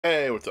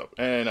Hey, what's up?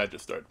 And I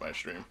just started my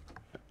stream.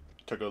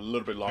 Took a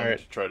little bit All longer right.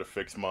 to try to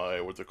fix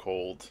my, what's it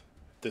called,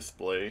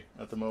 display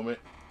at the moment.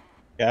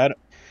 Yeah,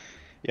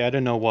 I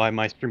don't know why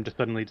my stream just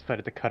suddenly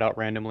decided to cut out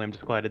randomly. I'm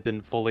just glad it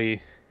didn't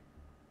fully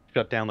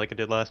shut down like it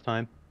did last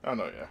time. I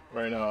know, yeah.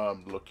 Right now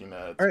I'm looking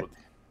at All right. what.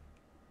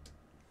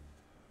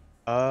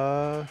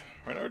 Uh,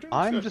 Right now everything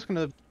looks I'm good. just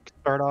gonna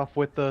start off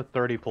with the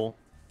 30 pull.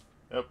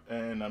 Yep,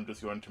 and I'm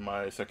just going to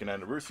my second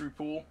anniversary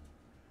pool.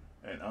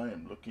 And I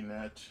am looking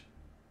at,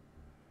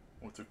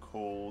 what's it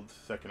called,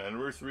 second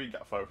anniversary.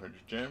 Got 500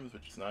 gems,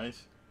 which is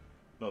nice.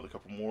 Another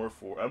couple more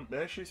for. I'm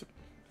actually,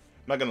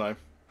 not gonna lie.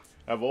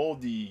 I have all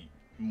the,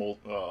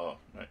 well,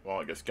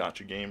 I guess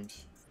gotcha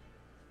games.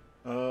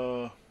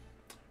 Uh,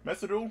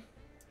 Methodol,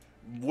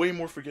 way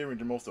more forgiving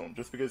than most of them,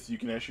 just because you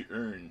can actually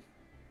earn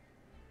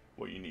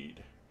what you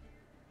need.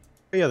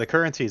 But yeah, the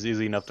currency is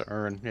easy enough to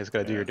earn. You just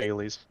gotta do Yeah, your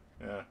dailies.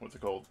 yeah. What's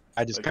it called?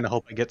 I just Like, kind of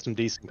hope I get some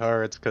decent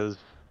cards because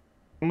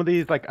some of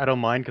these, like, I don't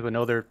mind because I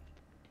know they're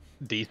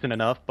decent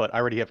enough, but I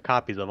already have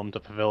copies of them to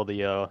fulfill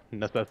the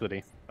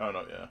necessity. I don't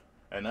know, yeah.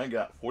 And I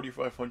got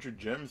 4,500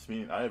 gems,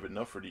 meaning I have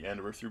enough for the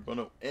anniversary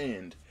bundle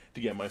and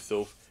to get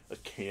myself a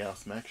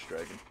Chaos Max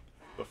Dragon.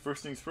 But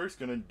first things first,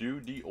 gonna do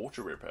the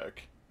ultra rare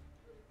pack.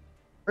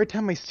 Every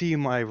time I see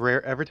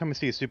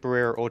a super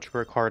rare or ultra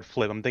rare card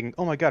flip, I'm thinking,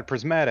 oh my god,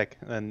 prismatic.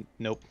 And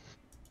nope.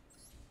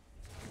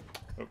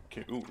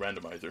 Okay, ooh,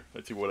 randomizer.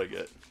 Let's see what I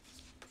get.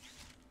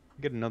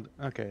 Get another.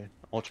 Okay,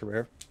 ultra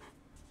rare.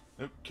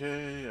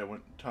 Okay, I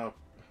went top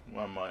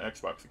on my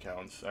Xbox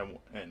accounts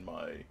and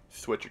my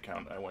Switch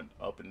account. I went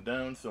up and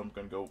down, so I'm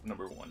gonna go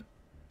number one.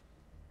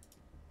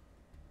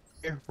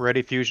 Okay,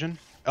 ready fusion.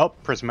 Oh,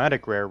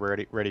 prismatic rare.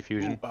 Ready Ooh,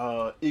 fusion.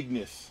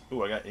 Ignis.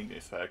 Ooh, I got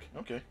Ignis pack.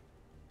 Okay.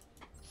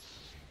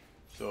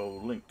 So,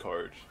 Link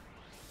card.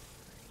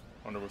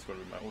 I wonder what's gonna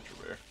be my ultra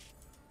rare.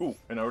 Ooh,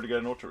 and I already got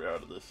an ultra rare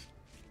out of this.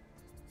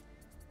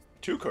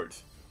 Two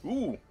cards.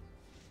 Ooh.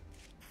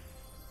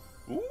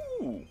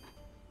 Ooh.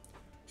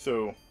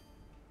 So,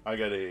 I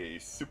got a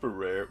super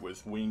rare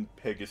with Winged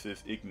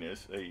Pegasus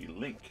Ignis, a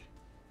Link.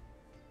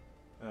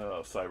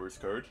 Cyber's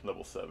card,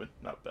 level 7,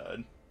 not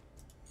bad.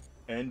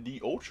 And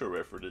the ultra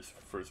rare for this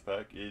first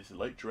pack is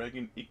Light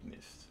Dragon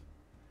Ignis.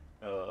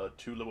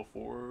 2 level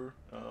 4,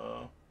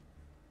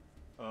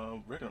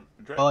 regular,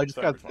 Well, Cyber's I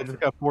just monster.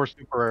 got four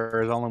super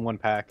rares all in one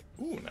pack.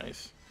 Ooh,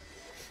 nice.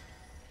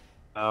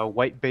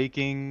 White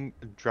baking,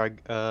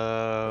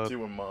 Let's see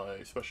what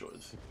my special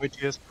is.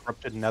 Witches,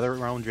 corrupted nether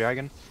realm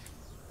dragon.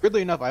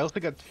 Weirdly enough, I also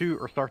got two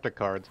Urstarta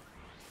cards,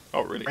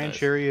 Oh, really Grand nice.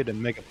 Chariot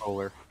and Mega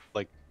Polar.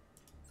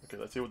 Okay,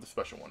 let's see what the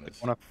special one Like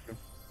is. one of.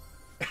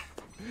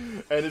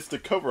 And it's the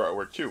cover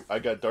artwork too. I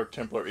got Dark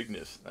Templar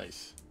Ignis.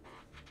 Nice.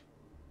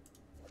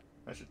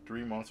 Actually,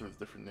 3 monsters with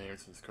different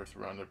names. This card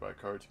surrounded by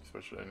cards,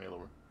 especially any other.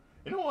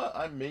 You know what?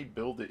 I may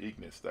build the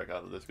Ignis deck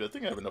out of this, but I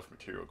think I have enough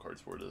material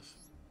cards for this.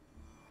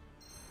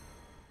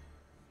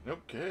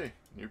 Okay,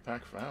 new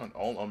pack found.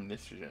 All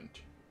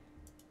Omniscient.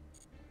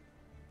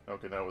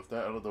 Okay, now with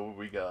that out of the way,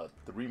 we got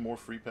 3 more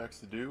free packs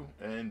to do,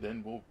 and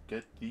then we'll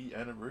get the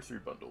anniversary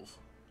bundles.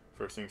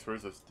 First things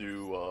first, let's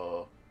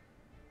do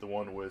the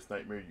one with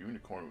Nightmare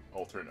Unicorn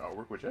alternate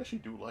artwork, which I actually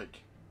do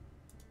like.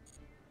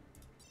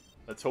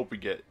 Let's hope we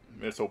get it.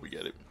 Let's hope we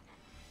get it.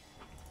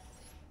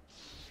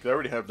 Cause I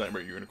already have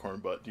Nightmare Unicorn,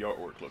 but the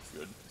artwork looks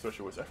good.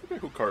 Especially with, I forget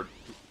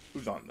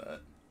who's on that.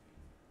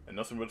 And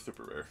nothing but a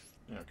super rare.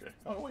 Yeah, okay.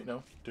 Oh wait,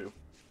 no, 2.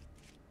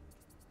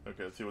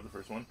 Okay, let's see what the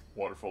first one.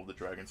 Waterfall of the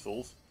Dragon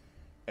Souls.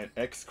 And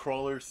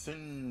X-Crawler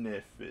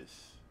Sinifis.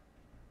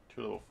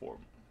 2 level 4.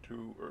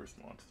 2 Earth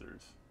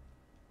monsters.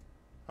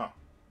 Huh.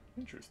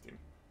 Interesting.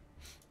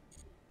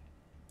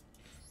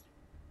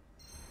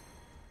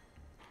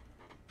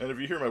 And if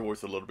you hear my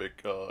voice a little bit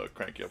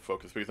cranky up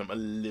focus because I'm a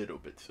little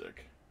bit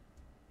sick.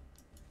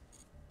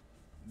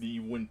 The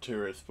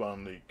winter has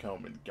finally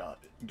come and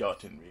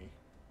gotten me.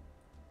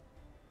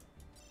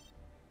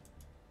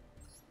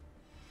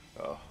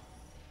 Oh.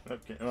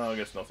 Okay, well, I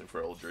guess nothing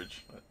for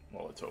Eldridge.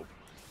 Well, let's hope.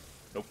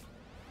 Nope.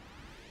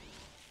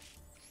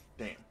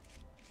 Damn.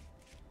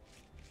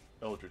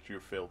 Eldritch, you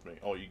failed me.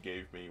 All you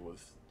gave me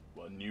was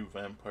a new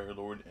Vampire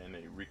Lord and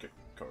a Rika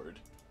card.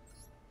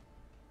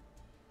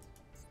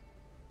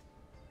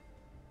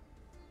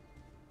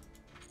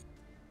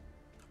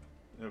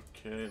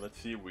 Okay, let's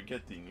see if we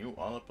get the new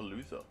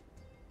Alapalooza.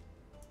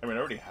 I mean, I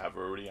already have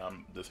her already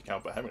on this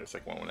account, but having a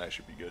second one would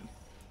actually be good.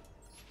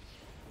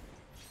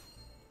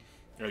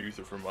 I use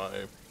it for my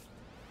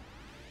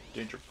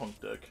Danger Punk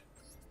deck.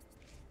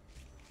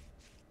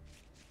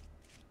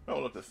 Oh,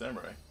 look, the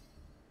Samurai.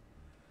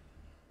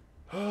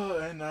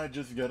 And I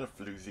just got a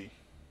Floozy.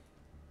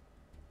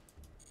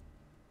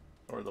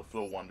 Or the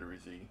Flow Wanderer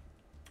Z.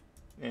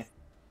 Eh.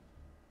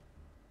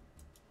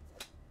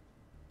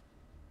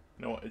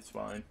 You know what, it's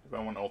fine. If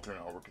I want to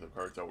alternate artwork of the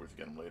cards, I always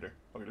get them later.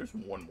 Okay, there's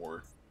one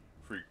more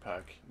freak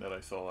pack that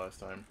I saw last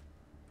time.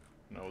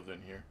 And I was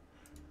in here.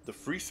 The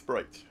free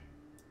Sprite.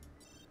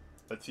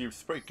 Let's see if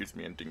Sprite gives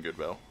me anything good,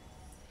 Val.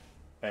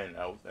 And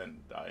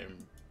I am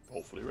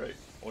hopefully right.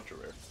 Ultra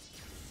rare.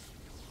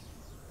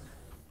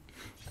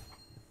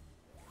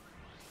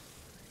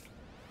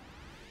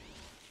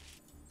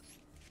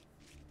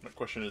 The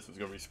question is, it's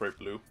gonna be Sprite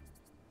Blue.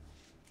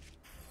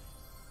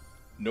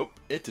 Nope,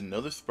 it's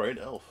another Sprite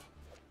Elf.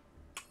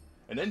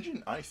 An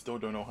engine I still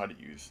don't know how to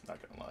use, not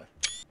gonna lie.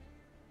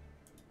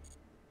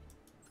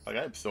 Like,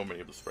 I have so many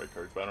of the Sprite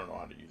cards, but I don't know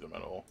how to use them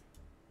at all.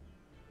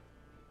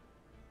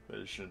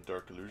 Edition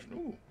Dark Illusion.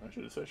 Ooh,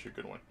 actually, that's actually a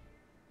good one.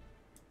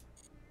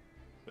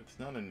 But it's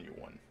not a new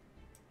one.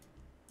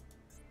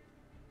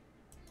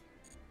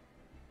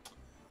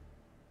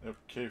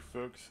 Okay,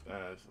 folks,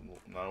 as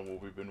now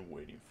what we've been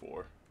waiting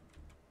for.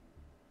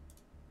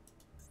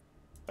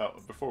 Oh,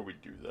 before we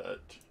do that,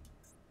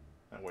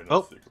 I'm waiting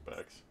on the sticker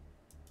packs.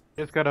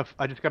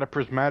 I just got a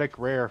prismatic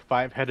rare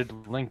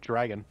 5-headed Link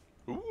Dragon.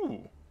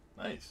 Ooh,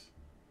 nice.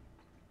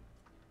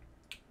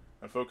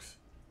 And folks,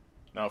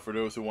 now for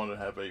those who want to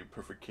have a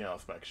perfect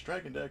Chaos Max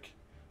Dragon deck,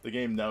 the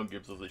game now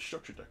gives us a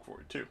structure deck for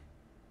it too.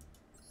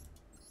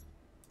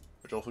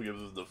 Which also gives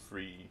us the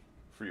free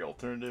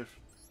alternative,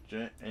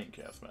 Jet and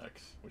Chaos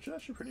Max, which is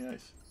actually pretty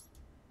nice.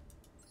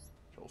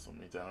 Which also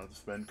means I don't have to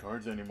spend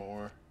cards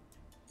anymore.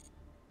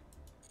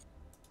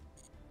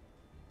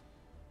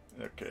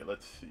 Okay,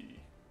 let's see.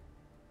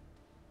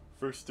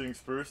 First things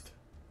first,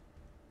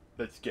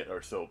 let's get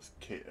ourselves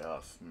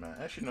Chaos Max.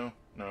 Actually,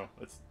 no,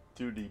 let's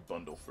do the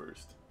bundle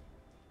first.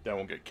 That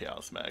won't get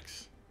Chaos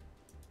Max.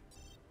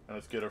 And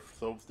let's get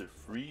ourselves the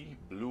free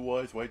Blue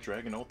Eyes White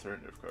Dragon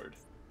alternative card.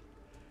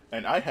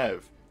 And I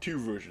have two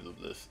versions of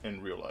this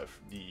in real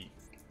life. The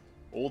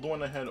old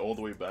one I had all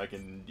the way back,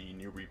 and the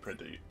new reprint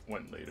that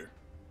went later.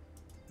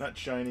 Not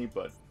shiny,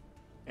 but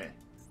eh.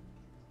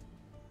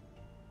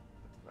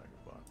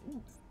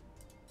 Ooh.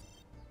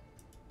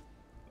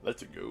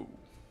 Let's go.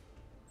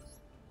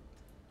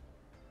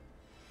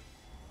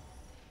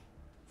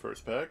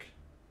 First pack.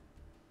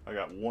 I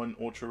got 1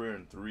 ultra rare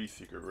and 3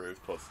 secret rares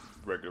plus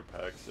regular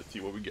packs. Let's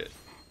see what we get.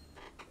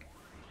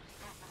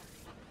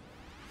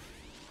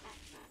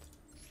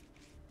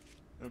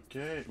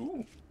 Okay.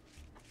 Ooh.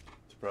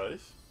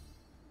 Surprise.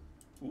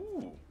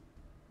 Ooh.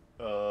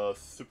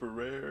 Super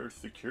rare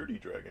security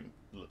dragon.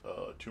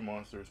 2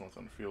 monsters, once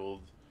on the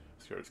field.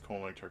 This card is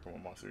calling target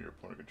 1 monster your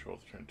opponent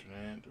controls turn to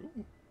hand.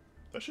 Ooh.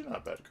 That's actually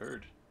not a bad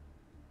card.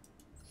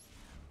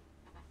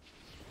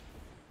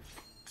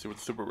 Let's see what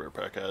the super rare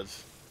pack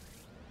has.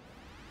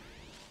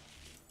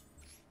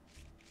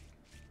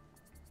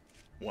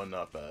 1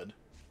 not bad.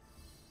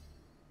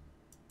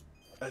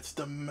 That's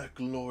the Mech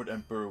Lord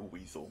Emperor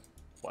Weasel.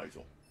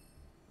 Weasel.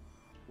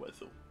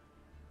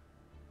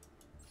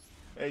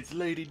 It's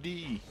Lady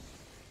D.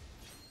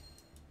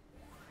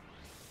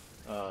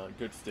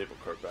 Good staple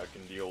card back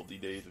in the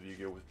oldie days of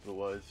Yu-Gi-Oh! With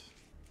Blue Eyes.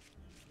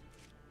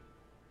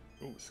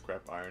 Ooh,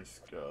 Scrap Iron,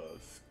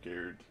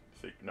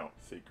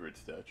 Sacred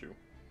Statue.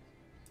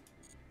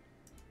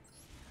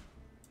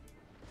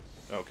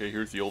 Okay,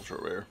 here's the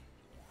ultra rare.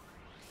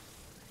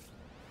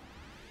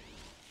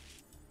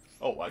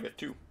 Oh, I got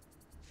 2.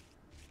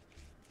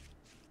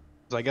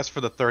 So I guess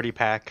for the 30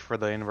 pack for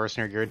the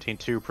anniversary, you're guaranteed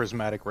 2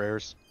 prismatic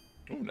rares.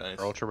 Ooh, nice.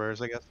 Or ultra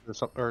rares, I guess,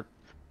 or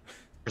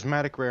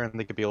prismatic rare, and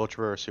they could be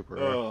ultra rare or super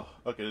rare. Oh,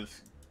 okay, this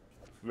is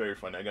very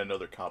funny. I got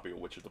another copy of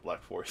Witch of the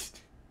Black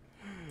Forest.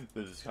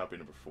 This is copy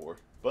number 4.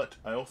 But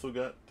I also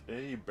got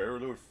a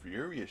Barrelor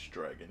Furious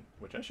Dragon,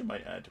 which I actually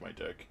might add to my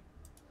deck.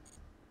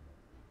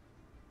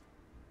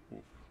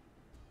 Ooh,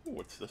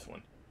 what's this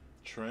one?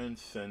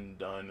 Transcend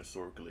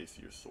Dinosaur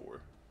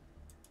Glaciosaur.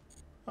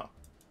 Huh.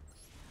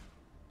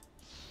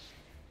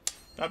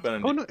 Not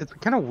bad. Oh no, it's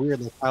kind of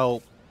weird like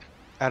how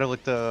out of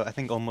like the I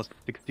think almost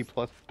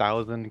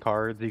 60,000+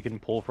 cards you can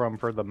pull from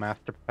for the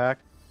master pack,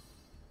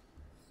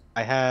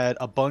 I had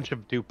a bunch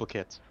of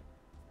duplicates.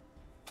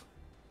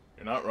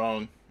 You're not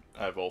wrong.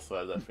 I've also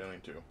had that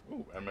feeling too.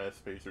 Ooh, MS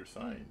Spacer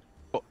signed.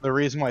 Well, the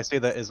reason why I say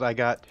that is I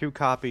got 2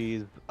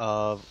 copies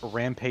of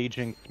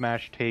Rampaging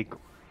Smash Take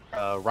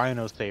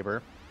Rhino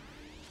Saber.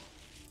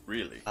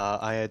 Really?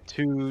 I had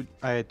two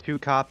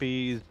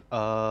copies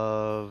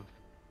of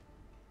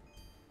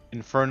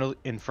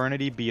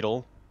Infernity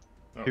Beetle,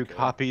 Okay. 2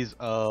 copies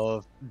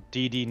of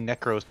DD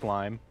Necro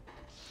Slime,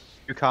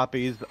 2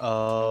 copies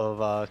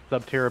of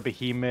Subterra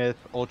Behemoth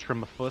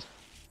Ultramafus,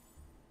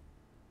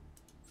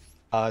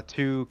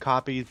 2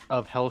 copies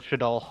of Hell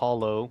Shadal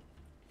Hollow,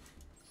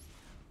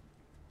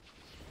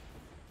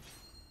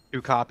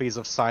 2 copies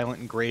of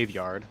Silent and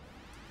Graveyard.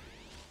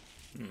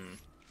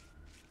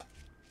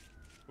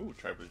 Ooh,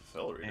 Tribal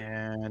Accelerator.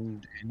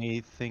 And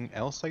anything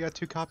else I got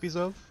 2 copies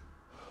of?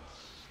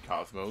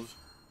 Cosmos.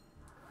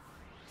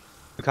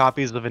 2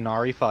 copies of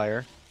Inari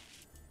Fire.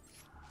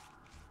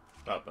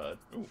 Not bad.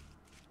 Ooh.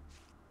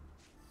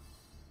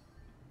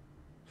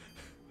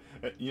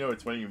 You know,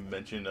 it's when you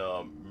mentioned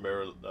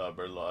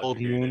Merlot Old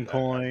Moon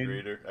Coin.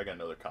 Creator. I got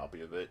another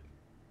copy of it.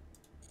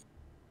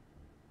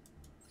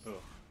 Oh.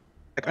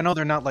 Like I know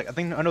they're not like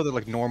I know they're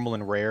like normal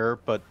and rare,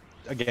 but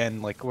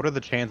again, like what are the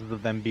chances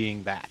of them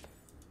being that?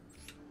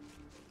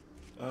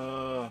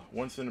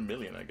 Once in a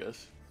million, I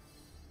guess.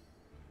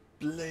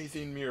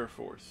 Blazing Mirror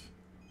Force.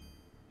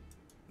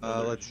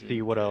 Let's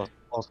see what else.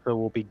 Also,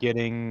 we'll be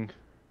getting.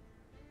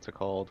 What's it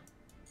called?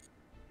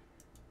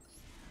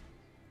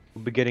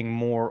 We'll be getting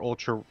more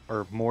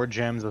more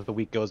gems as the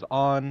week goes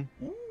on.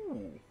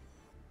 Ooh.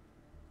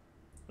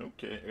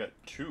 Okay, I got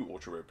 2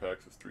 ultra rare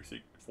packs with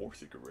 4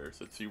 secret rares.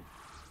 Let's see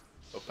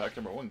what pack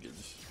number 1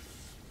 gives.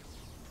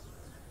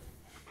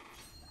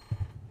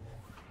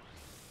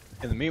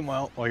 In the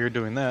meanwhile, while you're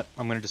doing that,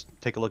 I'm gonna just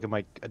take a look at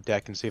my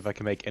deck and see if I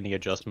can make any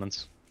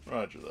adjustments.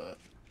 Roger that.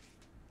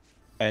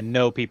 And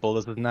no, people,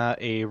 this is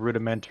not a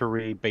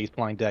rudimentary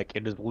baseline deck.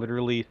 It is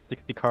literally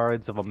 60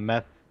 cards of a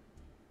mess.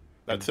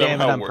 That And damn it,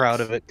 somehow I'm proud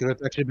works. of it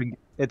because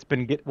it's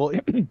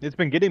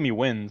been getting me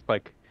wins.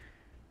 Like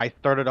I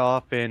started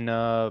off in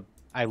I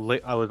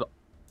was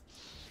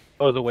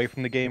away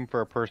from the game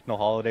for a personal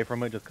holiday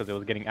from it just because it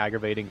was getting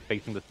aggravating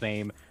facing the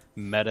same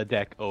meta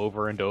deck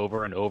over and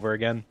over and over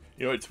again.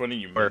 You know, it's funny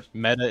you Where mentioned.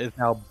 meta is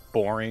now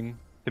boring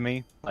to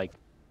me. Like,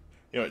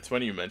 You know, it's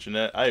funny you mentioned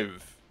that.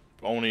 I've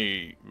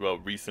only, well,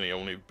 recently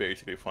only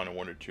basically found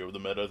 1 or 2 of the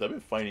metas. I've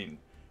been finding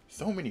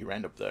so many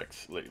random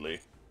decks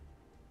lately.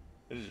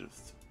 It's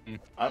just, mm,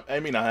 I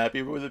mean, I'm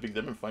happy with it because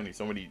I've been finding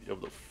so many of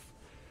the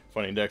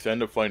finding decks. I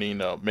ended up finding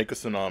Make a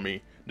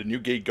Tsunami, the new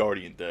Gate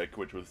Guardian deck,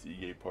 which was the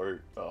EA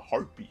part,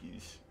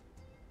 Heartbeats.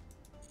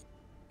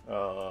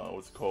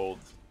 What's it called?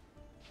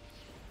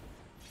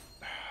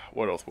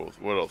 What else was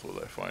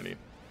I finding?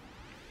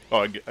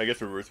 Oh, I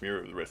guess Reverse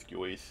Mirror with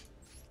Rescue Ace.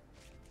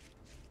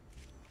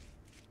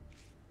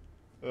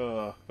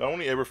 I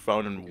only ever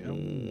found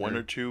in 1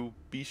 or 2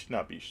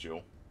 not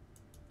Bestial.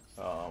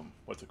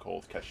 What's it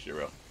called?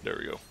 Kashira. There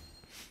we go.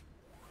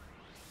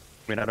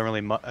 I mean, I don't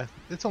really.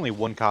 It's only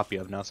 1 copy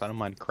of now, so I don't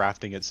mind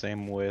crafting it.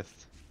 Same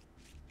with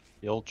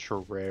the ultra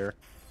rare.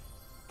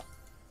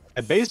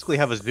 I basically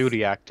have a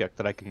Zodiac deck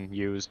that I can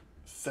use.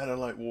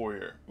 Satellite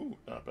Warrior. Ooh,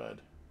 not bad.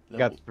 I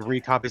got Level 10.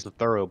 3 copies of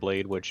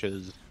Thoroughblade, which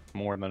is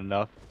more than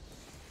enough.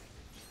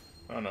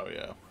 Oh no,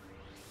 yeah.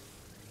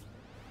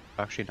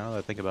 Actually, now that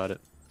I think about it,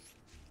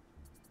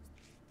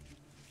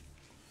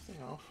 Stay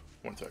off.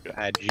 1 second.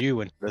 add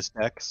you into this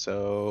deck,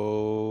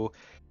 so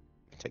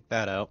take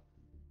that out.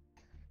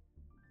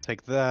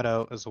 Take that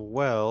out as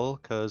well,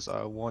 because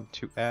I want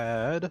to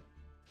add.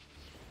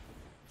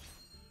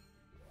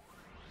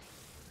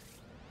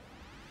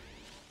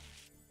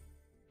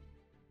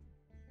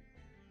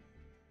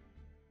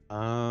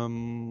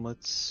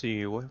 Let's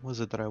see, what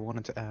was it that I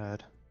wanted to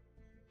add?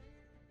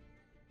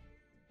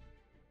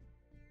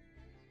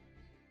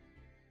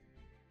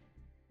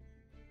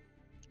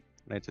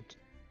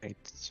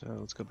 So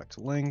let's go back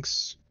to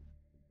links.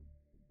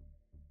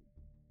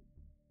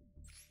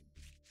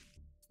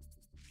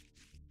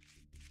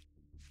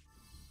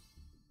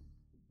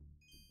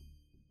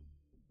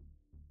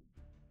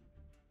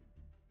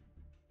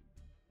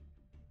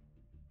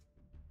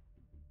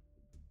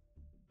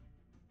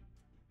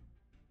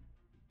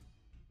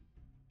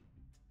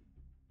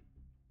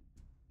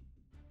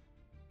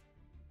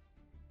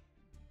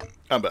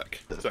 I'm back.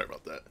 Sorry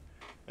about that.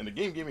 And the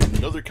game gave me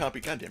another copy,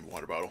 goddamn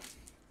water bottle,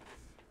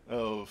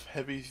 of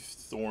Heavy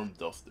Storm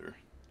Duster.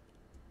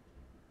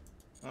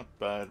 Not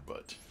bad,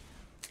 but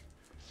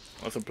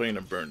unless I'm playing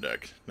a burn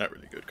deck, not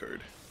really good card.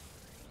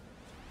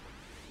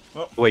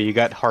 Well, Wait, you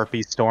got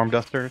Harpy Storm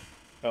Duster?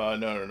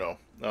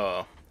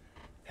 no.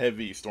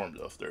 Heavy Storm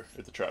Duster.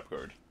 It's a trap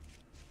card.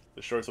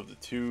 The shortest of the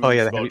Oh 2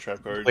 yeah, spell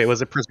trap cards. wait,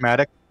 was it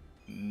Prismatic?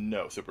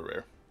 No, super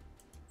rare.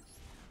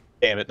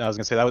 Damn it! I was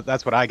gonna say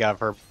that's what I got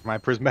for my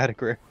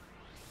Prismatic rare.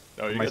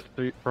 Oh, For you my got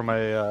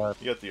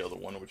you got the other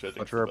one, which I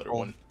think is the better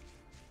one.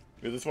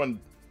 Because this one,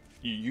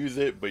 you use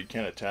it, but you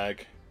can't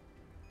attack,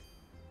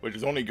 which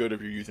is only good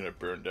if you're using a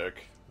burn deck,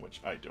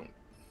 which I don't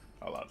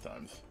a lot of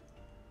times.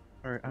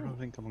 Alright, I don't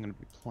think I'm gonna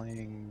be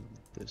playing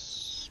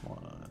this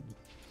one.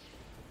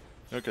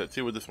 Okay, let's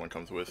see what this one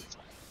comes with.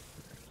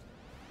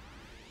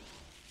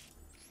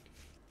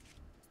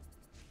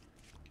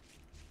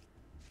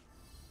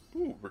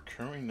 Ooh,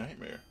 Recurring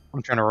Nightmare.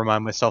 I'm trying to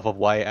remind myself of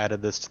why I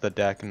added this to the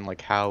deck and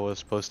like how I was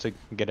supposed to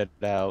get it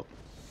out.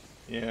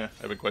 Yeah,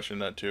 I've been questioning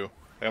that too.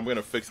 I'm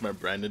gonna fix my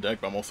branded deck,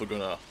 but I'm also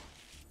gonna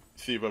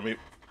see if I'm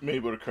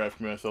able to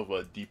craft myself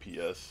a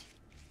DPS.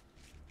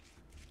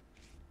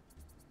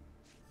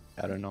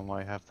 I don't know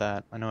why I have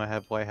that. I know I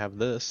have why I have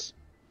this.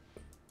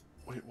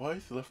 Wait, why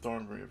is the left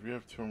arm ring? If you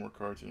have 2 or more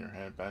cards in your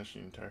hand, banish the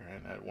entire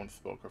hand, add 1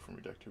 spell card from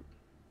your deck to.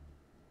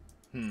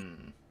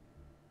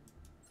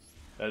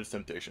 That is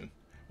temptation.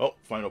 Oh,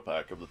 final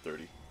pack of the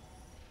 30.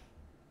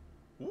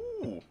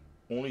 Ooh,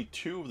 only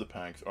 2 of the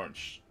packs aren't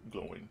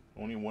glowing.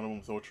 Only 1 of them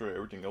is ultra,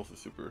 everything else is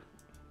super.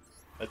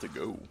 That's a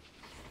go.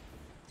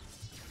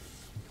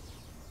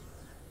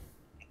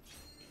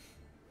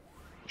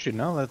 Actually,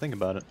 now that I think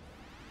about it,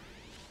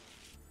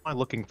 am I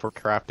looking for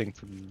crafting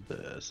for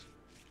this?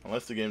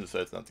 Unless the game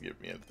decides not to give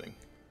me anything.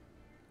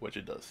 Which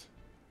it does.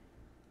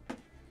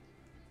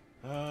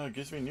 It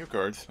gives me new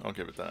cards. I'll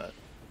give it that.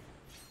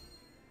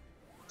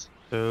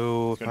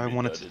 So It's if gonna I be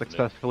wanted dud, to isn't it?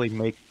 successfully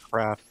make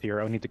craft here,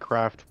 I would need to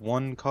craft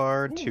 1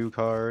 card, Ooh. 2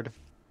 card,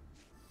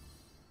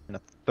 and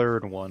a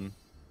 3rd one.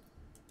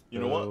 You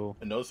know what?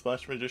 Another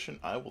Splash Magician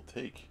I will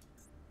take.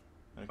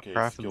 Okay,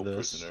 Craft Skill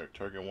this. Prisoner.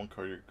 Target 1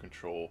 card you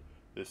control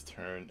this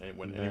turn, and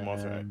when any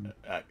monster Then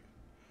act.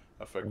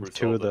 Effect Bring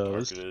 2 of result, the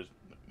those. targeted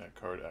that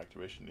card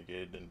activation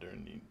negated, and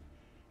during the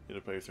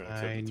other player's turn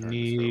except I the turn this card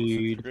was sent to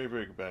the need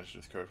graveyard, banish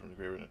this card from the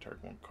graveyard and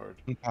attack 1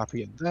 card. a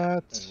copy of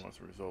that. And once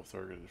it resolves,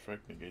 targeted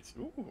effect negates.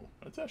 Ooh,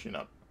 that's actually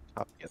not.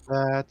 Copy of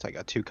that. I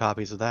got 2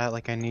 copies of that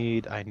like I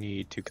need. I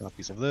need 2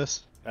 copies of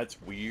this.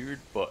 That's weird,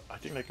 but I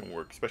think that can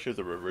work, especially as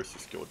a reverse to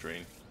skill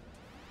drain.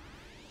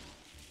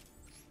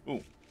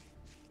 Ooh,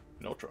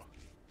 an ultra.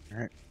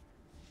 Alright.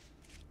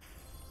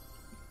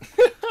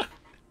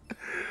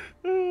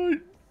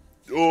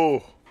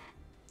 Oh,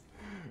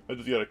 I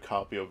just got a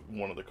copy of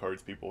one of the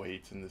cards people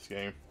hates in this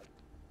game.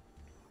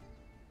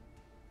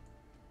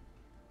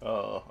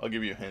 I'll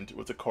give you a hint.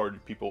 What's a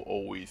card people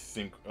always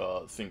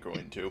synchro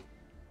into?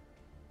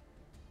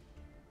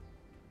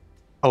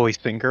 Always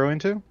synchro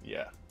into?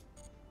 Yeah.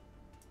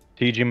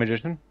 TG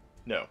Magician?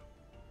 No.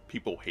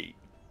 People hate.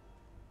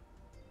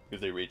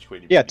 Because they rage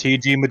quit. Yeah,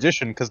 TG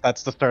Magician, because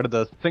that's the start of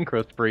the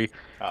synchro spree.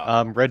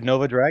 Red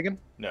Nova Dragon?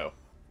 No.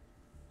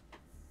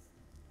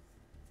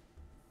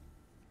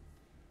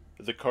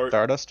 Is a card...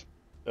 Stardust?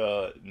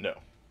 No.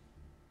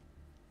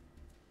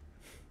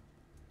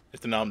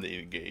 It's the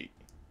nominating gate.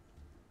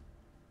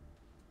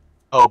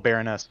 Oh,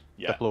 Baroness.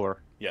 Yeah. The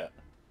floor. Yeah.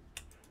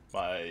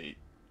 My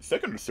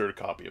second or third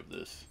copy of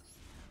this.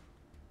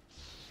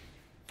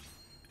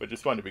 But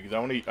just funny because I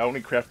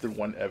only crafted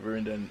one ever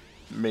and then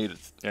made it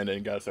and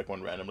then got a second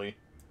one randomly.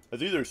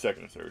 It's either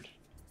second or third.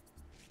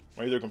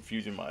 Maybe they're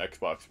confusing my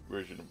Xbox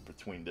version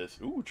between this.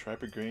 Ooh,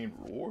 Triper-Grain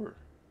Roar.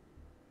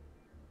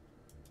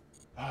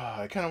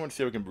 I kind of want to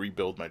see if I can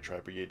rebuild my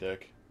Triper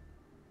deck.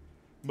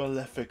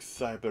 Malefic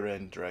Cyber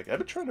End Dragon. I've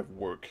been trying to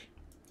work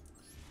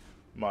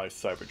my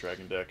Cyber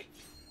Dragon deck.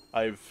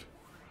 I've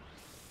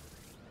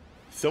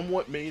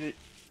somewhat made it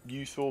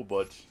useful,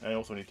 but I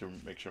also need to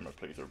make sure my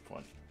plays are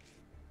fun.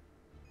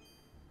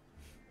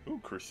 Ooh,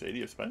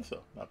 Crusadia Spencer.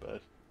 Not bad.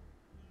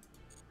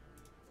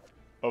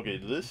 Okay,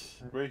 this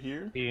right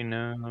here. You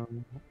know,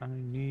 I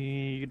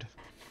need...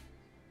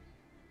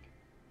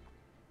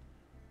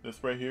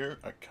 This right here,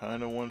 I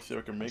kind of want to see if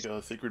I can make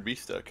a Sacred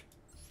Beast deck.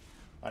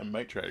 I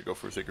might try to go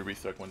for a Sacred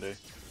Beast deck one day.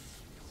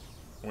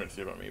 I'm going to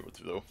see if I'm able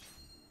to, though.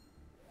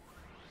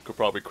 Could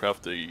probably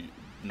craft a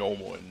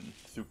normal and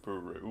super...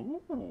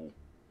 Ooh!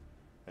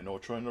 An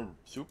ultra and a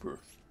super.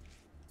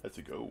 Let's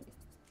go.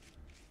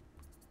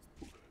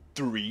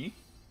 3?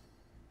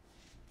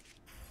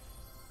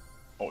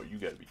 Oh, you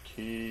gotta be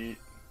kidding.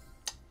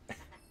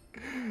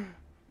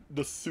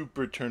 The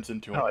super turns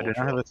into an ultra. I did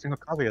not have a single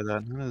copy of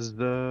that. That is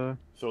the...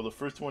 So the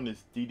first one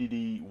is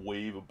DDD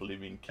Wave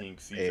Oblivion King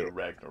Caesar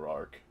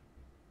Ragnarok.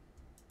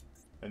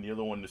 And the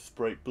other one is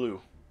Sprite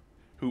Blue,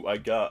 who I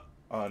got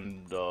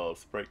on the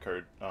Sprite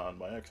card on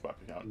my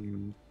Xbox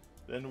account.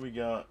 Then we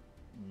got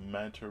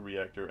Manta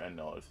Reactor and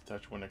Knowledge.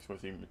 Attach one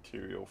exposing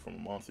material from a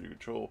monster you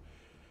control.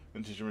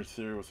 Vintage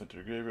material was sent to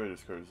the graveyard.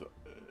 This card is...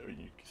 you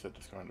can set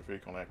this card on the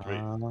vehicle and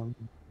activate.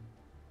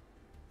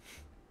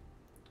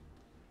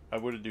 I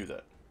would do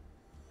that.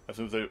 As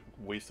soon as I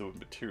waste a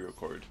material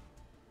card.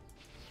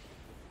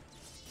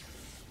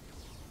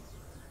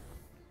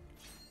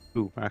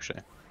 Ooh,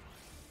 actually.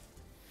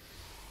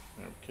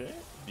 Okay,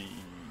 the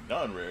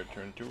non-rare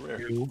turned to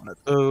rare. One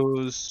of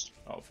those.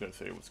 I was gonna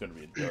say it was gonna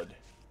be a dud.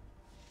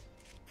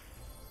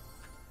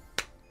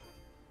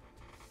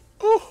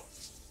 Oh!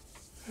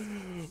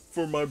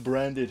 For my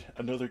branded,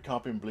 another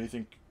copy of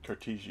Blazing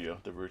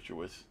Cartesia, the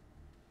Virtuous.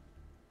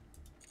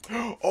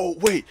 Oh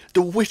wait,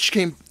 the witch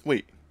came.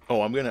 Wait.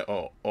 Oh, I'm gonna.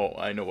 Oh,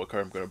 I know what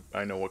card I'm gonna.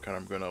 I know what card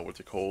I'm gonna.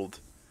 What's it called?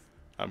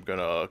 I'm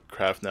gonna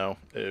craft now.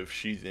 If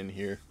she's in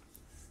here,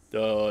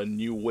 the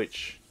new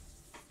witch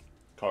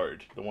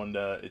card, the one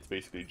that it's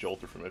basically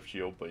Jolter from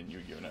FGO, but in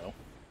Yu-Gi-Oh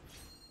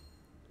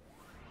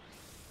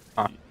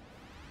now.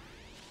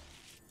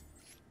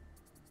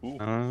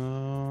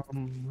 Ooh.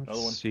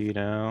 Let's see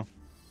now.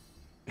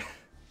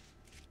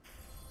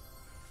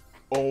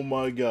 Oh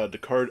my god, the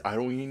card, I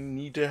don't even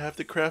need to have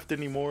to craft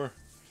anymore.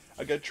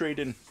 I got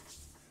traded.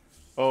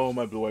 Oh,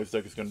 my Blue Eyes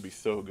deck is going to be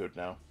so good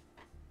now.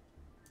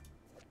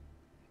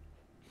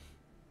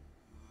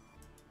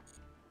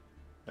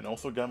 And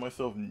also got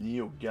myself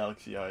Neo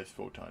Galaxy Eyes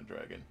Photon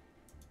Dragon.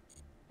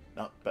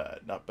 Not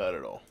bad, not bad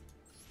at all.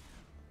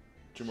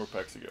 2 more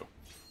packs to go.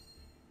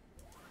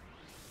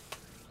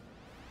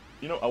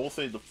 You know, I will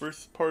say the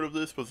first part of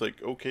this was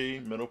like, okay,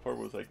 middle part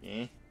was like,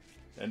 eh.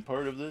 And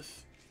part of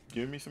this,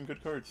 give me some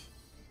good cards.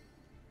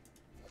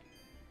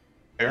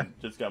 And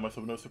just got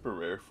myself no super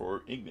rare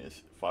for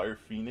Ignis. Fire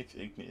Phoenix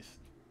Ignis.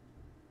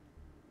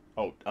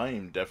 Oh, I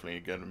am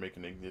definitely going to make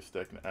an Ignis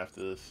deck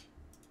after this.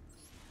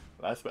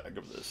 Last bag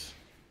of this.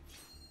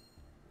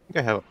 I think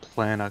I have a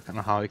plan on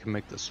how I can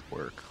make this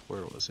work.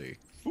 Where was he?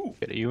 Ooh.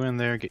 Get you in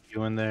there, get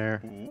you in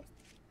there. Ooh.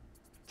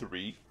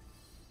 3.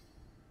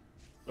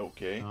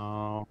 Okay.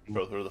 Brother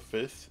Brother of the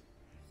Fist.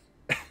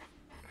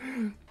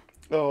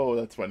 Oh,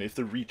 that's funny. It's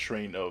the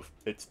retrain of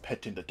its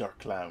pet in the Dark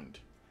Cloud.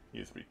 He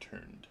is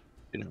returned.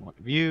 Didn't want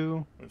to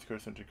view. When this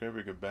card sent to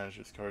graveyard, you can banish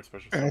this card.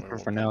 Special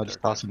For now,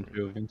 just toss him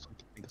through. Think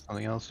of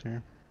something else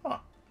here. Huh.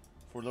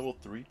 For level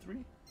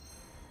 3/3?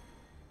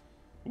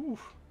 Ooh.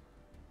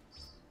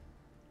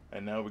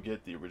 And now we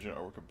get the original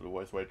artwork of Blue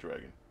Eyes White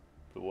Dragon.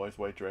 Blue Eyes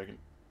White Dragon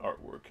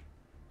artwork.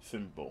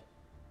 Symbol.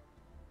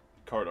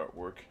 Card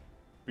artwork.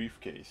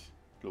 Briefcase.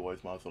 Blue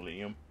Eyes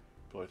Mausoleum.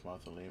 Blue Eyes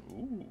Mausoleum.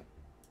 Ooh.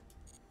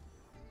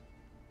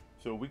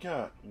 So we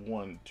got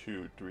 1,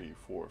 2, 3,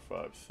 4,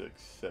 5,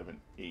 6,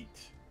 7, 8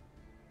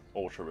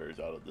 ultra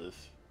rares out of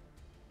this.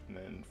 And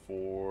then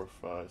 4,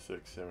 5,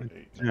 6, 7,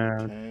 8,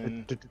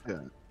 9, 10,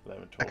 11,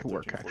 12, 13,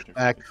 14, 15,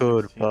 That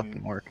could 16,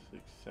 fucking work.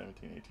 6,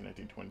 17, 18,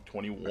 19, 20,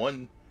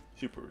 21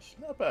 supers.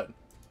 Not bad.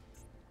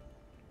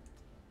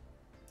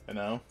 And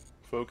now,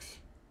 folks,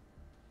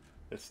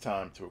 it's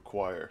time to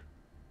acquire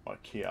my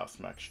Chaos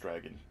Max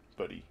Dragon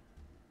buddy.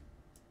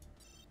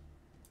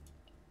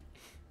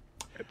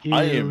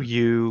 I am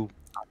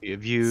copy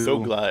of you. so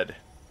glad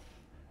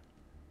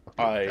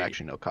I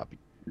actually no copy.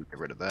 Get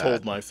rid of that.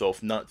 told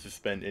myself not to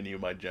spend any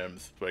of my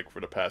gems like for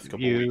the past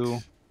couple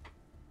weeks.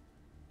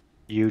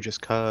 You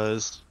just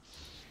cause.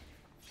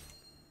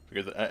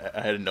 Because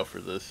I had enough for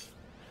this.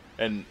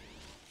 And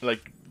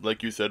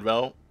like you said,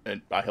 Val,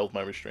 and I held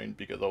my restraint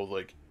because I was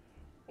like,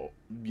 oh,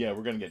 yeah,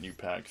 we're gonna get new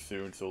packs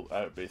soon, so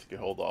I basically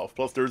held off.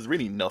 Plus, there's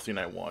really nothing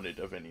I wanted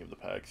of any of the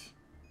packs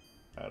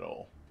at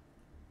all.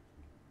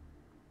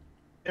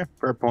 Yeah,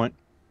 fair point.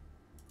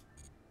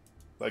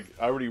 Like,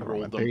 I already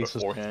rolled them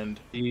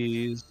beforehand.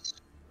 These.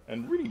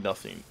 And really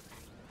nothing.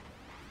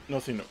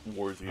 Nothing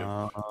worthy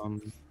of.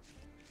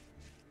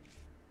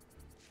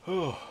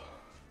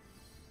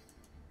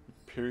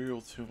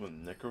 Imperial Tomb of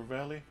Necro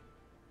Valley?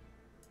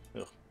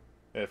 Ugh.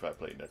 If I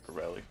play Necro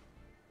Valley.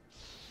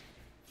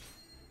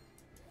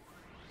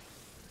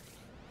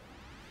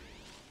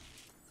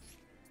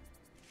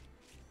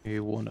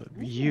 One of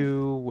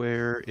you,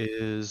 where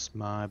is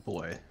my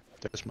boy?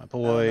 There's my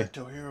boy.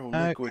 Hero,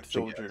 Liquid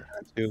Soldier.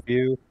 Two of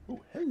you.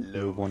 Ooh, hello.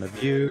 Remove one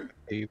of you.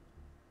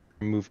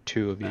 Remove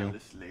two of you.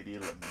 Alice Lady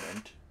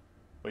Lament.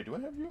 Wait, do I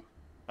have you?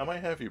 I might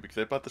have you because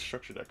I bought the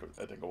structure deck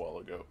I think a while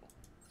ago.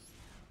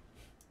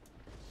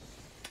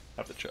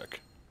 Have to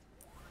check.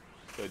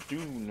 I do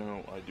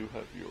know I do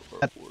have your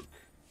artwork.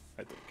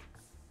 I think.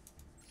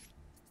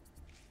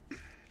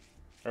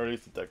 Or at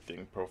least the deck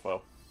thing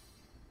profile.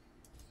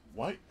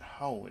 White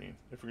Howling.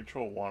 If you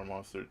control a water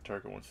monster,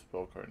 target one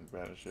spell card and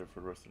banish it for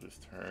the rest of this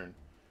turn.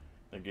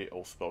 Negate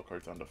all spell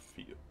cards on the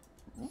field.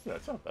 Ooh,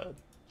 that's not bad.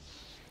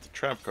 It's a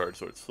trap card,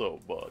 so it's slow,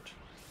 but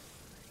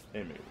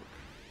it may work.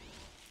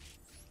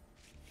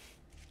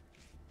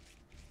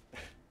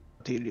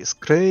 It is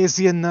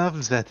crazy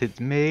enough that it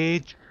may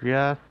just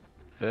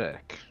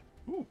work.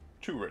 Ooh,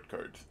 2 red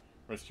cards.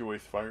 Rescue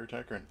Ace Fire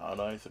Attacker and Odd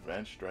Eyes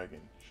Advanced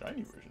Dragon.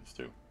 Shiny versions,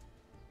 too.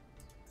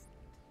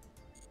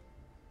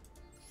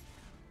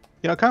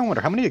 You know, I kind of wonder,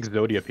 how many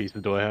Exodia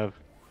pieces do I have?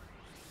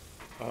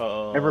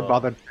 Never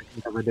bothered checking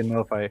because I didn't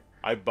know if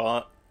I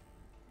bought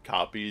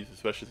copies,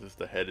 especially since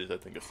the head is, I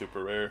think, a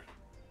super rare.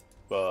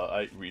 But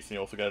I recently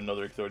also got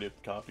another Exodia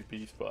copy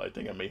piece, but I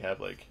think I may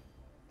have, like,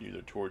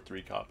 either 2 or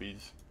 3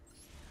 copies.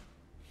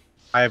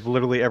 I have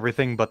literally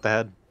everything but the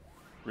head.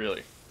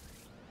 Really?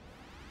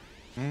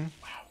 Hmm?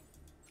 Wow.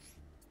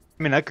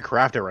 I mean, I could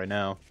craft it right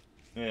now.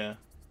 Yeah.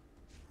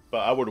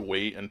 But I would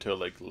wait until,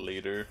 like,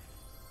 later,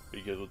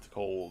 because it's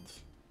cold.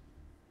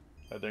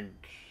 I think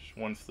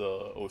once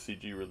the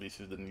OCG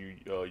releases the new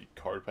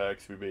card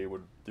packs, we'll be able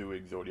to do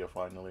Exodia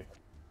finally.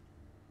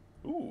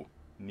 Ooh,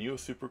 Neo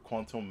Super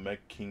Quantum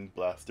Mech King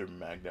Blaster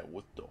Magnet.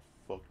 What the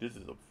fuck? This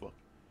is a fuck.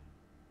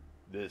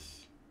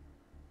 This.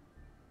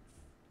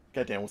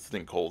 Goddamn, what's the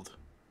thing called?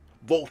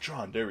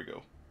 Voltron. There we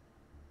go.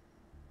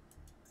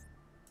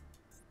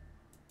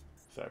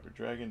 Cyber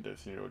Dragon,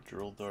 Destiny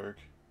Drill Dark.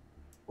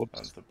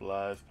 Whoops. The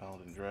Blast,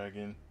 Paladin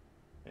Dragon,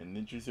 and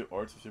Ninjutsu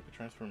Arts of Super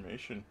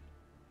Transformation.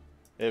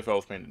 If I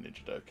was playing the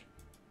Ninja deck.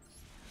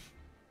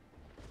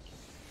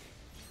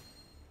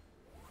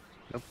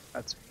 Nope,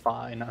 that's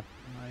fine. Not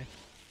fine.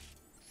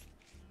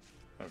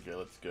 Okay,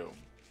 let's go.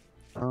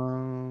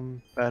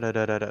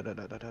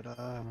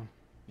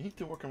 You need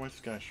to work on my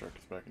Sky Shark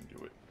so I can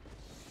do it.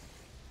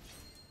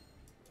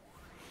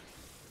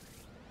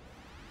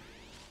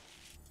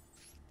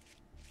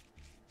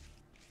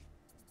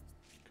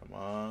 Come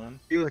on.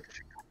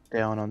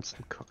 Down on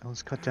some.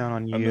 Let's cut down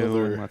on you.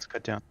 And let's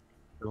cut down.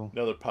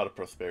 Another Pot of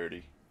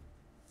Prosperity.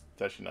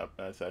 It's actually not.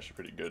 That's actually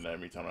pretty good. That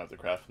means I don't have to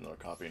craft another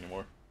copy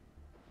anymore.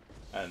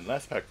 And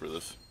last pack for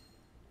this.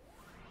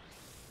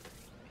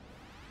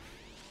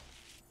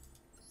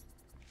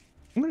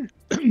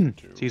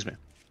 Excuse me.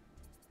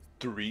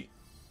 3.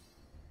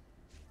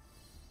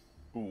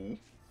 Ooh.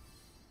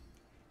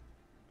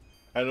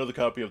 Another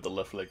copy of the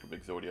left leg of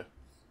Exodia.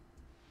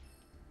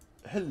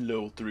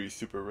 Hello, 3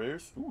 super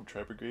rares. Ooh,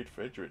 Tri-Brigade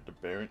Frederick, the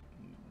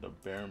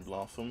Baron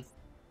Blossom,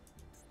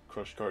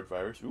 Crush Card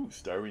Virus. Ooh,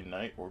 Starry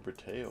Night,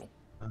 Orbitail,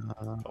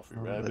 Coffee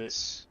Rabbit,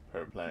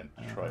 Paraplant,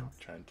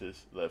 Triptrantis,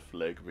 left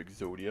leg of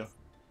Exodia,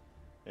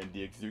 and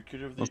the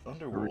Executor of the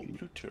Underworld,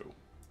 Pluto.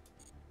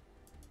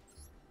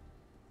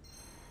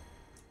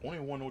 Only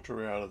 1 ultra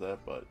rare out of that,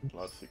 but a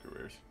lot of secret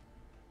rares.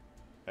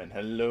 And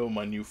hello,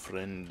 my new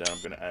friend that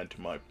I'm gonna add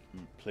to my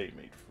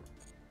playmate for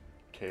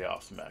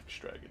Chaos Max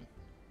Dragon.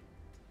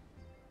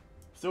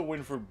 Still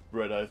waiting for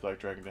Red Eyes Black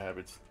Dragon to have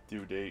its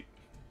due date,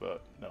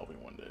 but that'll be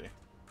one day.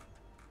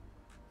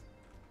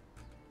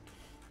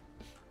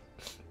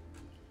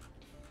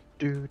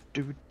 Do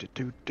do do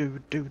do do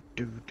do do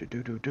do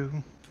do do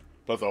do.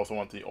 Plus, I also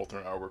want the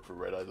alternate artwork for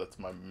Red Eyes. That's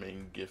my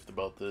main gift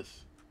about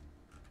this.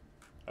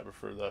 I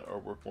prefer that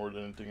artwork more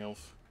than anything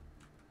else.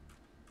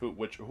 Who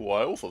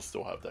I also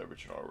still have that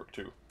original artwork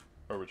too,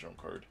 original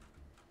card.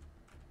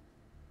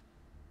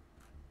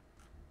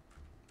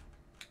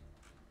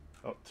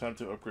 Oh, time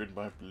to upgrade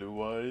my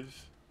Blue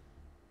Eyes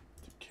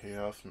to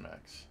Chaos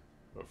Max.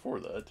 Before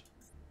that,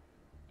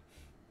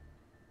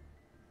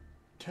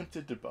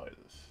 tempted to buy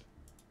this.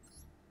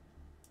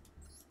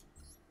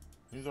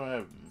 Even though I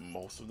have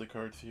most of the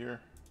cards here,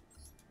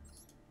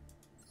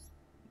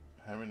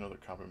 having another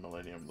copy of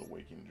Millennium, the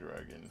Waking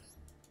Dragon,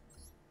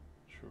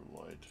 True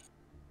Light.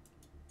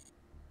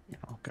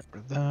 I'll get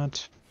rid of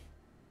that.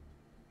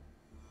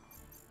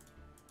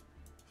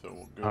 So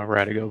we'll go.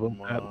 Alright, I to go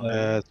my...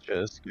 Let's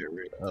just get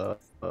rid of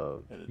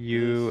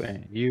you this.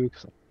 and you,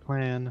 because I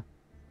plan.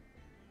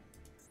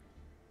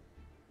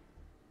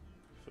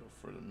 So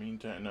for the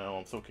meantime, no,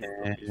 I'm still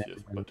capable of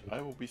PCS, but I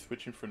will be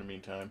switching for the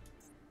meantime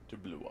to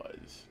Blue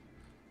Eyes.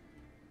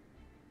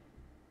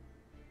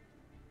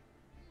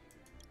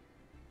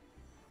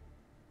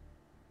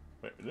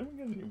 Wait, didn't we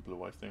get a new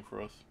Blue Eyes thing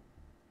for us?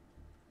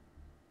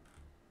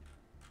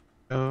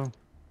 Oh.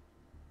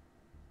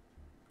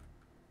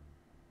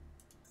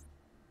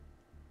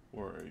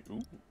 Or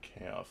ooh,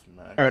 Chaos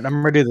Max. Alright,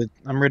 I'm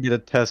ready to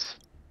test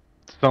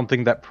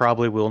something that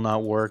probably will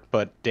not work,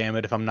 but damn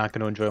it if I'm not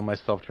gonna enjoy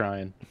myself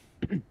trying.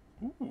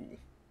 Ooh.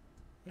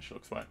 This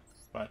looks fine.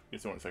 Fine.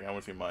 Just one second. I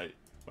want to see my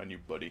new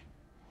buddy.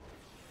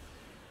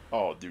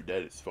 Oh, dude,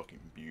 that is fucking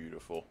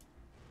beautiful.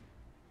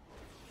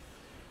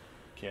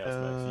 Chaos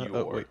Max, you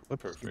are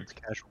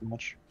perfect. Casual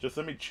much. Just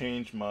let me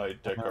change my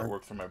deck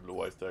artwork from my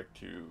Blue Eyes deck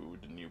to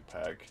the new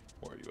pack.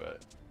 Where are you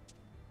at?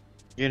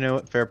 You know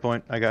what? Fair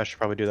point. I should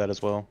probably do that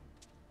as well.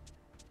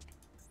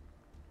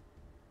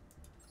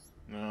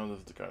 No, this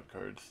is the god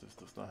cards. This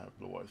does not have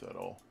Blue Eyes at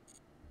all.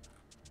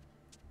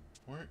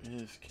 Where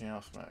is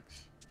Chaos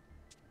Max?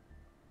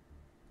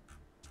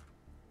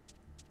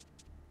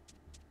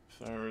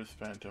 Cyrus,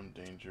 Phantom,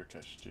 Danger,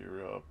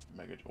 Kashtira,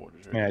 Mega Order,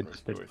 Yeah, I Red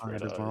just did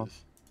Red as well.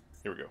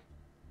 Here we go.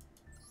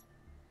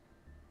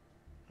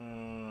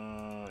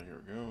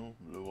 Here we go.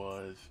 Blue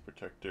Eyes,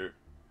 Protector.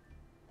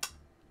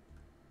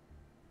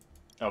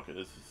 Okay,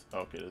 this is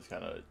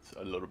kind of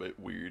a little bit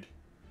weird.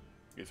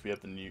 Because we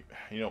have the new,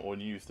 when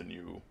you use the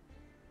new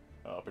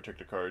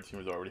Protector cards,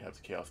 humans already have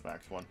the Chaos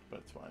Max one, but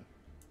it's fine.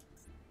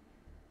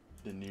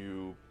 The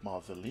new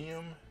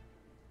Mausoleum.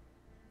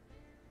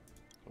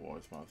 The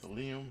War's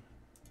Mausoleum.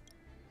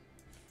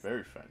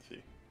 Very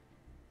fancy.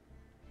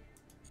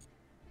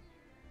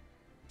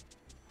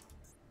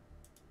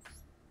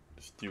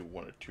 Just do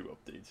 1 or 2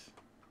 updates.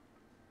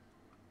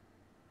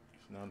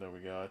 So now that we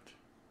got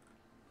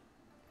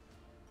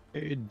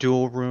a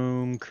dual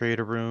room, create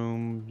a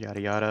room,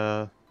 yada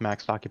yada,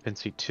 max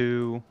occupancy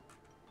 2.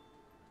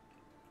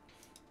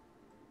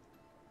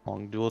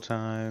 Long duel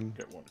time.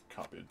 Got 1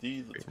 copy of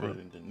these. Let's put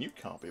in the new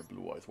copy of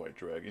Blue Eyes White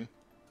Dragon.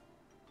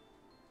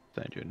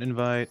 Send you an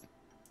invite.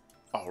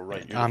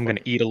 Alright, I'm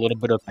gonna eat a little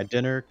bit of my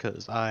dinner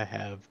because I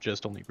have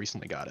just only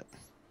recently got it.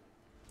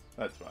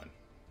 That's fine.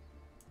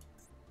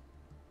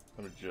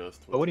 Let me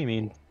just. But what do you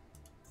mean?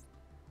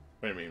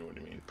 What do you mean? What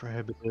do you mean?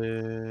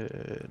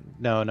 Prohibited?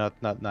 No,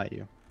 not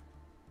you.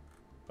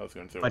 I was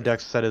going to say. My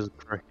deck set is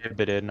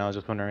prohibited, and I was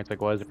just wondering, it's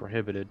like, why is it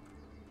prohibited?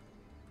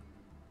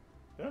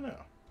 I don't know.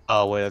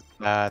 Oh wait,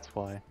 that's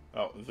why.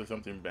 Oh, is there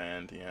something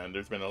banned? Yeah,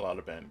 there's been a lot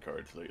of banned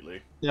cards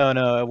lately.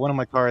 No, one of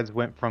my cards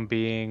went from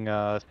being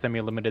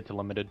semi-limited to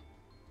limited.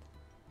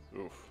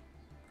 Oof.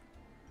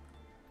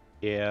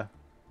 Yeah.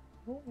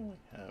 What do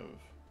I have?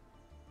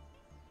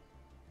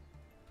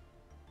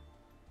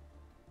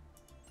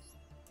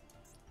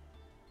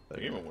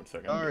 Give me 1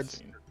 second.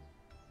 Cards.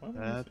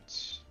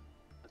 That's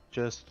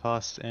just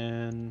toss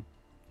in.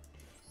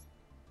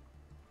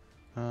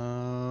 Why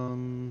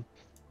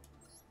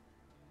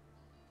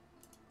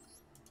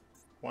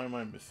am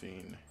I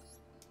missing?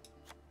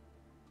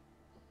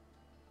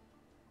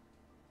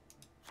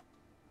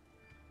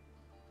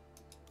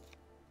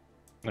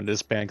 I'm gonna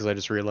disband because I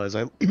just realized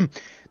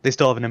they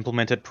still haven't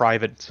implemented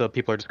private, so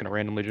people are just gonna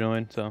randomly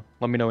join. So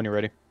let me know when you're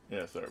ready.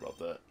 Yeah, sorry about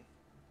that.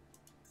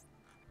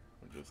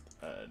 We'll just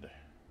add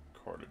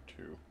card or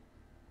 2.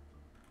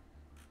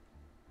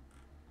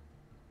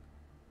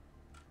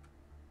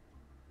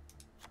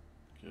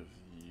 Because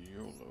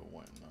YOLO,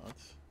 why not?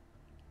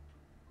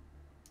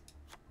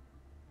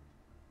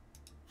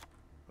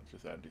 Let's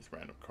just add these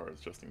random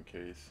cards just in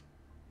case.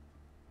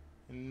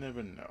 You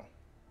never know.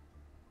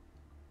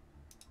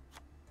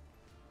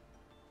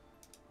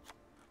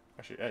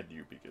 Actually, add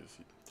you because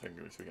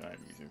technically speaking, I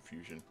am using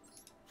Fusion.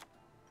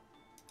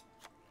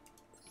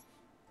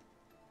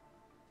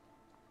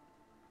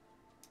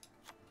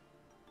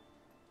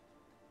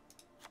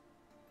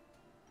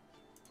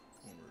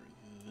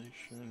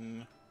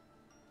 Polarization.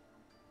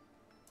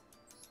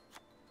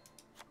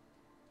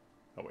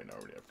 Oh wait, no, I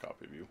already have a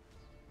copy of you.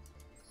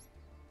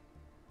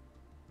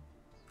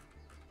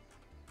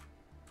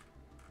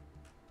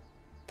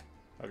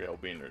 Okay, I'll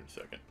be in there in a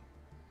second.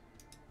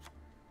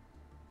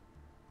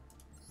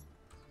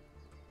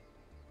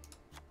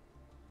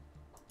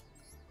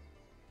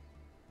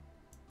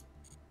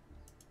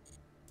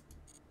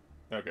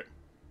 Okay,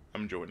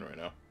 I'm enjoying it right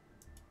now.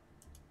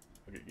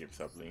 Okay, game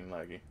stop being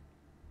laggy.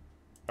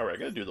 Alright, I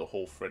gotta do the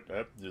whole friend. I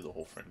have to do the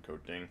whole friend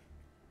code thing.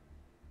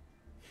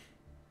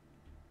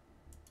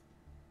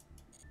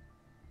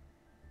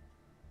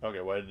 Okay,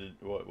 why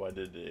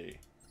did the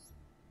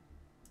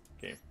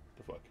game?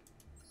 The fuck?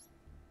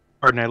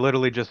 Pardon, I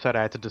literally just said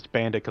I had to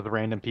disband it because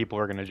random people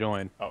are gonna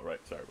join. Oh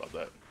right, sorry about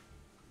that.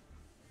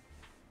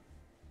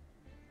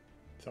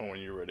 Tell me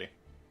when you're ready.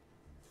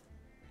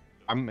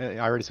 I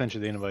already sent you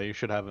the invite. You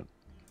should have it.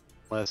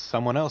 Unless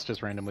someone else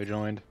just randomly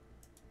joined.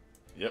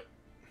 Yep.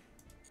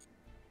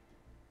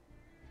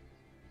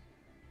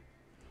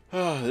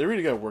 They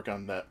really gotta work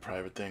on that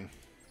private thing.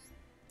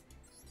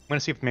 I'm gonna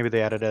see if maybe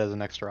they added it as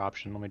an extra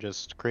option. Let me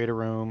just create a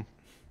room.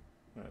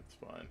 That's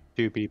fine.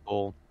 2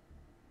 people.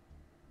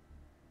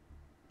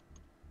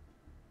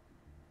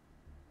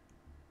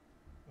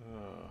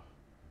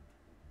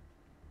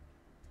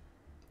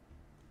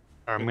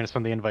 Alright, I'm gonna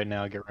send the invite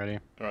now. Get ready.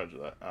 Roger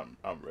that.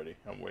 I'm ready.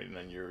 I'm waiting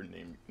on your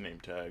name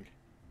tag.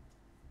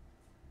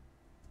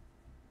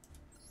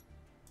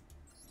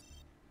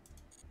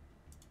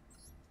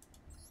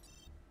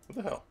 What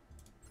the hell?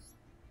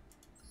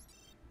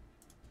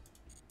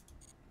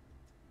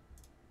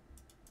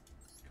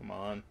 Come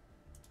on.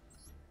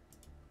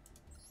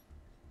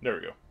 There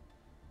we go.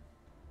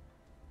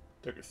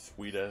 Took a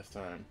sweet ass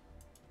time.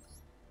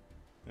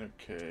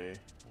 Okay,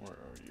 where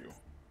are you?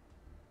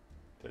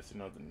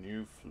 Testing out the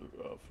new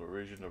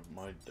floration of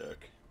my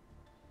deck.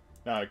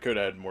 Now I could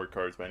add more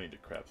cards, but I need to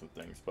craft some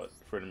things. But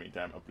for the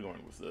meantime, I'm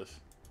going with this.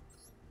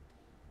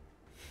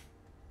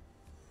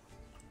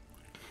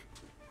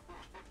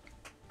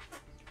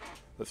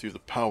 Let's use the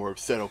power of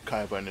Seto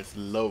Kaiba and its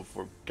love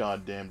for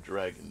goddamn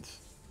dragons.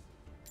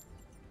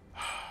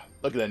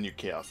 Look at that new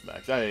Chaos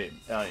Max. I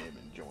am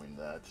enjoying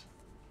that.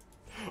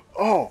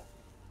 Oh!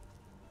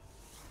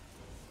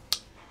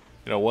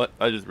 You know what?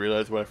 I just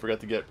realized what I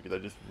forgot to get because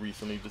I just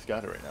recently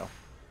got it right now.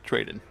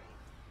 Trading.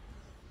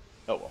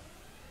 Oh well.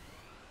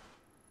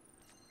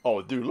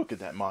 Oh dude, look at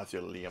that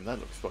mausoleum. That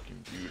looks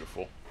fucking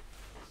beautiful.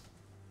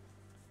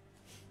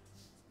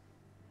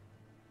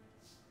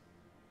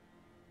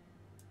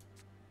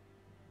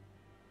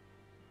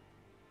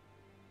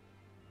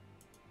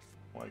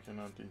 Why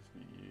cannot these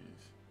be used?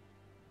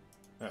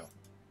 No.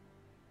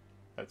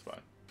 That's fine.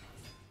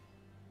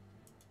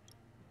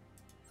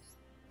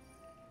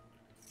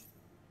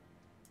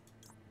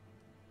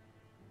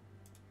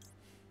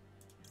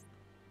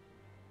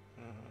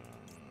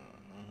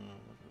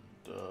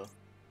 Duh.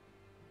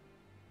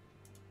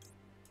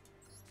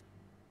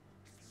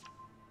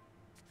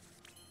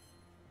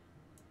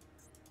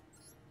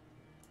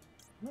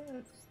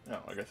 What? No,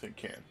 I guess I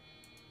can.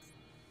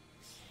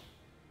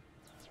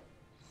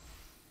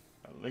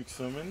 A link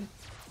summon.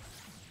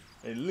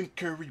 A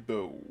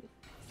Linkuriboh.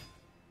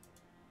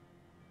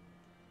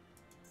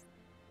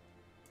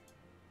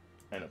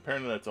 And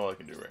apparently that's all I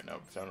can do right now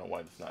because I don't know why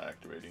it's not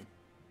activating.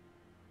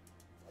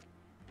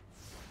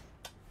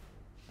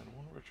 I don't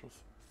want rituals.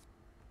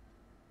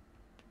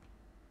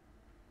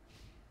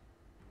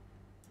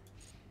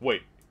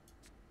 Wait.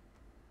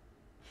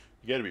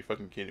 You gotta be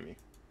fucking kidding me.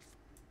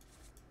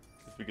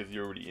 Just because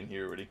you're already in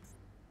here already.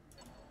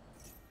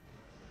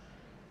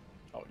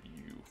 Oh,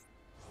 you.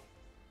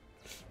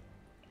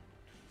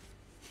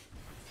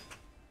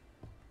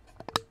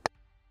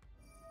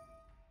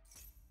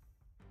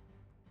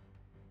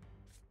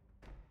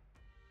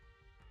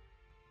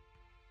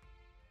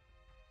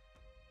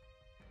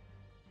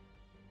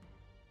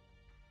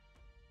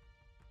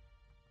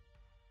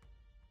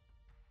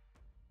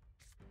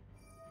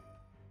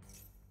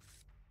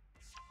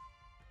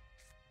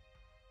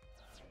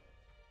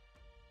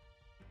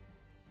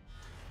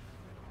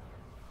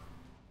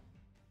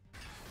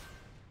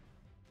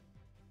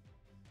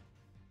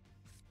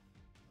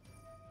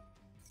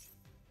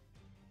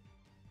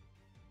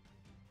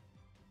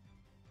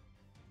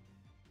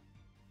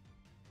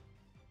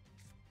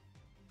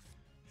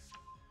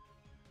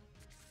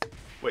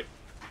 Wait.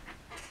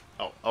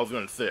 Oh, I was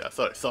gonna say, I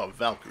thought I saw a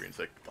Valkyrie. It's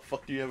like, the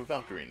fuck do you have a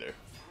Valkyrie in there?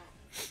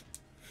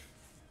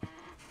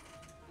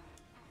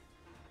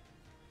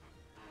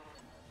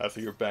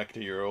 So you're back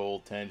to your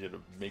old tangent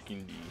of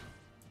making the...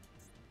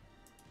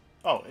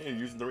 Oh, yeah,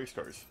 using the race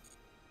cars.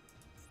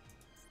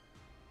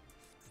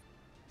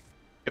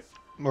 Yep.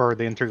 Or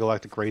the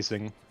intergalactic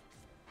racing.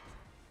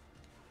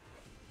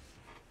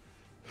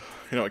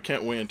 You know, I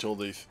can't wait until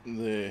the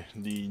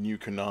new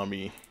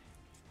Konami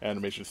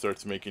animation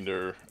starts making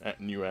their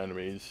new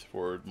animes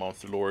for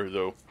Monster Lore,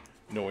 though,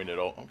 knowing it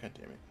all. Oh, god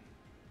damn it.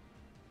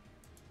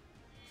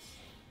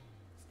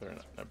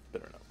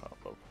 Better not pop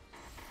up.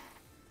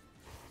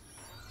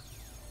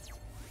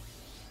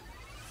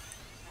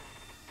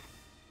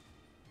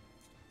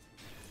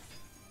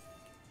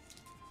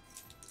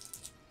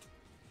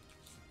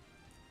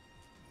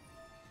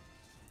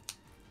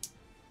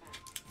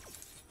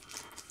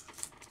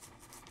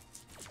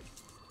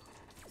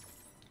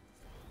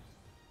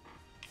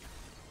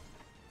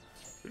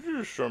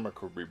 destroy my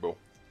Kuribo.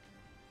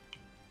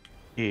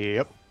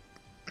 Yep.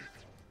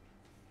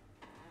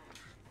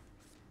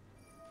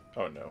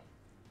 Oh no.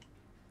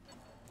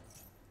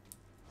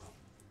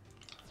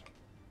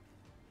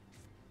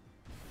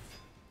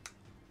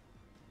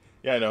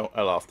 Yeah, I know.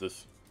 I lost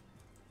this.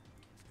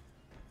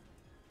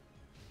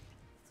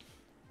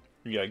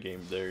 We got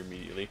game there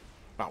immediately.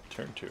 Wow,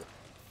 turn 2.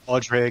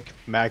 Aldrake,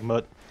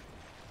 Magmut,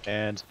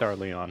 and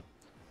Starleon.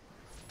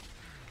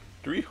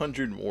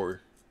 300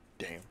 more.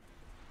 Damn.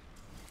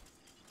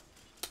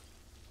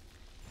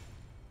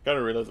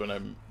 Gotta realize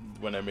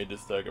when I made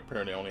this deck,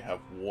 apparently I only have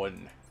one.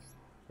 I'm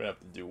gonna have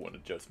to do one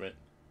adjustment.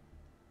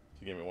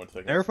 So give me 1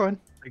 second. You're fine.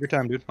 Take your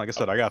time, dude. Like I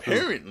said, I got food.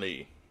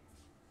 Apparently,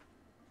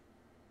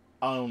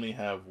 I only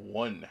have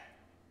one.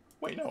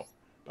 Wait, no.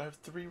 I have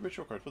 3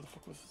 ritual cards. What the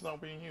fuck was this not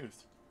being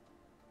used?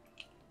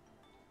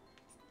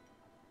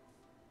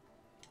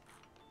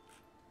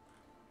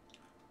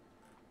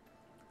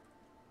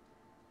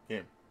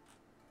 Game.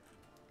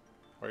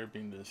 Why are you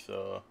being this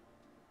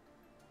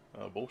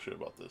bullshit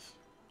about this?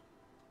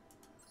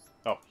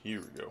 Oh, here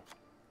we go.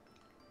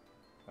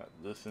 Got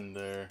this in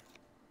there.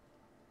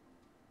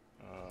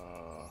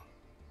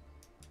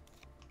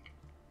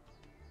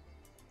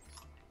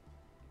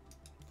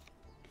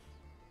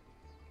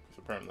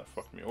 Apparently that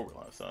fucked me over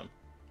last time.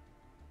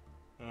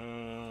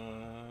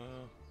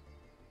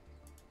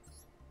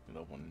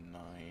 Level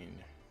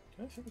 9.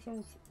 Can I see if it's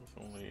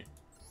only...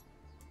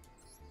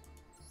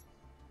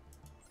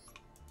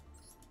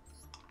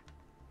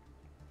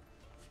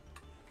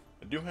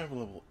 I do have a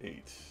level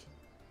 8.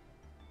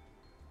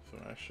 So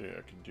actually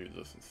I can do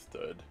this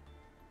instead.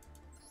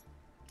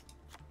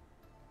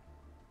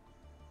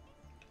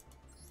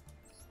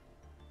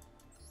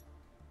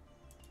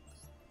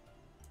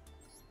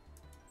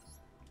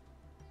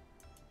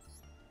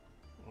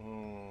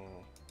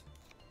 Oh,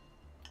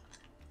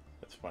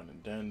 that's fine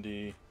and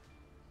dandy.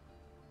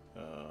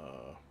 I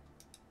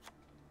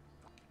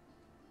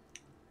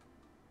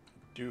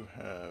do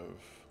have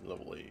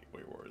level 8.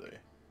 Wait, where are they?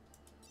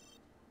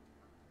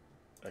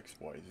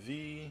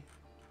 XYZ.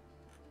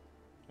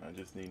 I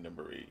just need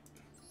number 8.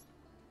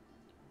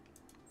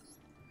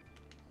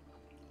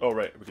 Oh,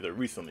 right, because I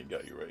recently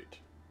got you right.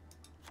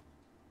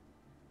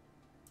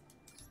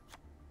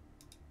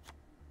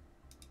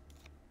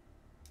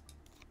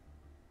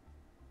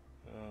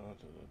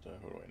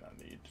 Who do I not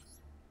need?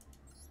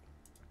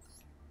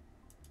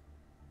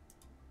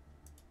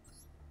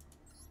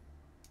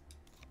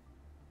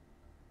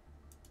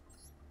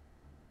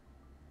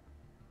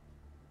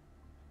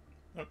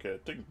 Okay, I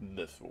think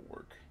this will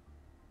work.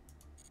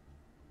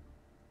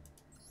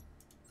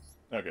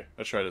 Okay,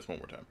 let's try this one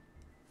more time.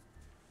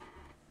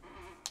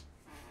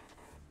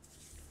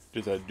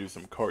 Just had to do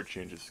some card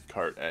changes,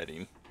 card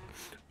adding.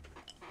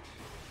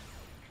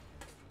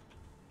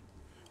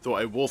 So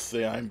I will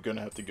say I'm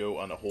gonna have to go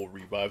on a whole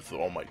revive to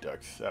all my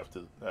decks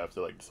after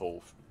like this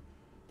whole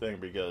thing,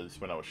 because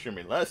when I was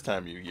streaming last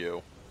time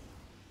Yu-Gi-Oh!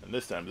 And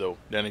this time though,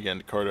 then again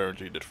the card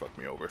energy did fuck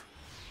me over.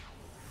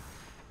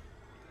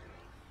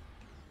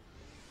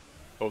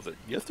 What was it,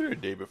 yesterday or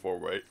the day before,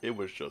 right? It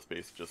was just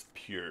basically just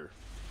pure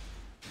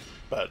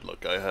bad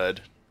luck I had.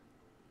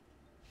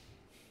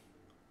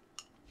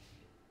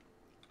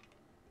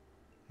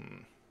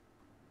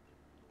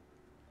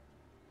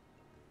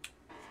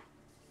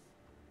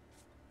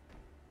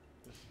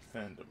 This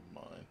hand of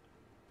mine.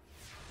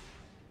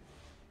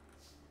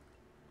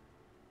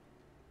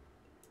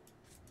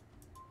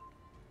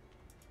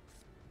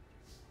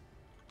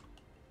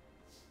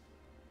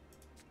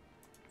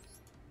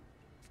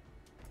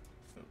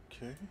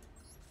 Okay.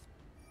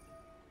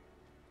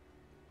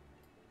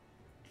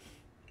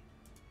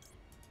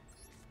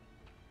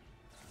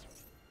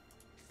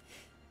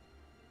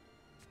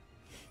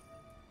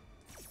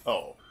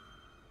 Oh.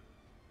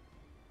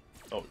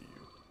 Oh, you.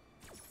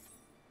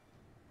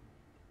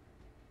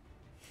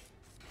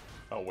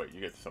 Oh, wait,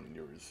 you get to summon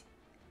yours.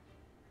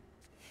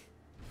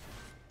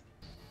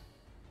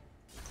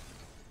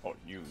 Oh,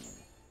 you.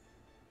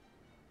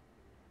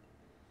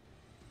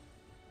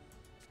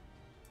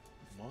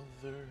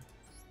 Mother.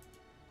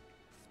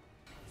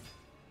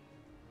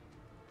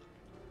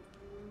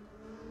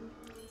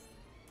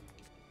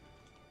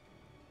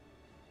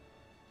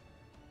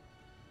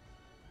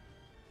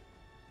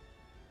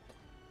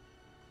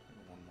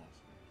 One more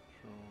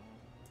control.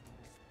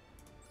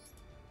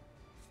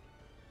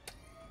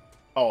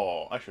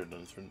 Oh, I should have done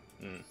this for...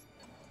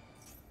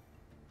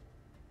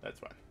 That's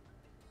fine.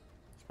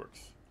 This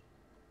works.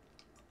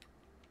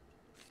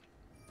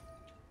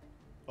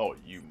 Oh,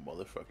 you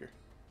motherfucker.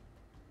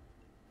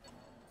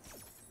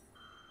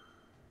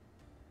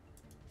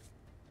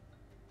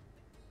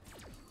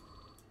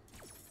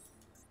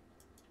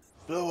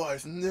 Blue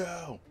eyes,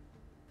 no!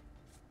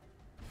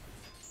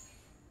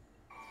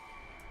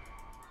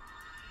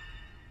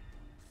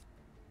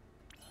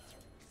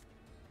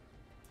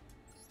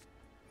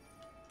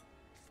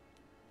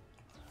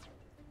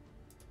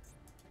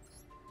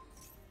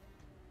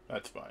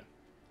 That's fine.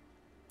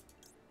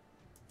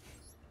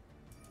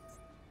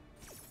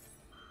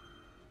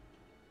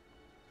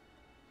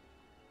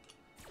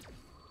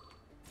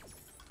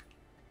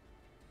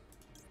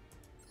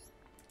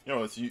 You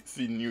know, let's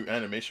see new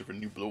animation for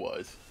new Blue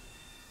Eyes.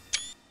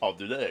 Oh,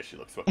 dude, that actually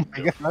looks Oh fucking my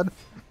dope. god.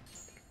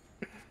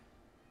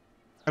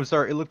 I'm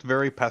sorry, it looked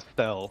very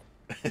pastel.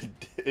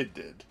 It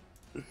did.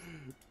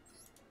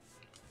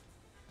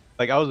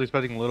 Like, I was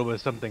expecting a little bit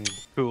of something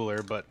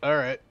cooler, but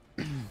alright.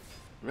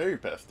 Very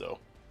pastel.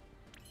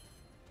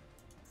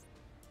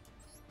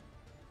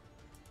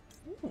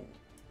 Ooh.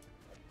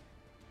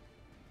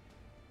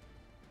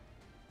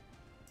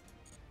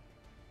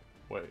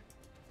 Wait.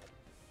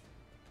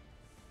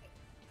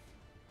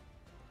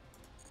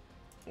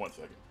 1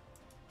 second.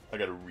 I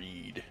gotta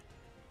read.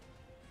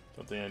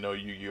 Something I know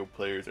Yu-Gi-Oh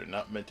players are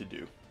not meant to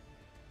do.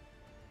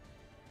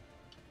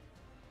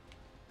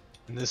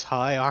 In this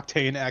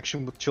high-octane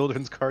action with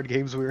children's card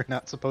games we are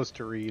not supposed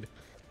to read.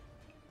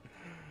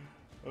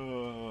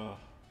 You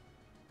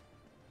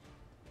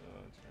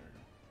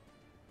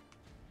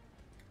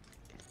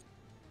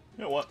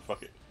know what?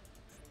 Fuck it.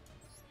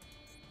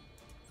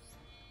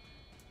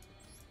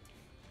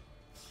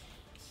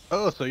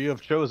 Oh, so you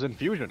have chosen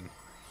Fusion.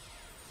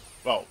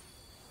 Oh,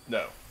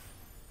 no.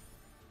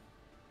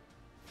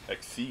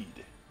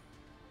 Exceed.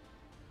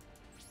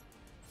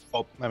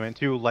 Oh, I mean,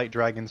 2 light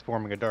dragons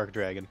forming a dark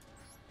dragon.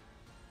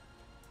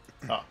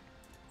 Ah.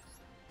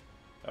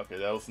 Okay,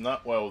 that was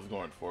not what I was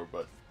going for,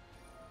 but...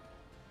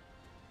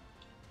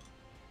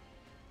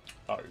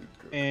 Alright,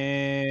 good.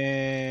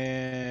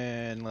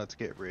 And let's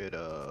get rid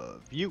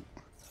of you.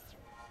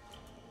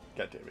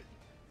 God damn it.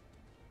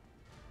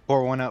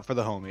 Pour one out for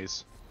the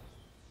homies.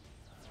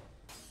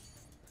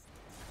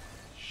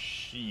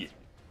 Shit.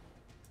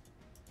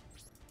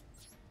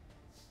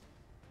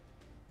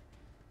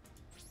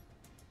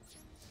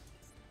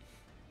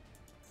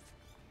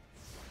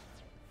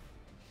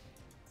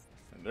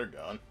 And they're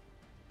gone.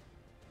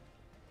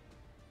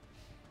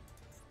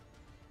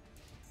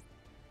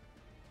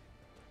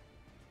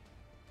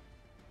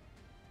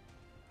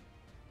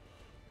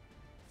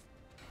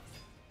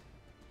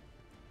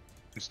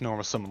 Just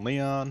normal summon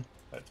Leon.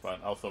 That's fine.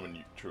 I'll summon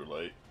you, True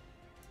Light.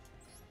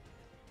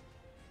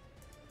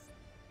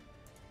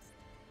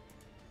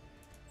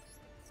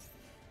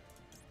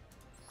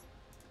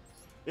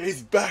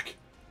 He's back!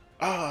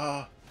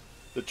 Ah!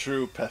 The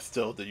true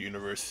pastel of the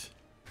universe.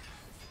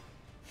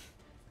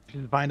 I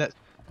just find that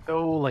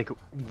so, like,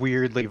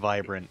 weirdly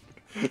vibrant.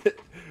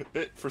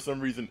 It, for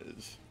some reason,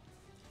 is.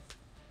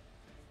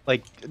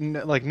 Like,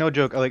 no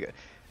joke. Like,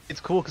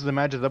 it's cool because it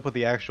matches up with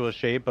the actual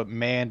shape, but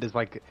man, is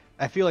like,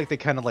 I feel like they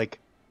kind of like,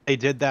 they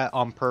did that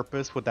on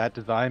purpose with that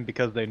design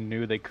because they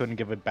knew they couldn't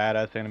give a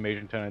badass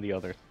animation to any of the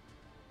others.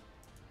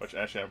 Which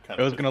actually I'm kind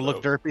It of was gonna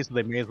look derpy. derpy, so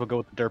they may as well go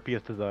with the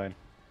derpiest design.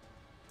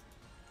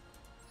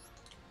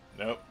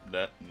 Nope,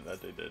 that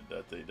they did.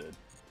 That they did.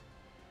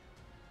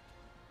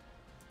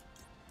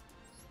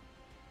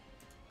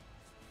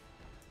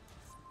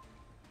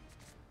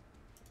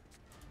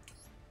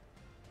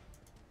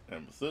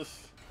 And what's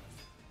this?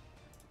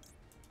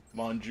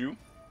 Manju.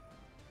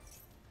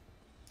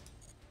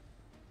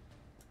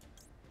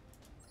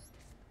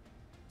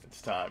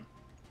 It's time.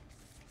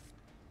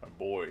 My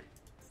boy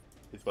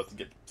is about to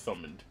get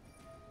summoned.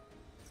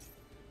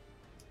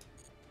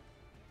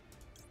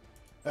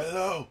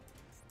 Hello!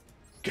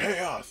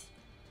 Chaos!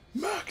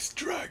 Max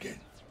Dragon!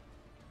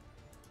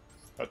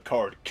 A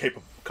card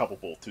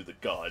capable to the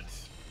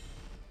gods.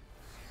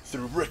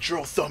 Through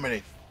ritual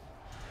summoning.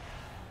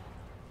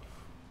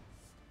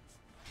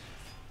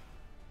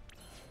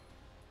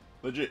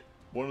 Legit,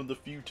 one of the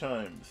few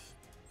times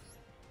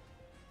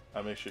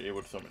I'm actually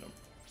able to summon him.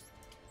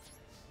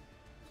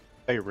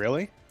 Hey,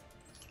 really?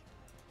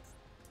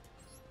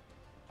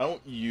 I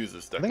don't use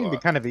this deck I think a it'd be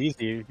lot. kind of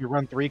easy. You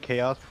run 3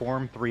 Chaos,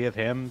 form 3 of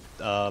him,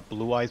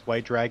 Blue Eyes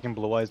White Dragon,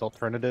 Blue Eyes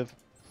Alternative.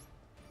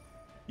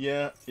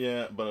 Yeah,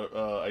 but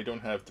I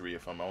don't have 3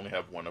 of them. I only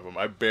have 1 of them.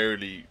 I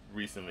barely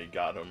recently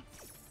got him.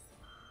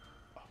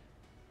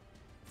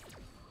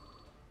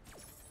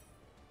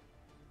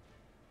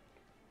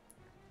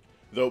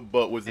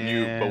 But with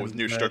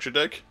new structure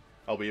deck,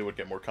 I'll be able to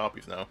get more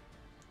copies now,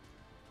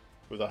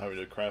 without having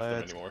to craft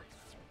them anymore.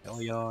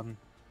 Elion.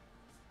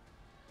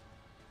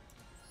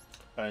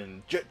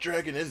 And Jet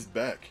Dragon is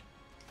back.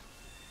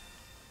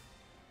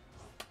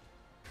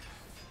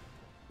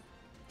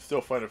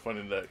 Still find it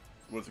funny that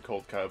what's it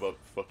called? Kaiba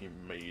fucking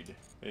made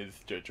his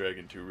Jet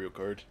Dragon 2 real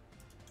card.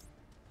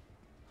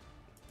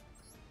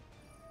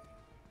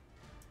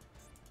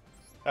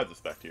 Add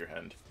this back to your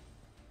hand.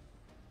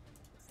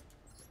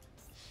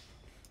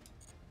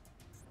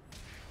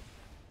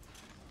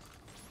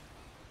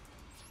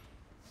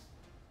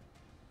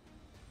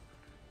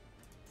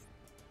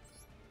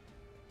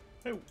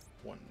 I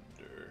wonder.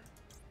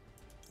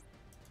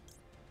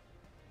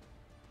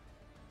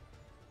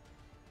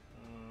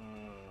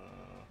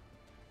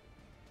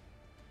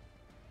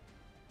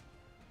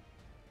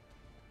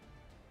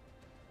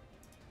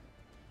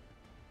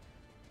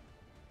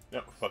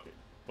 Yeah, fuck it.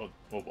 We'll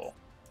ball.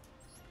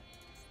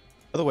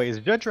 By the way, is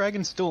Jet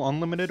Dragon still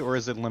unlimited or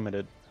is it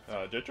limited?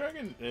 Jet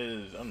Dragon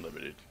is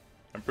unlimited.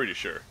 I'm pretty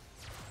sure.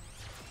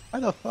 Why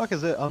the fuck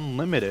is it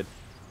unlimited?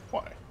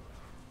 Why?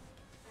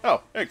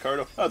 Oh, hey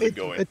Cardo, how's it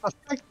going? Its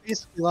effect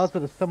basically allows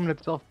it to summon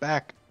itself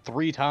back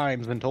 3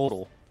 times in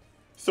total.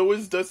 So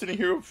is Destiny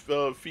Hero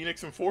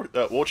Phoenix and Fourth?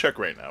 We'll check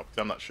right now because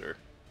I'm not sure.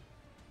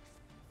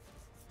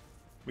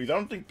 Because I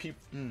don't think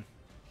people.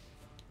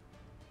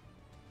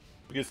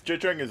 Because Jet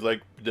Dragon is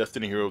like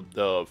Destiny Hero,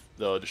 the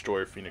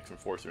Destroyer, Phoenix,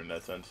 Enforcer in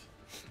that sense.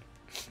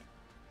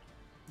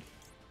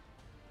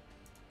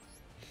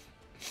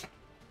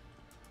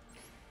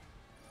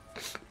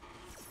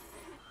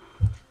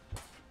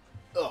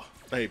 Ugh,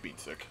 I hate being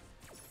sick.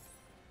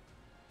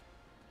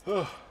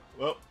 Well,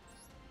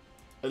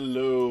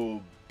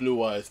 hello,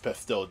 Blue Eyes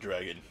Pastel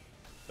Dragon.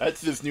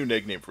 That's his new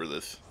nickname for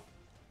this.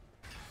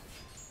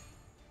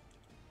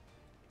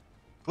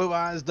 Blue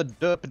Eyes the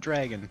Derp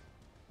Dragon.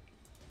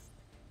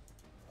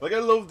 Like, I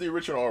love the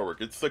original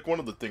artwork. It's like one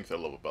of the things I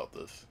love about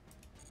this.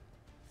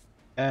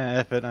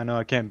 If it, I know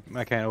I can't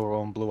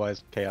overwhelm Blue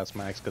Eyes Chaos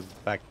Max because of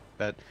the fact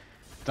that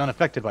it's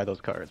unaffected by those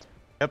cards.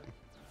 Yep.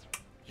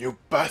 You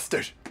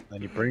bastard!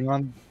 Then you bring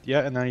on,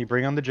 yeah, and then you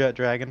bring on the Jet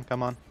Dragon.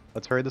 Come on,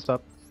 let's hurry this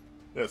up.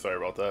 Yeah, sorry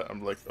about that.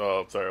 I'm like,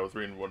 sorry, I was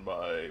reading one of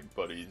my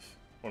buddies,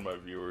 one of my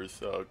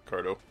viewers,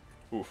 Cardo.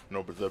 Oof,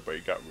 no Bezet, but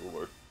he got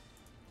ruler.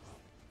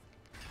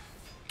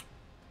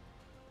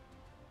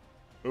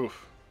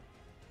 Oof.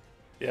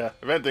 Yeah,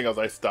 if anything else,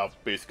 I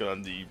stopped basically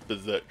on the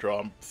Bezet draw.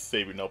 I'm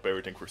saving up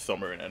everything for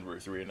summer and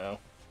anniversary now.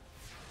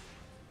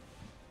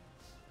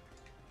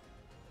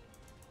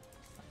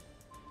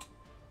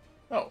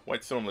 Oh,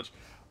 White Stone Lich.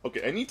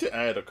 Okay, I need to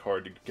add a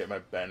card to get my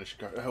banished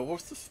card.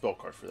 What's the spell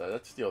card for that?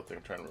 That's the other thing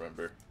I'm trying to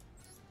remember.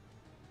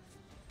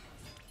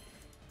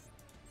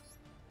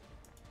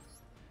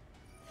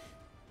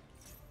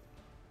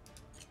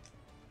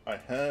 I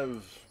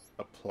have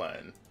a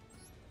plan.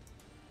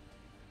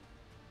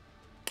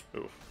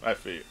 Oof, I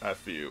feel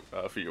you,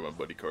 my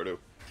buddy Cardo.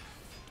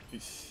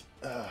 He's,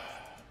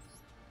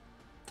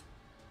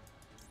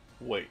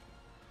 wait.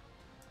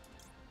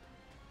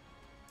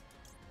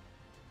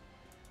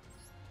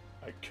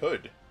 I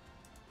could.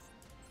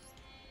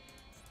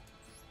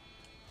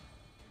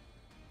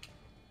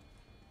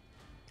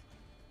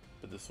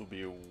 But this will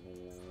be a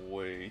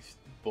waste,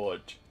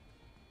 but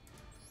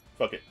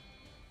fuck it.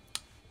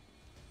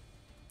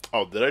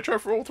 Oh, did I try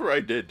for Ultra? I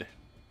did.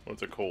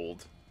 What's it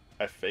called?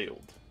 I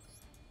failed.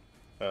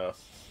 Oh.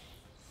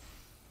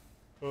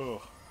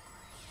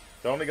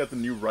 I only got the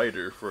new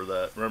writer for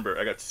that. Remember,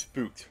 I got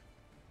spooked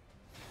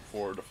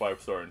for the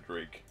 5-star and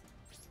Drake.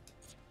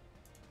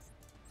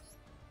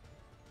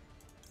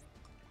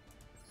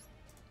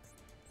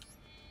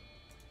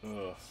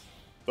 So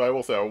I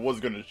will say I was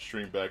going to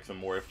stream back some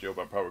more FGO,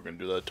 but I'm probably going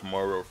to do that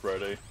tomorrow or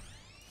Friday.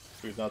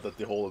 Because now that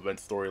the whole event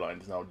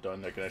storyline is now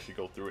done, I can actually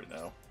go through it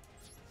now.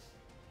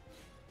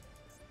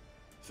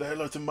 Say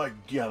hello to my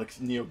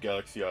Neo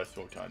Galaxy Eyes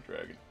Photon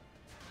Dragon.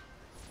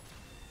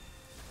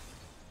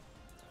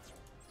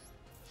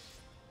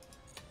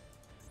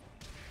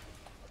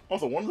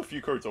 Also, one of the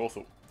few cards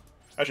also...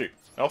 Actually,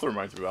 it also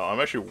reminds me about... I'm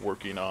actually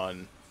working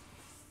on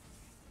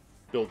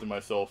building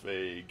myself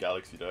a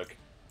Galaxy deck.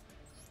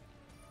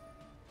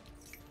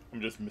 I'm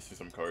just missing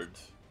some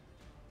cards.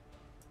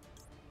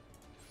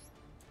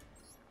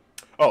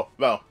 Oh,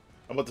 Val.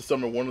 I'm about to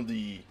summon one of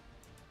the...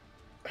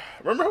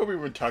 Remember how we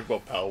were talking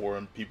about Power War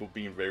and people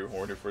being very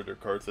horny for their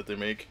cards that they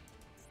make?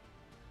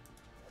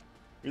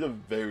 He's a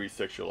very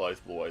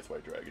sexualized Blue Eyes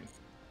White Dragon.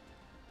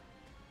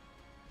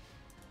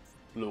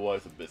 Blue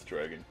Eyes Abyss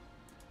Dragon.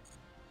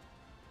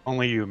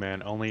 Only you,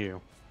 man. Only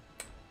you.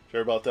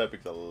 Sure about that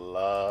because a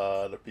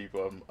lot of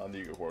people on the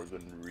Eagle War have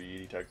been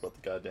really talking about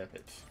the goddamn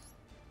hits.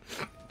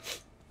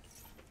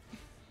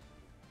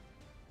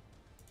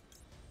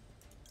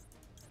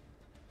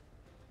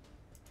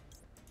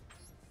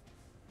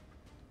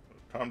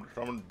 Time to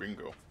summon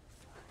Bingo.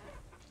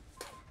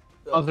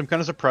 Also, I'm kind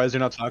of surprised you're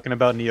not talking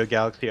about Neo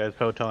Galaxy as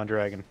Photon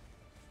Dragon.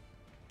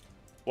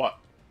 What?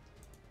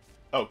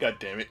 Oh, god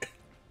damn it.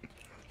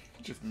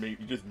 You just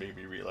made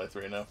me realize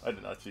right now. I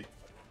did not see.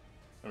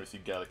 Let me see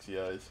Galaxy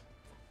Eyes.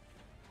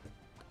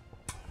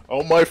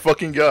 Oh my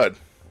fucking god.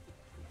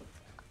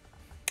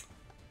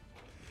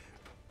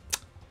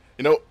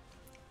 You know,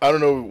 I don't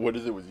know what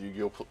is it with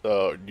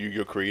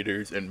Yu-Gi-Oh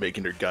creators and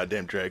making their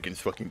goddamn dragons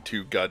fucking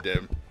too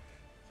goddamn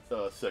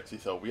sexy.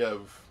 So we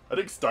have, I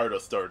think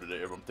Stardust started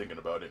it if I'm thinking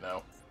about it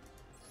now.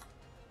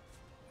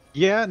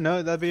 Yeah,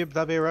 no, that'd be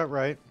about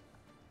right.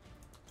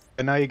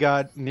 And now you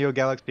got Neo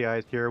Galaxy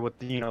Eyes here with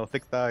the,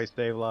 Thick Thighs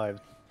Save Lives.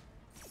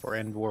 Or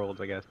End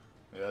Worlds, I guess.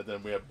 Yeah,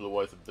 then we have Blue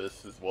Eyes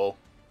Abyss as well.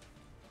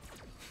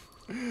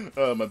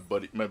 My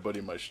buddy on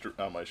my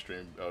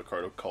stream,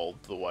 Cardo,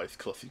 called Blue Eyes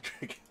Clussy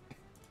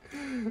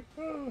Dragon.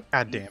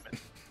 God damn it.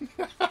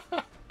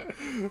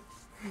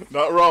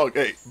 Not wrong.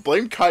 Hey,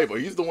 blame Kaiba.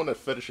 He's the one that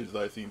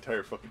fetishized the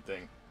entire fucking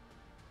thing.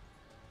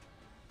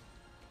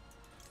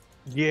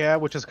 Yeah,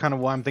 which is kind of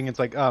why I'm thinking it's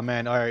like, oh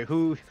man, all right,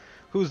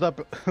 who's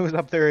up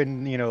there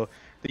in the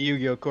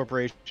Yu-Gi-Oh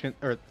Corporation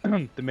or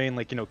the main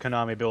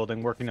Konami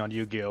building working on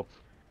Yu-Gi-Oh,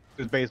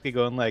 who's basically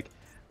going like,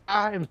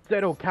 I'm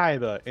Seto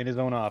Kaiba in his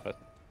own office.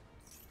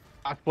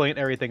 cosplaying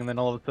everything, and then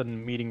all of a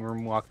sudden, meeting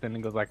room walks in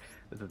and goes like,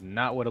 "This is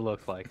not what it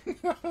looks like."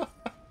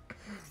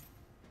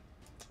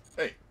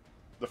 Hey,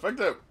 the fact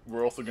that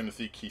we're also going to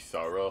see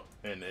Kisara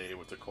in a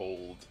what's it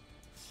called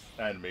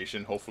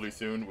animation hopefully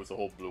soon with the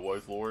whole Blue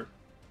Eyes lore,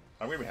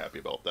 I'm gonna be happy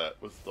about that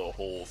with the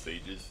whole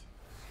sages.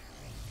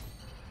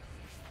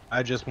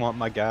 I just want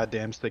my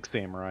goddamn Six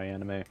Samurai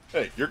anime.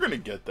 Hey, you're gonna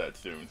get that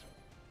soon.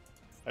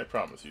 I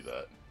promise you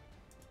that.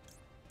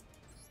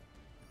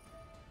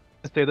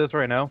 Let's say this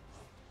right now.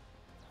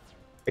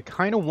 I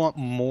kind of want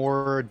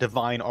more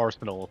Divine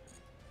Arsenal.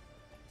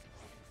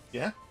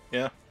 Yeah,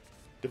 yeah.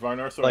 Divine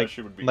Arsenal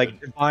actually would be good.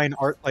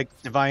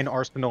 Like Divine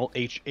Arsenal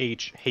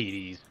HH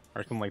Hades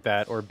or something like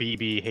that, or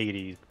BB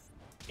Hades,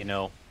 you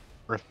know,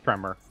 Earth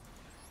Tremor.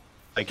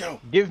 Like, Go.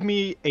 give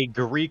me a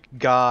Greek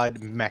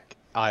god mech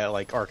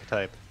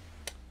archetype.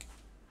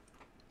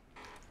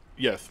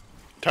 Yes,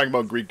 talking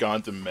about Greek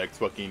gods and mechs,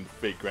 fucking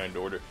fake Grand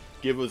Order.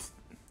 Give us.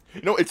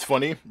 You know, it's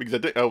funny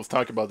because I was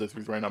talking about this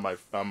because right now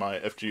on my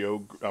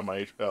FGO on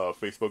my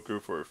Facebook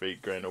group for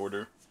Fate Grand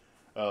Order,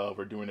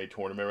 we're doing a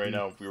tournament right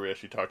now. We were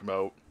actually talking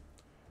about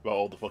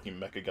all the fucking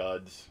mecha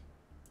gods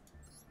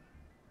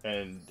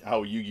and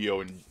how Yu-Gi-Oh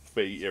and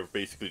Fate are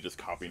basically just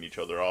copying each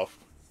other off.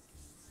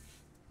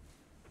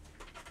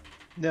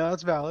 No,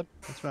 that's valid.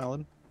 That's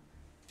valid.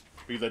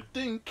 Because I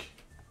think,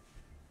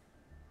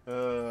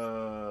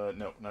 no,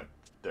 not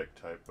deck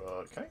type.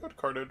 Can I go to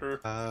card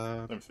editor?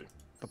 Let me see.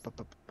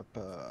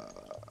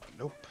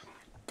 Nope.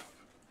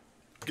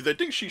 Because I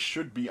think she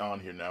should be on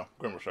here now.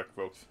 Go and check,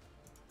 folks.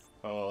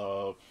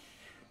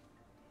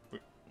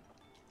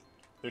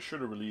 They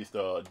should have released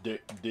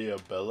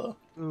Diabella.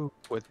 Ooh,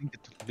 I think it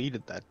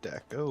deleted that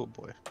deck. Oh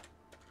boy.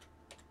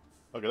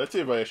 Okay, let's see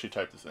if I actually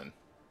type this in.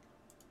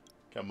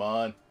 Come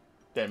on.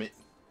 Damn it.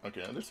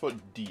 Okay, now this is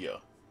what Dia.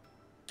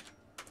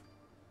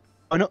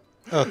 Oh no.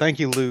 Oh, thank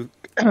you, Luke.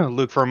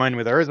 Luke, for reminding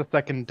me. There is a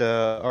second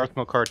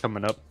Arsenal card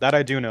coming up. That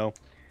I do know.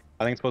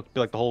 I think it's supposed to be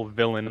like the whole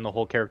villain and the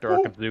whole character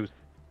arc of Zeus.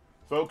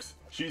 Folks,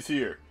 she's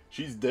here.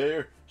 She's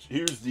there.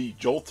 Here's the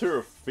Jolter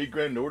of Fate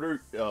Grand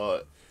Order,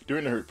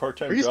 doing her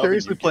part-time job. Are you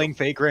seriously playing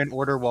Fate Grand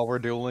Order while we're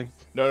dueling?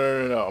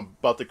 No. I'm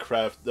about to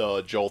craft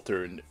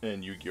Jolter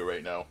in Yu-Gi-Oh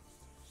right now.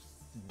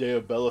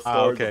 Diabella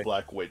Star, okay. the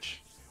Black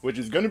Witch, which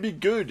is gonna be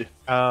good.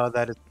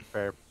 That is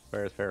fair.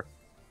 Fair is fair.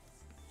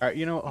 Alright,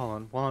 you know,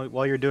 hold on.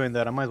 While you're doing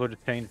that, I might as well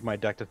just change my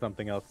deck to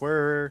something else.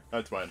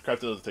 That's fine.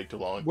 Crafting doesn't take too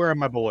long. Where are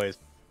my boys?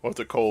 What's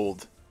it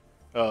called?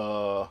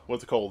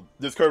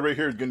 This card right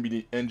here is gonna be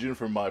the engine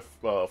for my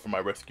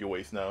rescue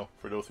waste now.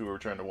 For those who are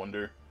trying to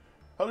wonder,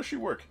 how does she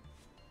work?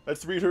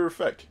 Let's read her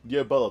effect.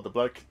 Diabella, the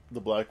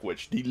Black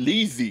Witch, the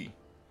lazy,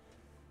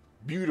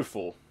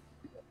 beautiful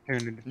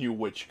new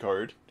witch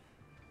card,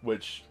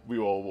 which we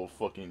all will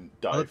fucking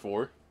die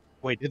for.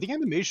 Wait, did the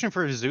animation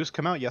for Zeus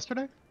come out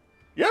yesterday?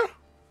 Yeah.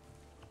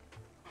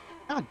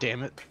 God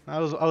damn it! I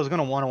was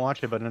gonna want to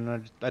watch it, but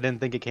then I didn't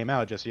think it came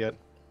out just yet.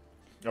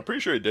 I'm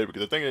pretty sure it did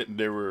because I think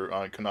they were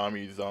on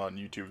Konami's on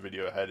YouTube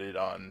video had it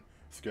on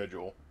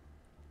schedule.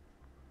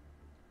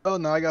 Oh,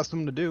 now I got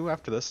something to do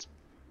after this.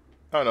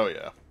 Oh no,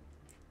 yeah.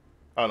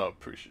 I don't know.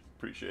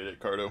 Appreciate it,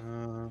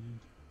 Cardo.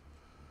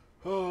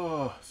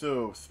 Oh,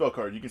 so spell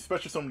card. You can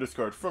special summon this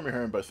card from your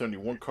hand by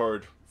sending one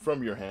card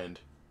from your hand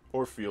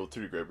or field to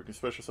the graveyard. You can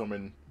special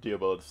summon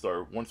Diabella to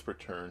start once per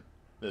turn.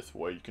 This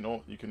way,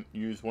 you can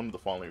use one of the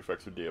following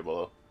effects with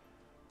Diabella,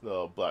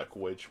 the Black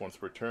Witch, once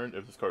per turn.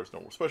 If this card is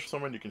normal special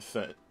summon, you can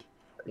send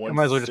one. I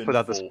might as well just put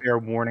out this fair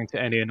warning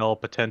to any and all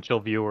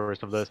potential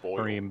viewers of this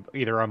stream,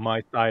 either on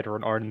my side or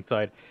on Arden's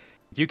side.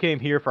 If you came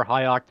here for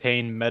high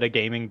octane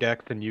metagaming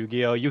decks and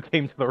Yu-Gi-Oh, you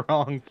came to the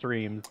wrong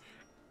streams.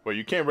 Well,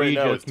 you came right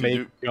now.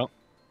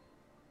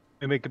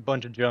 We make a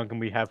bunch of junk and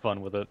we have fun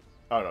with it.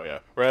 I don't know, yeah.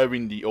 We're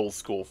having the old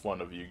school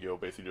fun of Yu-Gi-Oh!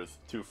 Basically just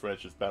two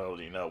friends just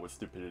battling out with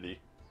stupidity.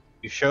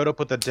 You showed up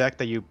with a deck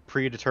that you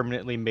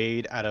predeterminately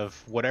made out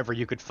of whatever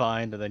you could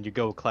find, and then you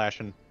go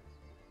clashing.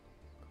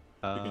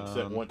 You can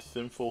send one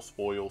sinful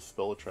spoil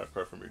spell trap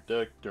card from your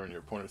deck during your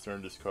opponent's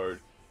turn. This card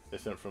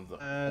is sent from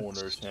the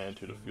owner's hand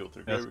to the field to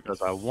the graveyard.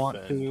 Because I want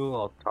to,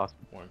 I'll toss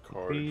one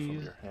card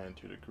from your hand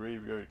to the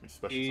graveyard. You can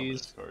special summon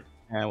this card.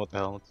 And what the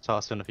hell? Let's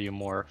toss in a few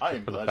more. I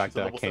am glad she's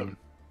level 7.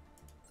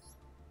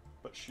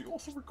 But she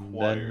also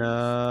requires.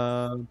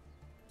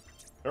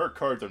 There are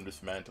cards I'm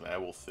dismantling. I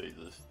will say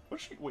this.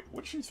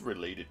 What she's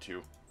related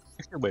to?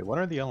 Wait, what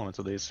are the elements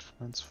of these?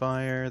 That's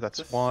fire.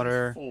 That's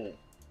water.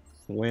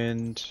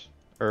 Wind.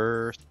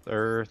 Earth.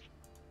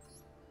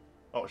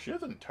 Oh, she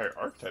has an entire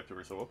archetype to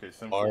her. So okay,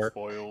 simple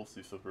spoils,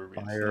 the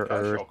suburban fire,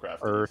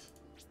 earth.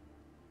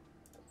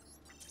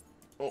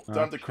 Oh,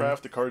 time to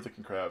craft the cards I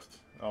can craft.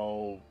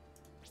 I'll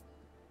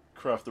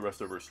craft the rest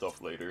of her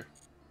stuff later.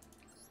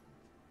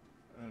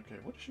 Okay,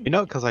 what is she? You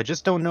know, because I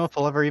just don't know if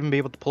I'll ever even be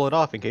able to pull it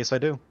off. In case I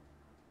do.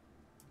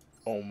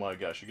 Oh my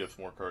gosh, she gets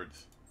more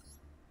cards.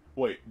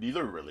 Wait, these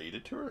are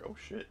related to her? Oh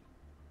shit.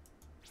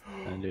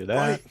 And do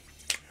that. Right.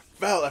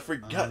 Val, I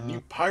forgot. New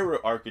Pyro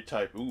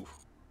archetype. Ooh.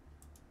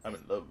 I'm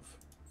in love.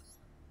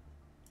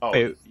 Oh.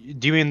 Wait,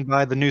 do you mean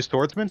by the new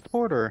Swordsman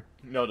sport, or?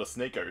 No, the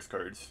Snake Eyes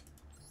cards.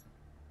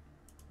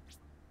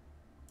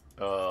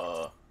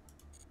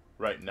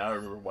 right now. I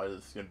remember why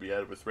this is gonna be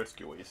added with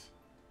rescueways,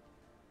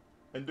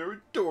 and they're I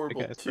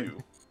adorable guess.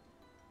 too.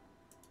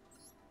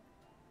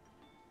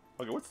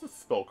 Okay, what's the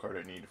spell card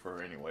I need for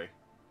her anyway?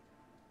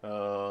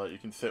 You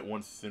can set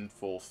one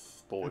sinful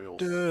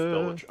spoils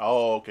spell.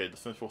 Oh, okay, the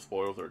sinful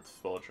spoils are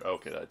spell.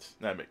 Okay,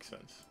 that makes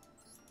sense.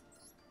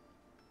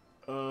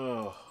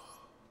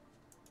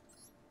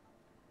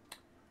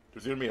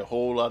 There's gonna be a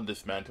whole lot of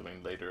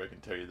dismantling later. I can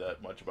tell you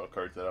that much about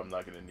cards that I'm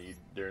not gonna need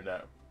during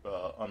that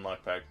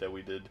unlock pack that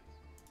we did.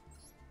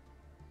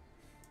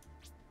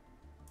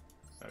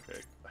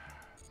 Okay.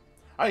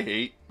 I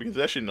hate, because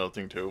that's actually another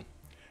thing too.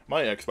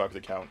 My Xbox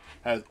account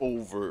has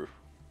over,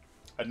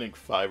 I think,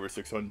 500 or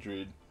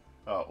 600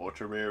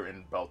 ultra rare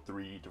and about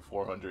 300 to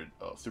 400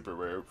 super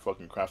rare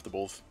fucking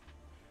craftables.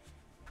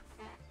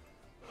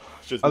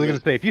 I was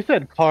gonna say, if you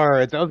said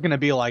cards, I was gonna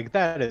be like,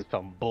 that is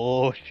some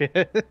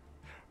bullshit.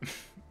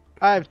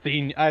 I've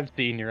seen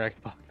your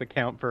Xbox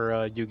account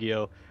for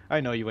Yu-Gi-Oh.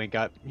 I know you're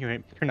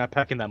not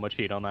packing that much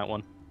heat on that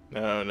one.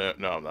 No, I'm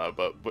not.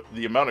 But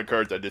the amount of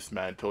cards I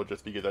dismantled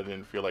just because I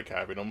didn't feel like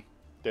having them.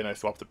 Then I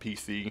swapped to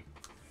PC.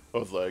 I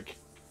was like,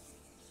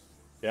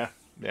 yeah.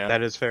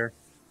 That is fair.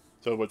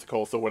 So what's it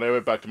called? So when I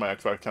went back to my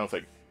Xbox account, I was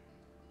like,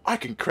 I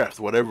can craft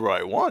whatever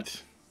I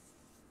want.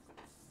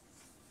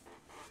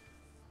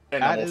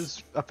 And That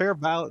is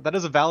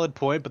a valid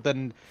point, but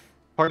then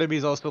part of me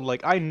is also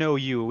like, I know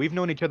you. We've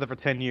known each other for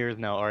 10 years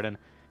now, Arden.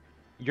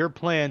 Your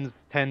plans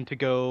tend to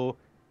go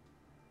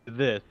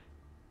this,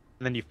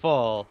 and then you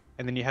fall,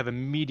 and then you have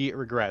immediate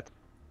regrets.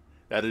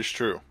 That is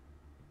true.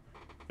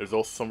 There's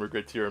also some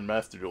regrets here in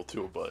Master Duel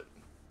too, but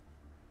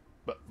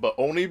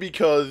only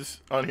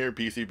because on here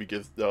PC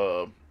because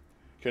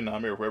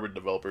Konami or whoever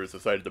developers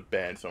decided to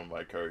ban some of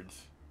my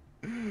cards.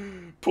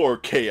 Poor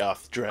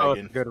Chaos Dragon. Oh,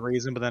 it's a good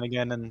reason, but then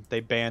again, and they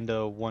banned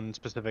one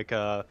specific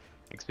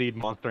Exceed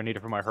monster I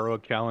needed for my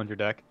Heroic Challenger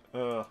deck.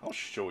 I'll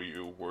show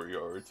you where you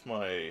are. It's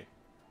my...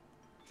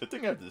 I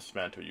think I have to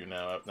dismantle you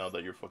now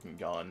that you're fucking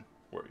gone.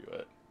 Where are you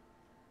at?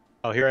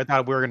 Oh, here I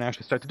thought we were gonna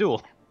actually start the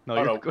duel. No,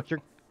 you're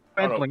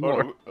dismantling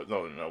more.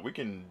 No, we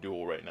can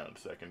duel right now in a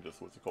second.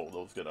 Just what's it called?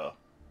 Those gonna...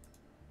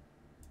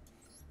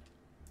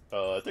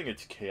 I think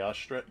it's Chaos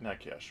Dragon. Not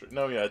Chaos Dragon.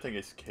 No, yeah, I think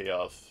it's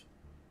Chaos...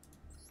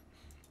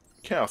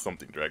 Chaos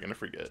something Dragon, I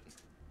forget.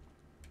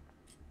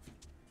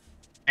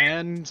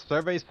 And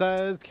survey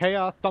says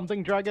Chaos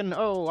something Dragon.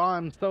 Oh,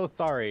 I'm so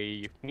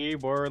sorry. We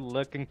were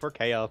looking for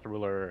Chaos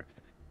Ruler.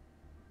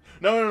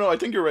 No, I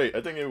think you're right.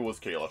 I think it was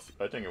Chaos.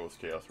 I think it was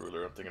Chaos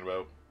Ruler I'm thinking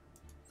about.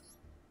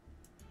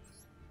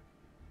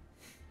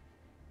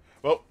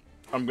 Well,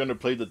 I'm gonna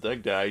play the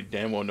deck that I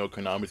damn well know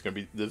Konami's gonna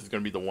be. This is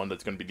gonna be the one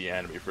that's gonna be the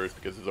anime first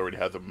because this already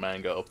has a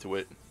manga up to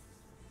it.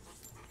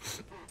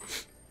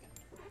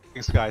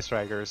 Sky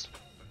Strikers.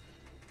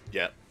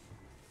 Yeah.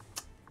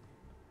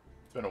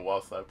 It's been a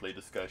while since I played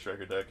the Sky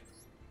Striker deck.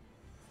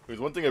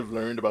 Because one thing I've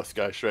learned about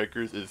Sky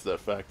Strikers is the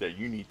fact that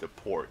you need to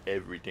pour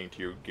everything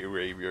to your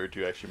graveyard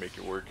to actually make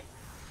it work.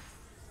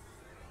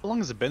 How long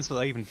has it been since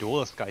I even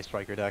dueled a Sky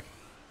Striker deck?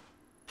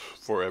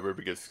 Forever,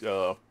 because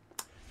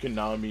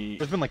Konami...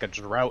 There's been like a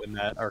drought in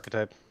that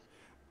archetype.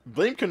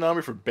 Blame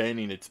Konami for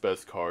banning its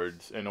best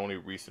cards, and only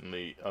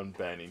recently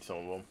unbanning some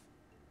of them.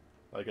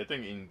 Like, I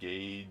think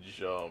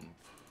Engage,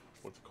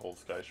 what's it called,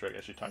 Sky Strike?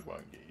 Actually, talking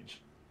about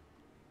Engage.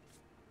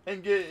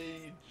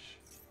 Engage!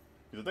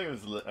 Because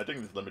I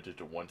think it's limited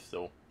to one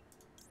still.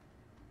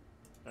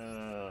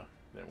 Then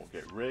we'll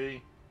get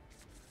Ray.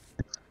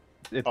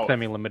 It's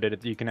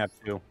semi-limited. You can have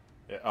two.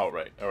 Yeah. All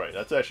right.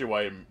 That's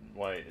actually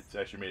why it's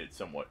actually made it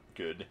somewhat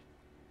good.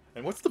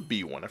 And what's the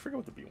B one? I forget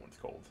what the B one's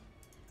called.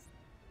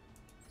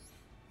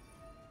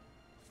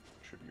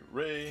 Tribute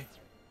Ray.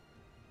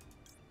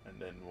 And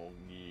then we'll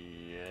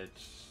get...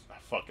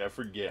 fuck, I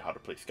forget how to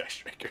play Sky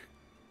Striker.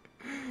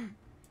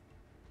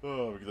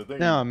 Oh, because I think...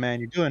 No, man,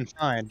 you're doing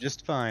fine.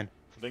 Just fine.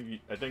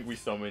 I think we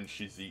summon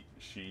Shizuku.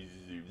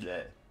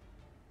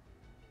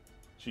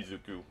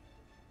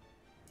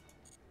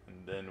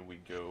 And then we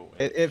go...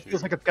 It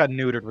feels like it's got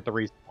neutered with the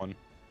recent one.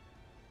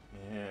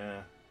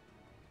 Yeah.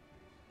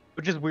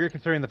 Which is weird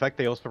considering the fact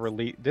they also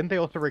didn't they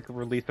also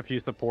release a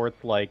few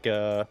supports like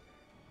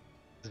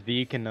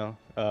Zeke and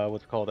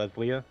what's it called,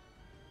 Aslia?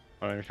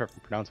 I'm not even sure if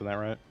I'm pronouncing that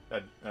right.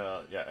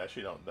 Yeah,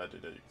 actually no, that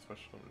did it.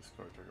 Especially on this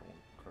card, trigger one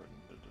card.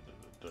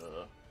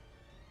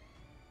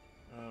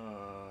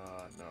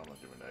 No, I'm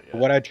not doing that yet.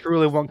 What I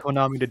truly want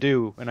Konami to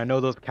do, and I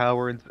know those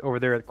cowards over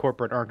there at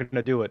corporate aren't going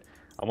to do it,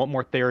 I want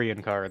more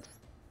Therian cards.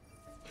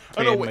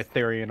 Oh, no, wait. My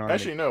Therian army.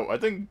 Actually, no. I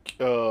think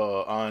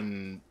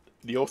on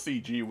the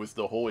OCG was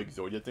the whole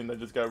Exodia thing that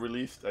just got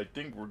released. I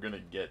think we're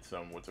gonna get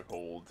some what's it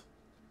called?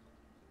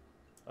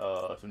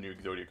 Some new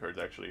Exodia cards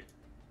actually.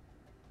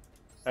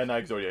 And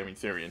not Exodia, I mean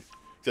Syrian.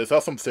 So I saw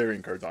some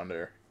Syrian cards on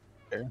there.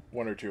 Okay.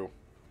 One or two.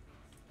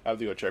 I have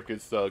to go check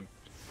because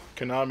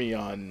Konami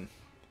on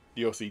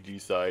the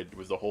OCG side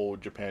was the whole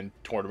Japan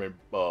tournament,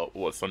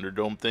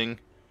 Thunderdome thing.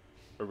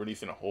 They're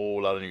releasing a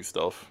whole lot of new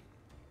stuff.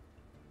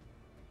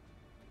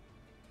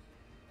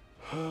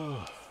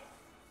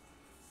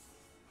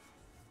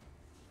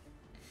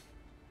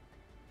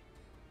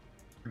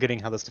 Forgetting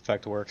how this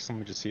effect works. Let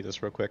me just see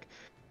this real quick.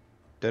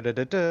 Da da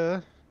da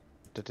da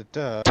da da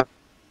da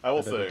I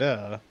will da da say,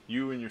 da.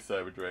 you and your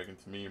Cyber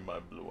Dragons, me and my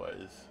Blue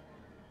Eyes.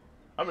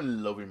 I'm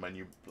in love with my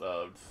new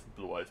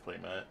Blue Eyes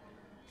playmat.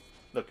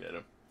 Look at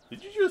him.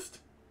 Did you just...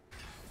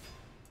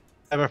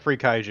 I have a free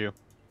kaiju.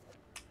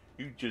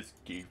 You just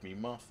gave me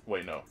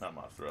Wait, no, not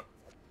Mothra.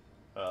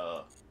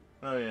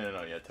 No,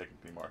 yeah,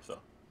 technically Martha.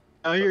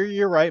 Oh, But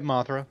you're right,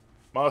 Mothra.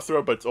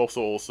 Mothra, but it's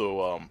also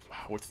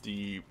what's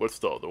the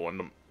other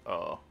one?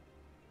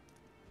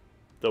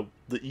 The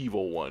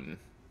evil one.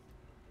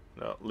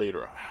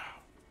 Later.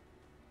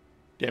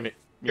 Damn it.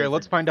 Here,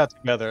 let's find out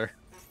together.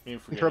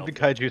 Interrupted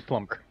That. kaiju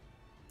slumber.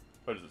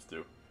 What does this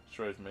do?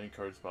 Destroy as many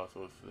cards as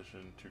possible with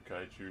position 2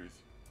 kaijus.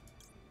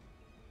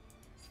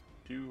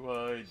 Do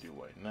I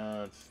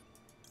not?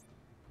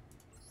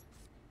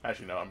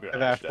 Actually, no, I'm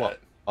gonna ash that.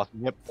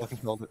 Awesome. Yep, I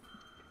controlled it.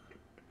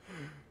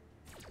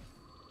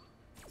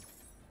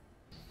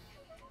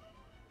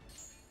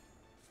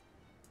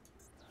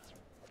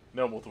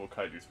 No multiple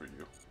kaijus for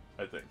you,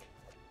 I think.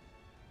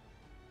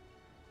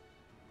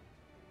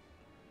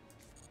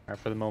 Alright,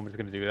 for the moment,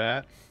 it's gonna do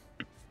that.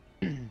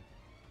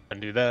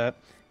 Gonna do that.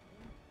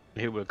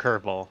 Hit with a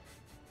curveball.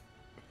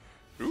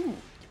 Ooh,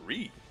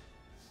 3.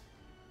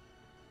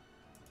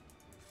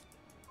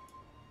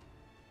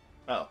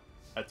 Oh,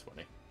 that's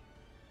funny.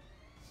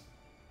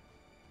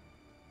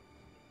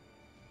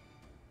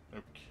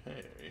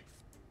 Okay.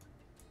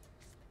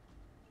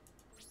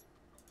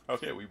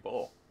 Okay, we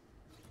ball.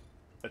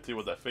 Let's see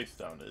what that face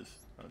down is.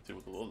 Let's see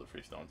what the other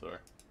face downs are.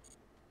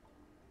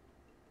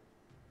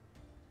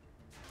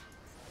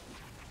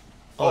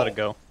 I'll let it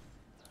go.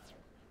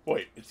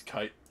 Wait, it's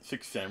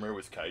 6 samurai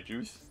with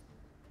kaijus?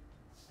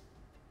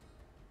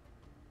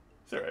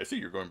 Sarah, I see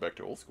you're going back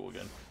to old school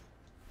again.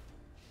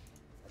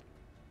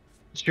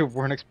 You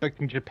weren't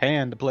expecting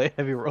Japan to play a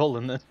heavy role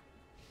in this.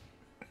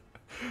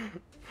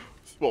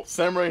 Well,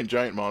 samurai and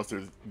giant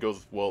monsters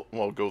goes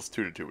goes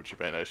 2-2 with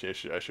Japan.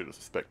 Actually, I should have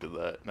suspected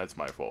that. That's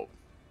my fault.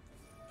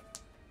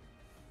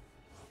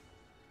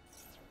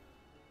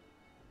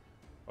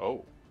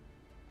 Oh.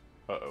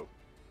 Uh-oh.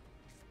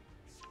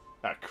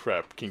 Ah,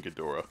 crap. King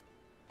Ghidorah.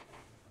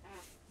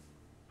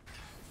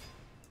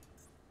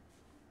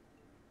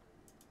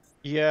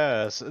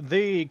 Yes,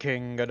 the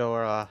King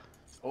Ghidorah.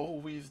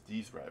 Always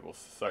these rivals.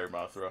 Sorry,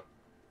 Mothra.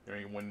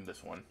 You're gonna win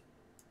this one.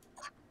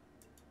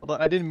 Although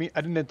I didn't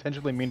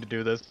intentionally mean to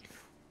do this.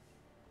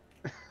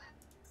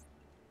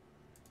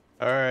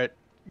 Alright.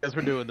 Guess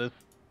we're doing this.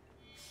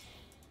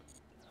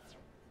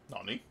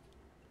 Nani?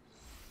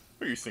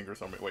 Are you singer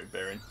something? Wait,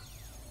 Baron.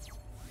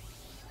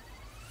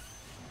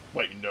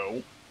 Wait,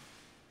 no.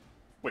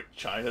 Wait,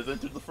 China's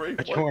entered the fray?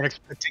 But you weren't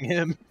expecting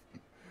him.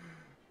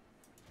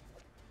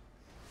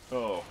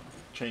 Oh,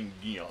 Chang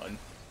Gion.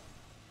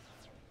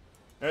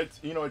 It's,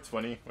 it's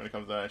funny when it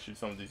comes to actually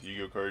some of these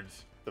Yu-Gi-Oh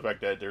cards. The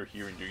fact that they're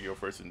here in Yu-Gi-Oh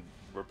first and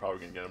we're probably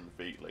gonna get them in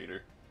Fate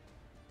later.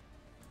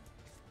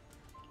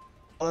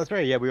 Oh, that's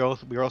right. Yeah, we're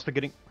also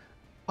getting.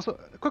 Also,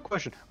 a quick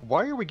question: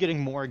 why are we getting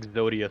more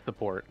Exodia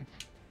support?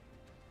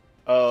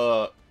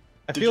 I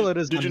feel it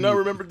is. Did you not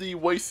remember the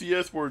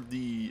YCS where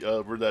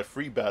that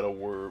free battle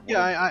were?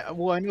 Yeah,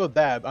 I know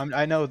that.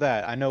 I know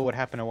that. I know what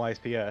happened to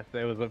YCS.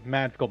 It was a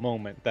magical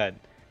moment that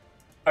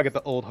I get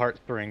the old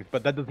heartstrings,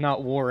 but that does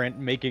not warrant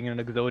making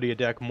an Exodia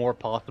deck more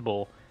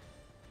possible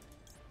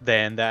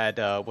than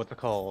that. What's it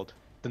called?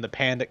 Than the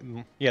panda.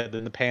 Yeah,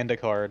 than the panda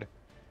card,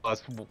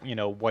 plus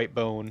white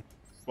bone.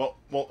 Well,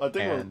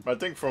 I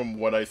think from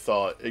what I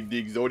saw,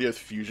 the Exodia's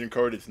fusion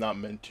card is not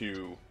meant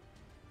to.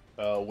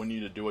 When you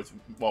to do it,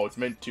 it's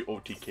meant to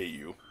OTK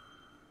you.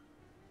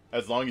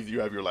 As long as you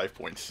have your life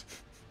points.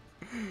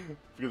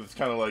 Because it's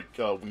kind of like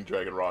Winged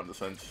Dragon Raw in the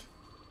sense.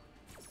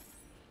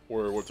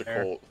 Or what's it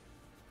called?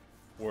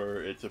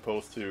 Where it's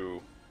supposed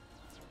to...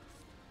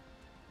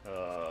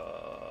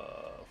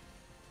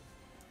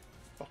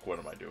 Fuck, what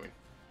am I doing?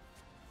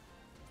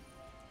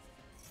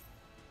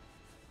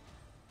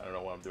 I don't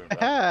know what I'm doing.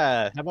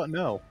 How about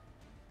no?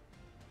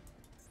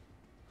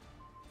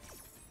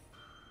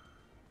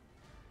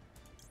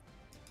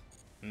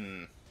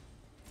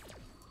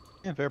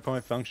 Yeah, fair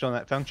point.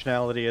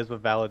 Functionality is a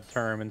valid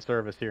term in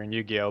service here in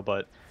Yu-Gi-Oh,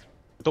 but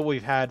with what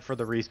we've had for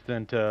the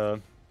recent, I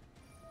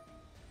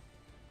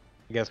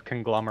guess,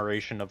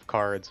 conglomeration of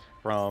cards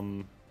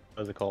from,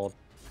 what is it called?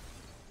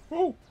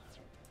 Oh.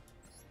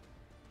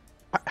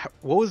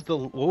 What was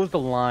the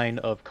line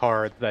of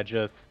cards that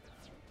just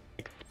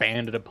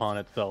expanded upon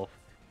itself?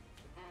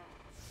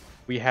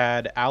 We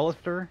had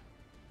Alistair.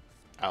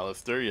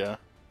 Alistair, yeah.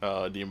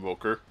 The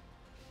Invoker.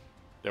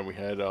 Then we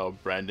had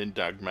Brandon,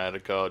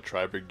 Dogmatica,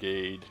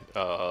 Tri-Brigade,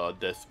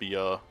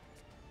 Despia.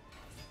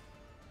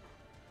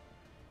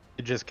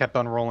 It just kept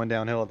on rolling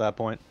downhill at that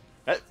point.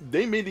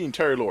 They made the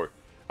entire lore.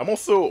 I'm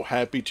also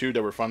happy too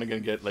that we're finally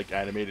gonna get like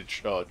animated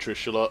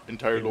Trishula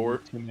entire lore.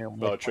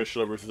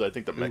 Trishula versus I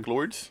think the Mech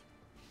Lords,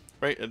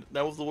 right? And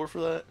that was the lore for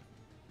that.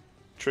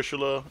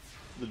 Trishula,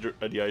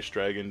 the Ice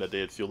Dragon that they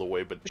had sealed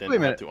away, but then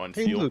had to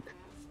unseal. Hey, Luke.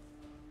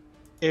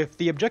 If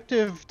the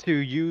objective to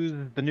use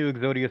the new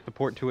Exodia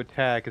support to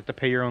attack is to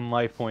pay your own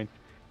life points,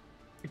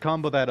 you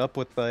combo that up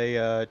with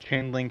a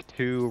Chain Link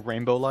 2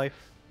 Rainbow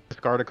Life.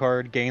 Discard a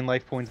card, gain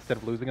life points instead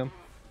of losing them.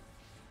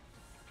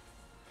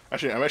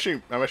 Actually, I'm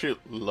actually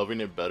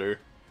loving it better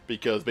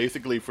because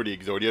basically for the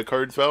Exodia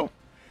cards, Val,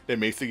 they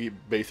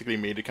basically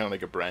made it kind of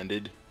like a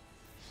branded,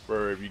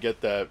 where if you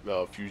get that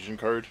fusion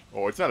card,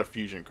 or it's not a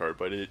fusion card,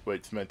 but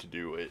it's meant to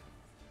do it.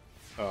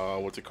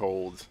 What's it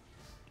called?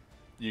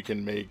 You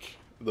can make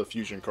the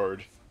fusion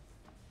card,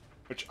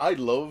 which I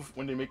love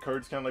when they make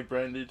cards kind of like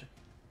branded,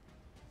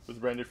 with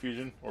branded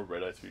fusion or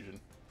red eyes fusion.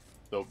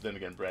 Though then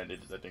again,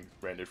 branded, I think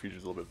branded fusion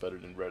is a little bit better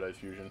than red eyes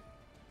fusion.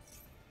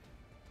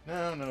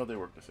 No, they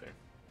work the same.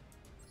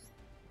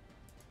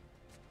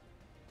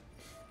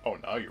 Oh,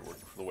 now you're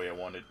working for the way I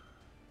wanted.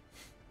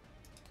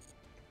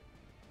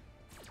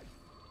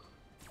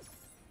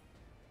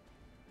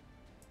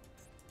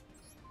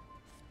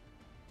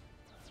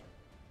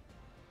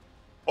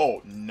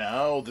 Oh,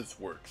 now this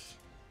works.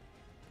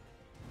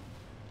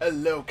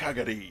 Hello,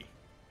 Kagari.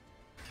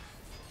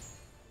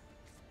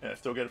 And I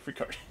still get a free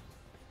card.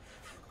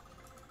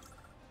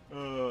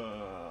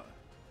 And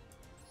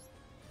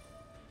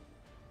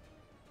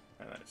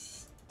I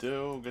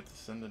still get to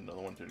send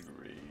another one to the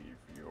graveyard.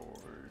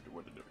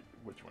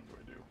 Which one do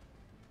I do?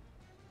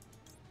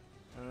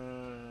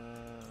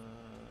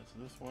 Is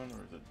this one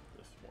or is it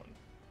this one?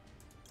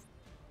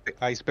 The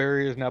Ice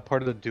Barrier is now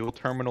part of the dual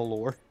terminal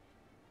lore.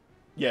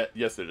 Yeah,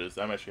 yes it is.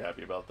 I'm actually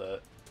happy about that.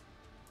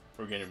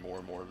 We're getting more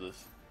and more of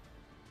this.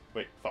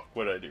 Wait, fuck,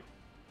 what did I do?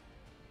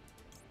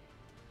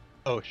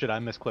 Oh shit, I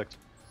misclicked.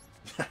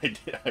 I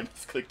did, I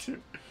misclicked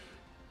too.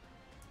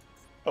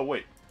 Oh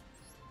wait.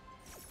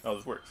 Oh,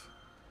 this works.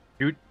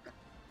 Dude,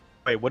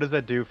 wait, what does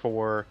that do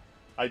for...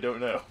 I don't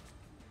know.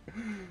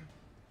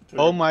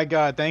 Oh my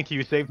god, thank you,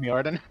 you saved me,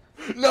 Arden.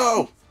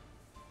 No!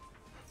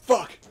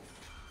 Fuck!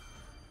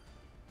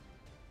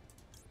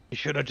 You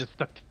should have just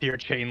stuck to your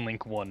Chain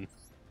Link 1.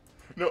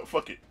 No,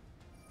 fuck it.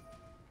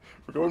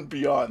 We're going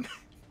beyond.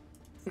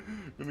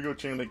 I'm gonna go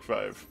Chain Link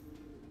 5.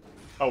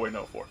 Oh wait,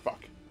 no, 4.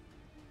 Fuck.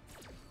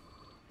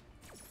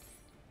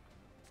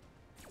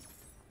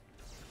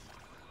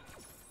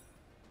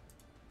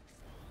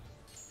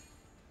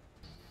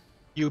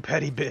 You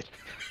petty bitch.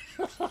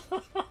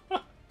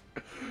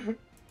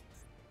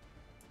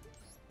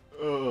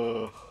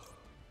 Ugh.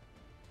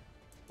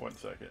 1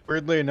 second.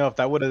 Weirdly enough,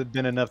 that would have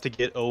been enough to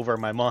get over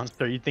my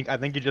monster. I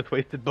think you just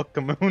wasted Book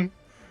the Moon?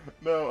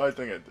 No, I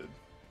think I did.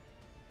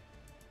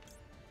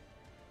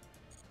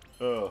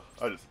 Ugh,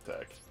 I just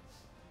attacked.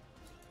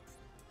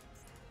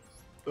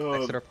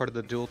 Next that are part of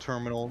the dual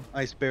terminal.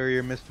 Ice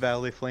Barrier, Mist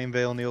Valley, Flame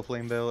Veil, Neo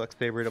Flame Veil, X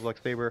Saber, Double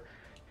X Saber,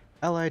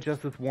 Ally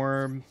Justice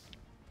Worm,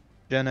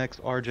 Gen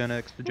X, R Gen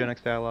X, the Gen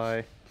X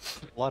Ally.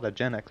 A lot of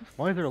Gen X.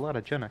 Why is there a lot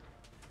of Gen X?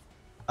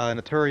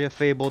 Naturia,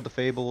 Fabled,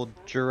 Defabled,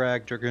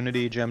 Jurak,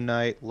 Dragoonity, Gem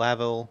Knight,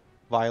 Lavelle,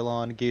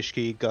 Vylon,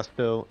 Gishki,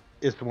 Gusto,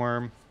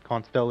 Isworm,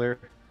 Constellar.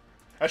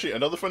 Actually,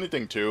 another funny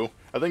thing too.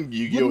 I think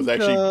Yu-Gi-Oh was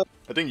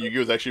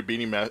actually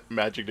beating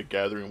Magic the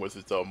Gathering with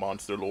its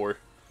monster lore.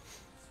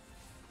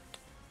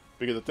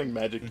 Because I think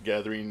Magic the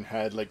Gathering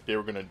had like they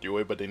were gonna do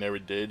it, but they never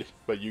did.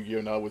 But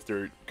Yu-Gi-Oh now with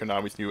their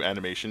Konami's new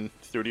animation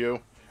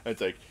studio, and it's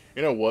like,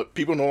 you know what?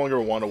 People no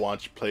longer want to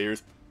watch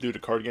players do the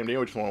card game. They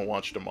just want to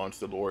watch the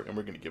monster lore, and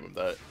we're gonna give them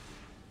that.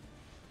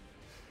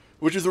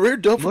 Which is a rare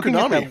dub for Looking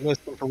at Konami. that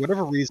list, for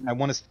whatever reason, I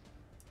want to...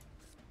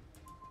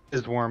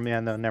 Isworm, yeah,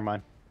 no, never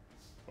mind.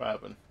 What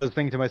happened? I was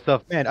thinking to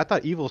myself, man, I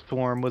thought Evil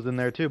Swarm was in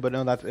there too, but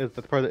no, that's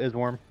part of the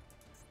Isworm.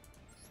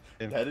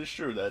 Yeah. That is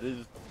true. That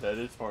is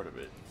part of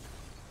it.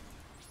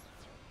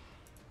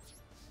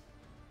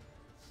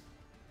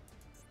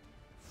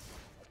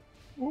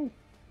 Woo.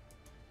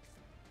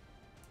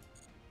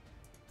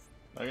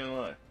 Not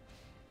gonna lie.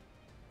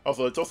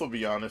 Also, let's also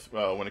be honest.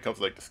 When it comes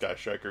to like the Sky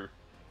Striker,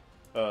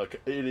 it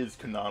is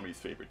Konami's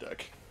favorite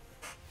deck.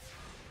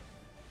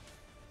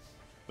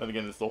 Then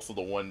again, it's also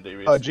the one they.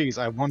 Oh, geez,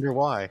 I wonder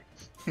why.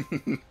 What's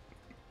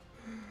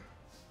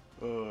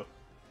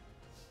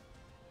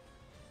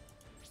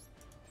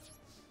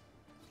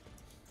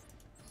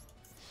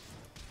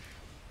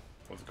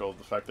it called?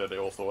 The fact that they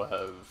also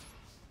have.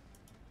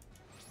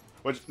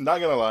 Which, not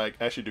gonna lie,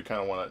 I actually do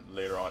kind of want to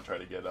later on try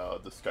to get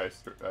the Sky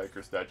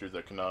Striker statues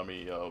that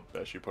Konami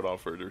actually put on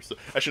further. So,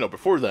 actually, no,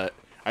 before that,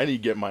 I need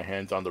to get my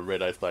hands on the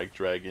Red Eyes Black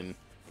Dragon,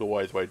 the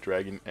Wise White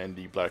Dragon, and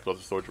the Black Gloves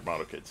of Soldier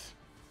model kits.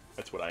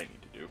 That's what I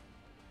need to do.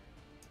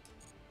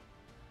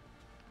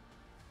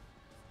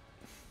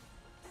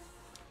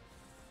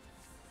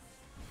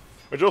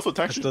 Which also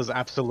This does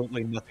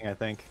absolutely nothing, I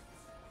think.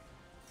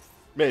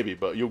 Maybe,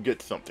 but you'll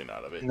get something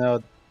out of it.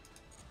 No.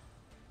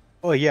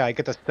 Oh yeah, I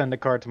get to send a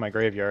card to my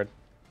graveyard.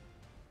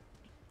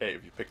 Hey,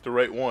 if you pick the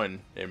right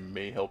one, it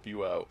may help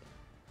you out.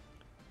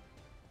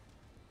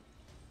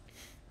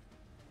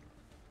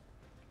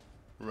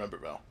 Remember,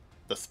 Val,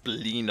 the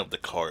spleen of the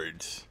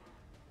cards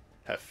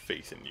have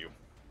faith in you.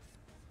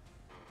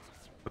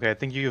 Okay, I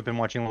think you've been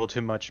watching a little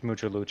too much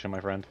Mucha Lucha,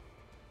 my friend.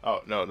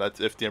 Oh, no, that's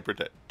if the Emperor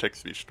takes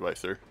speech twice,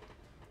 sir.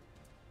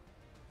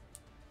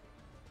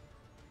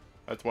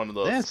 That's one of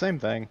those. Yeah, same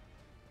thing.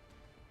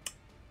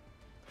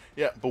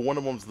 Yeah, but one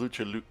of them's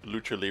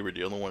Lucha Libre.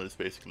 The other one is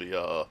basically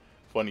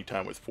Funny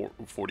Time with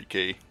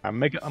 40k. I'm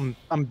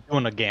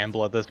doing a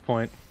gamble at this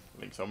point.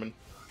 Link summon.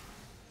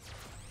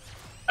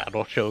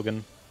 Battle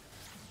Shogun.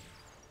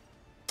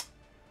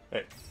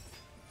 Hey.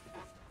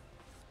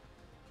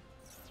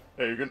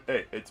 Hey, you're gonna.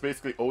 Hey, it's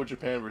basically old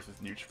Japan versus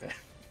new Japan.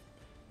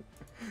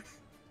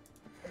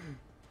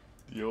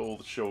 The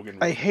old Shogun.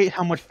 I hate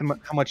how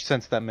much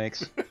sense that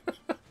makes.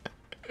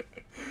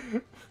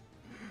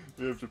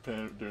 We have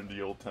Japan during the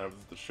old times,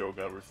 the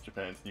Shogun versus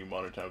Japan's new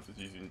modern times is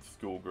using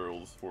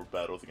schoolgirls for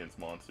battles against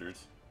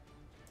monsters.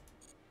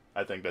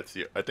 I think that's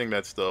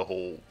the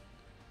whole.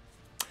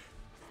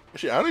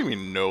 Actually, I don't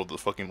even know the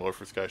fucking lore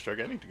for Sky Strike.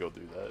 I need to go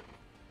do that.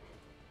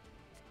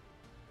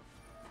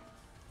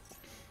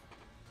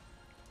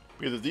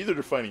 Because it's either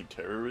they're fighting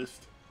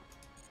terrorists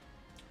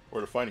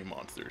or they're fighting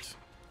monsters.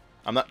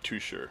 I'm not too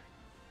sure.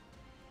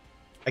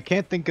 I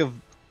can't think of.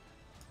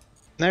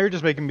 Now you're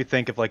just making me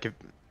think of like if.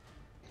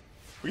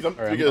 Because I'm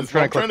trying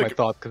to collect my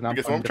thoughts because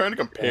I'm trying to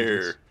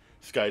compare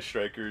Sky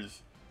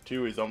Strikers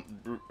to is I'm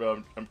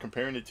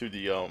comparing it to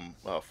the Infinite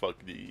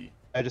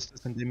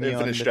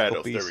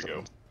Stratos. There we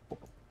go.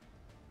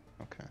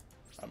 Okay.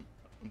 I'm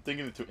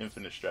thinking it to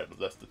Infinite Stratos.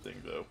 That's the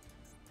thing though.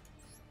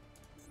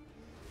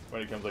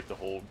 When it comes like the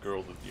whole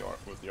girls with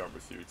the armor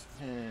suits.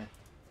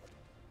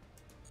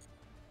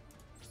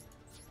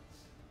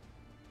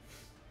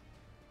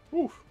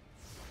 Woof.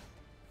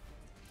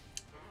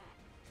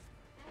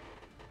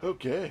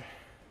 Okay.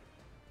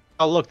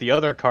 Oh look, the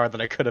other card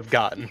that I could have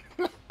gotten.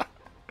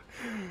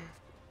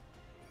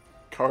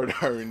 Card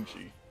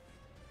RNG.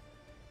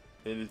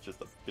 It is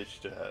just a bitch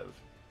to have.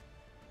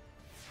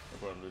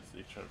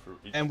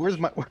 And where's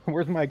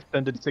my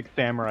extended Six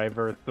Samurai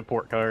verse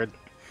support card?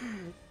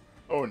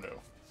 Oh no.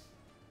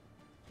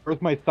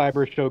 Where's my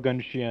Cyber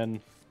Shogun Shien?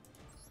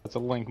 That's a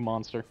Link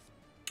monster.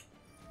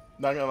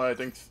 Not gonna lie,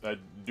 I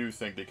do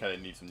think they kind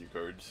of need some new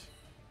cards.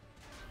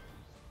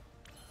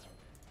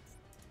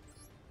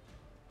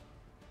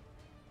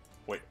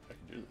 Wait, I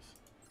can do this.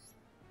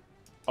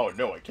 Oh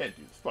no, I can't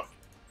do this. Fuck.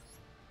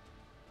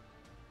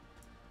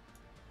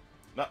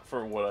 Not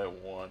for what I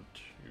want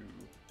to.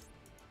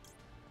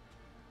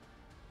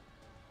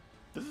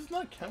 Does this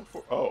not count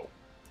for? Oh.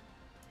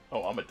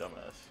 Oh, I'm a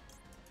dumbass.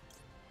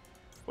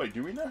 Wait,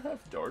 do we not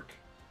have dark?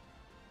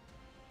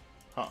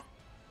 Huh.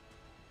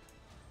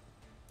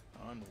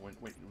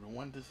 Wait,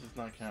 when does this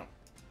not count?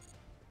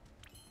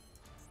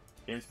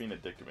 Game's being a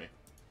dick to me.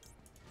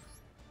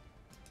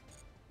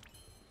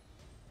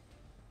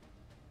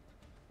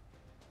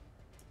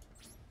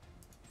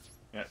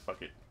 Yeah,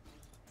 fuck it.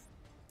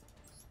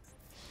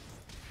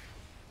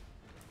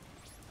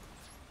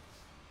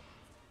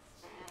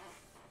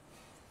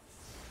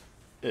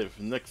 If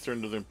next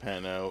turn doesn't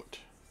pan out,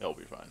 that'll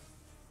be fine.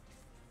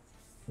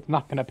 It's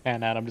not gonna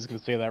pan out, I'm just gonna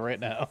say that right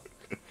now.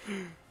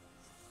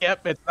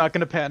 Yep, it's not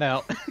gonna pan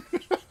out.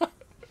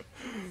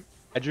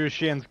 I drew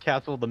Shien's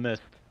Castle of the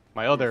Mist,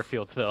 my other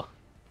field fill.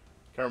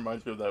 Kind of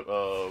reminds me of that,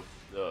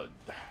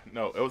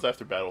 no, it was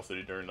after Battle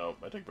City during, I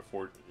think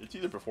before, it's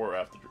either before or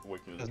after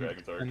Awakening of the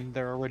Dragon's Arc. And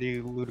they're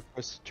already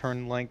ludicrous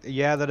turn length.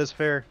 Yeah, that is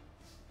fair.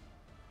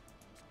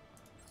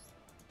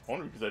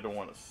 Only because I don't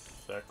want to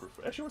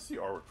sacrifice. Actually, let's see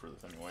artwork for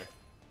this anyway.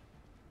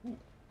 Ooh.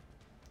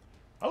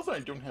 Also, I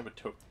don't have a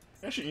token.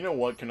 Actually, you know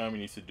what Konami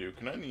needs to do?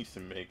 Konami needs to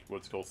make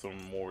what's called some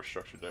more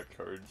structured deck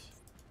cards.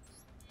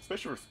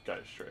 Especially for Sky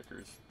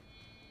Strikers.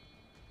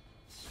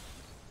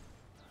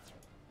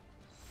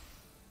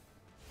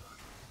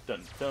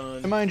 Dun dun.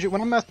 And mind you,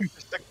 when I'm asking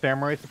for Six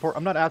Samurai support,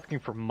 I'm not asking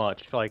for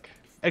much. Like,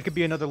 it could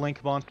be another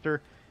Link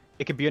monster.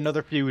 It could be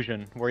another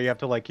fusion, where you have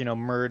to, like, you know,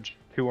 merge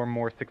 2 or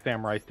more Six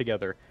Samurais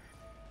together. It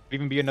could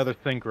even be another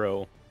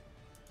Synchro.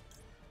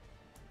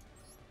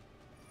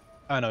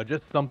 I don't know,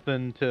 just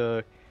something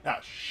to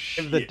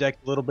give the deck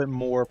a little bit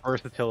more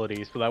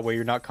versatility, so that way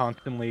you're not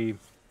constantly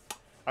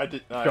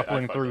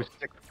shuffling through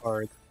 6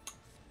 cards.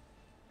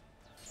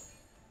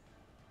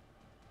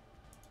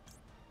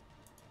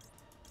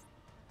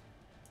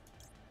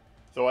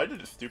 So I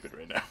did it stupid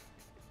right now.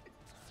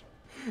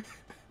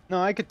 No,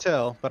 I could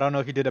tell, but I don't know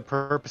if you did it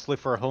purposely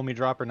for a homie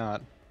drop or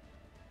not.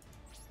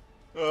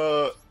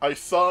 I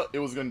saw it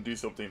was going to do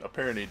something.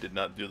 Apparently it did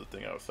not do the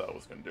thing I thought it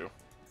was going to do.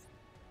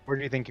 What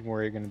are you thinking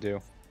were you going to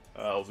do?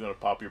 I was going to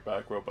pop your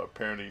back row, but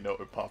apparently no,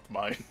 it popped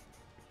mine.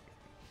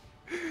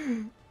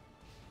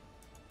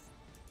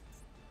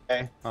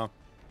 Okay, well.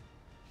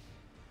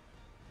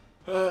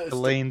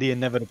 Delaying the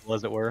inevitable,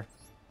 as it were.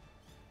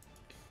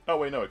 Oh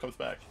wait, no, it comes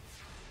back.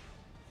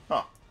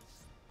 Huh.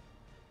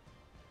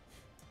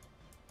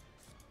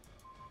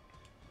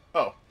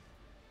 Oh.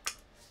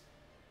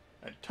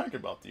 And talking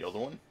about the other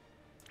one.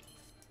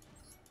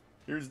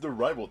 Here's the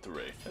rival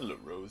Teray. Hello,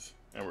 Rose.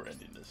 And we're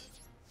ending this.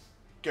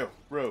 Go,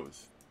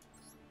 Rose.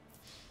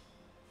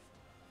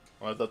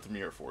 Well, that's the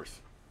Mirror Force.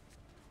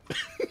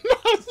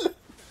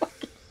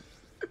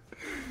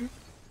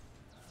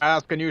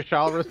 Ask and you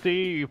shall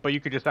receive, but you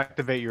could just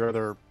activate your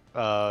other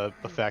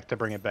effect to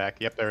bring it back.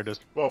 Yep, there it is.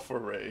 Well, for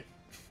Ray.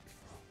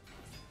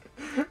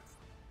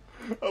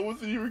 I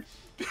wasn't even.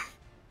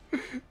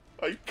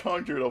 I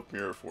conjured up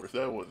Mirror Force.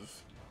 That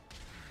was.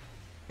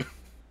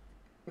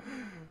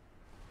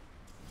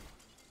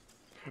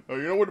 Oh,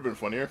 you know what would have been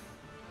funnier?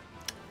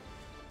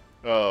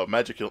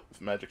 Magic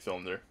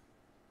Cylinder.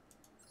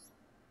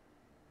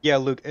 Yeah,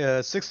 Luke,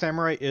 Six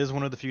Samurai is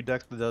one of the few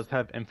decks that does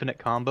have infinite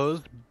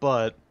combos,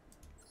 but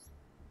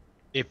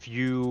if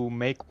you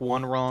make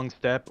one wrong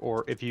step,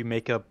 or if you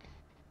make a,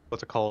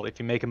 what's it called? If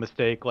you make a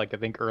mistake, like I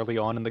think early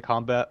on in the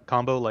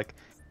combo, like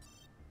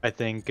I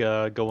think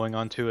going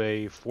onto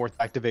a fourth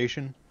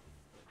activation,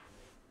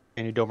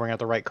 and you don't bring out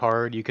the right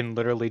card, you can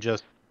literally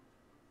just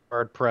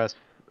hard press,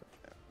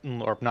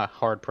 or not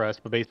hard press,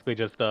 but basically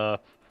just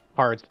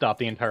hard stop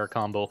the entire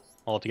combo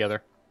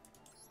altogether.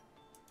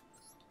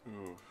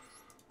 Ooh.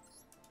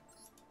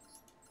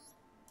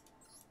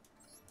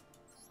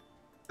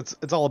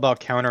 It's all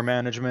about counter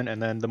management,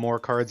 and then the more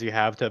cards you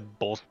have to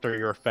bolster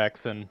your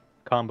effects and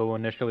combo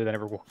initially, that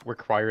never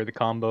require the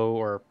combo,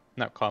 or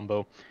not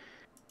combo,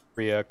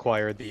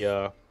 reacquire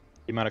the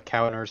amount of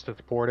counters to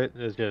support it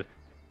is just,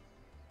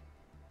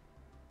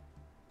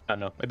 I don't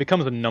know. It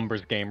becomes a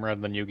numbers game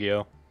rather than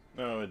Yu-Gi-Oh.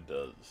 No, it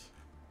does.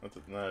 That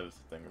is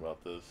the thing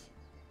about this.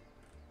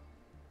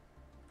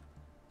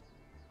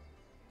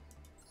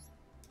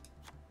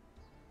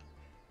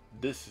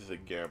 This is a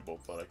gamble,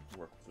 but I can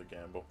work with a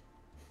gamble.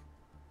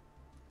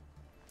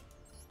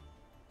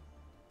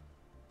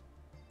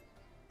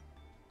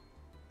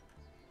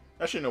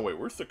 Actually, no, wait.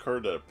 Where's the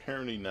card that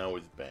apparently now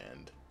is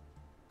banned?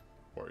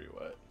 Where are you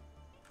at?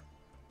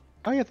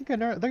 Oh yeah, I think I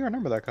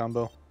remember that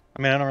combo.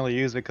 I mean, I don't really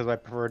use it because I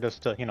prefer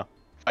just to,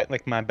 fight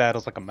like my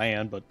battles like a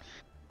man, but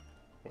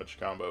Which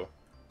combo?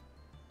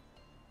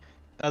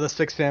 the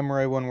Six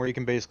Samurai one where you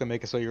can basically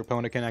make it so your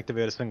opponent can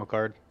activate a single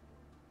card.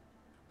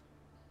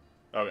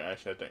 Okay,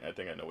 actually, I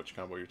think I know which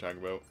combo you're talking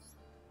about.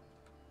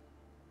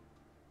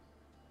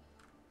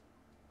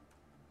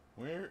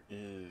 Where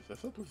is... I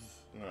thought this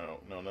was...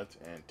 No, that's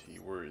anti.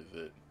 Where is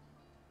it?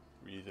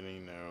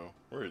 Reasoning, no.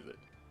 Where is it?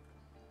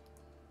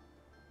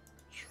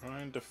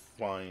 Trying to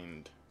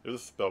find... There's a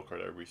spell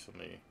card I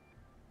recently...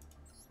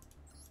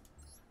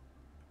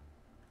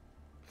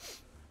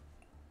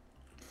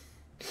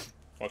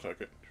 One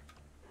second.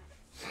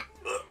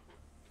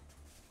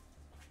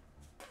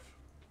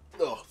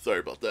 Oh, sorry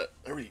about that.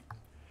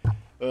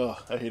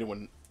 I hate it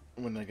when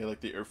I get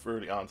like the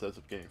early onsets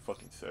of getting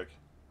fucking sick.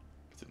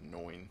 It's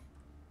annoying.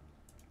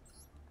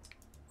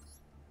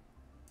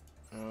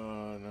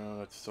 No,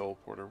 that's Soul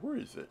Porter. Where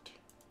is it?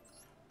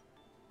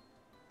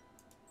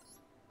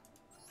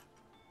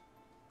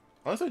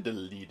 Unless I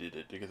deleted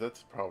it, because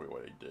that's probably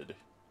what I did.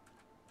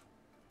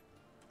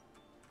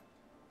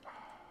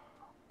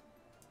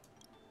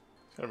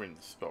 It's gotta be in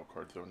the spell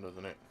card zone,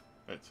 doesn't it?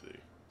 Let's see.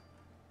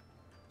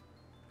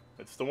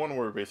 It's the one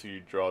where basically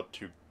you draw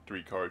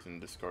 3 cards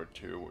and discard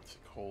 2. What's it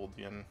called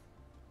again?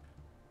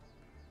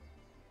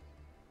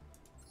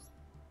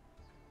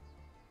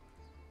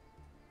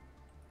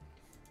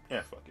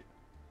 Yeah, fuck it.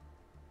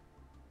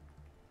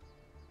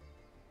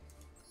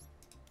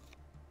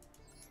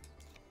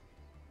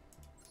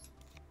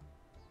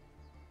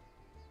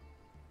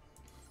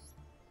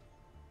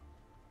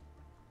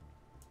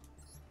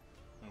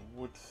 I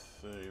would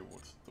say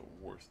what's the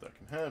worst that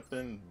can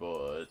happen,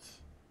 but...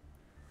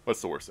 What's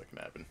the worst that can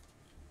happen?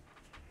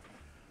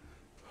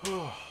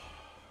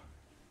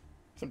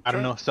 I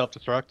don't know,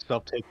 self-destruct,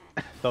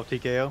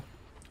 self-TKO.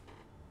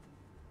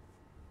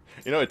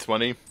 You know, it's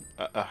funny.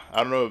 I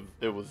don't know if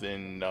it was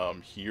in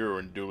here or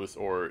in Duelist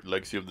or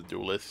Legacy of the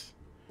Duelists,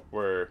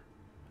 where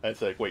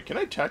it's like, wait, can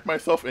I attack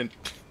myself? And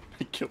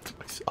I killed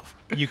myself.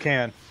 You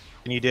can,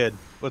 and you did.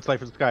 Let's play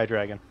for the Sky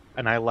Dragon,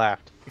 and I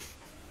laughed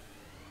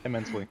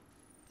immensely.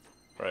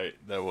 Right,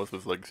 that was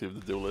with Legacy of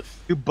the Duelists.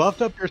 You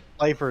buffed up your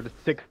Slifer to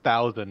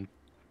 6,000,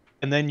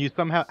 and then you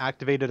somehow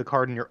activated a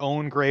card in your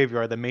own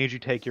graveyard that made you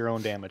take your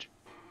own damage.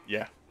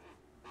 Yeah.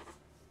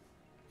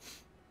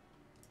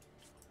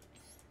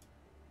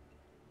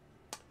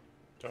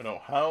 Don't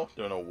know how,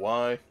 don't know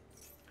why,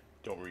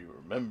 don't really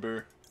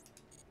remember.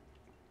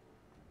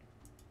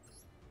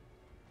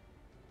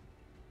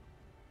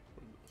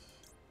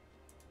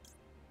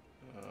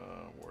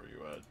 Where are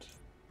you at?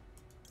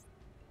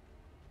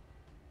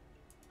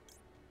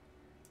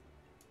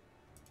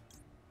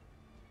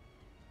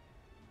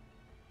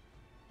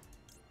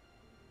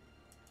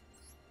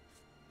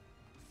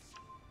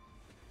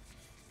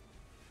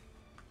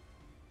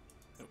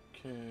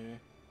 Okay.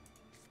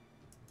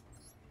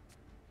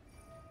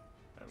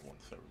 Add 1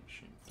 Cyber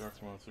Machine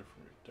Dark Monster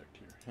from your deck to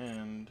your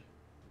hand.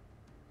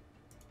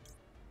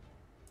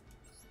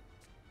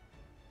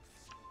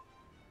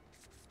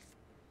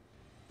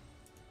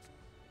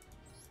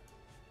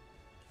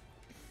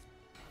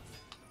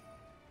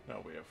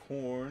 Now we have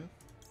Horn.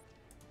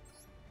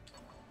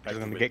 He's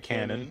gonna get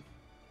cannon.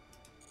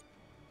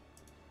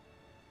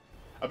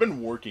 I've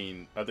been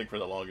working, I think, for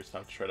the longest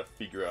time to try to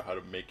figure out how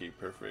to make a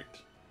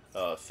perfect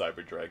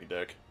Cyber Dragon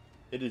deck.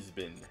 It has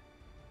been...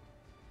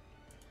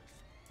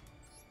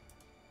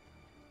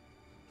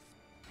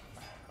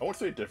 I won't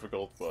say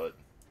difficult, but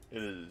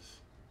it is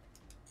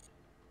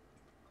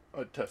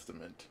a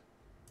testament.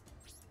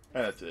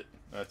 And that's it.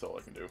 That's all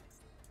I can do.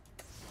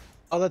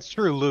 Oh, that's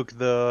true, Luke.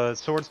 The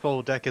Sword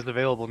Soul deck is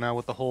available now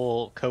with the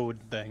whole code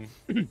thing.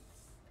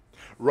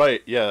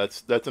 Right, yeah,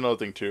 that's another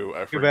thing too.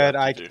 I Too bad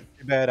forgot to do.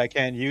 too bad I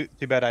can't use.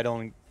 Too bad I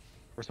don't.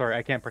 Or sorry,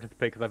 I can't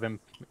participate because I've been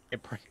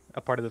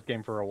a part of this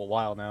game for a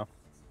while now.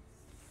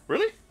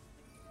 Really?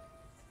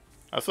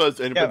 I saw it's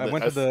Yeah,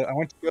 anybody that I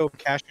went to go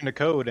cash in the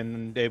code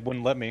and it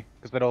wouldn't let me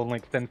because that only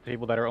extends to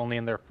people that are only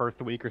in their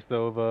first week or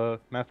so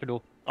of Master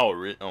Duel.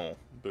 Oh, oh,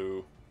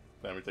 boo.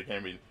 That means I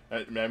can't even.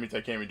 That means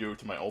I can't even do it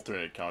to my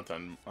alternate account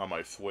on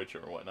my Switch or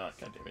whatnot.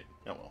 God damn it.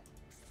 Oh well.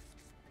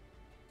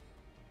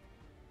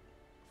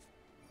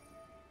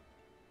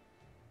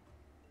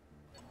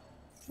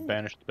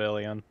 Banished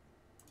Balion.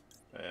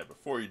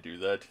 Before you do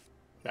that,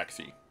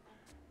 Maxi,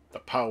 the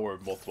power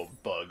of multiple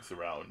bugs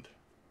around.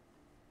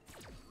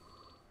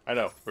 I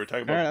know we're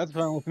talking about. Alright, that's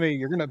fine with me.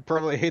 You're gonna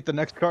probably hate the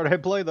next card I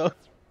play though.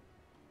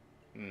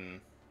 Hmm.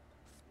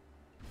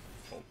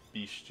 Oh,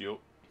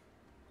 bestial.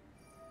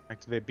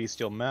 Activate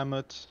Bestial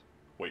Mammoth.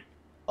 Wait.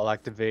 I'll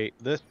activate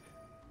this.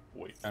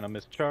 Wait. And a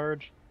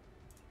mischarge.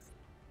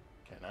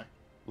 Can I?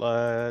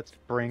 Let's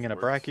bring in a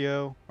works.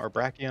 Brachio or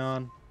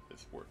Brachion.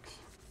 This works.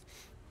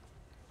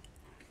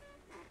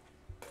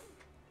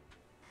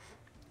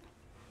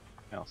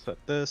 I'll set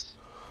this.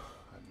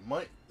 I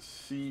might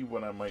see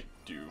what I might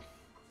do.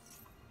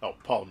 Oh,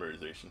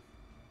 polymerization.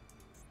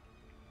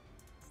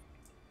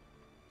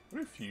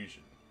 What a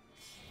fusion.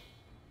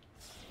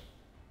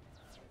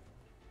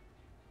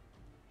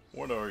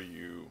 What are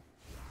you?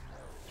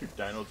 2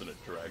 dinos and a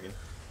dragon?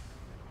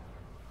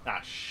 Ah,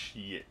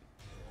 shit.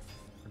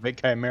 Big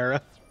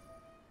Chimera.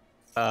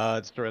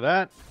 Destroy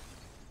that.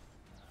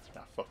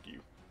 Ah, fuck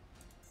you.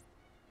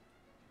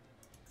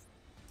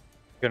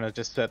 Gonna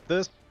just set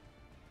this.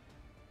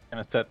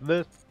 Gonna set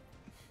this.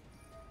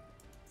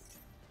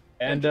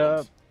 And,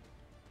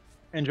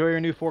 enjoy your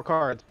new 4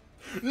 cards.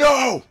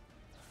 No!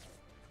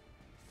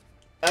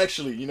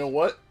 Actually, you know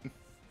what?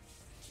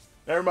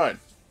 Never mind.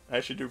 I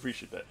actually do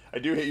appreciate that. I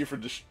do hate you for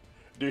the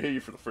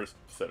first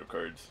set of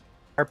cards.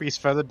 Harpy's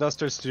Feather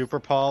Duster, Super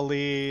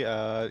Poly,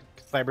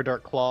 Cyber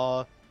Dark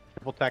Claw,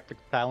 Triple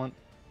Tactics Talent.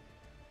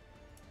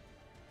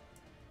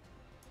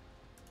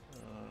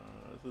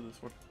 Is it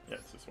this one? Yeah,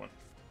 it's this one.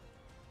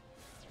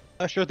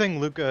 Sure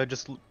thing, Luke.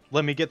 Just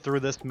let me get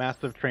through this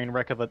massive train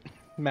wreck of a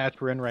match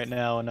we're in right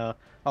now, and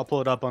I'll pull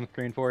it up on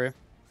screen for you.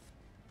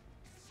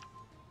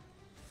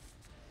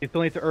 You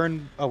still need to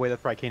earn... Oh wait,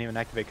 that's right, I can't even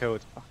activate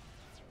codes. I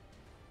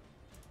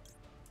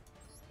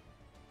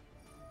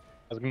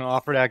was going to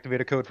offer to activate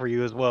a code for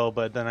you as well,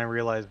 but then I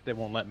realized it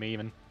won't let me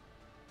even.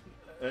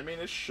 I mean,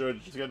 it should.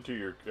 You just gotta do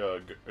your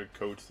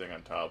codes thing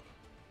on top.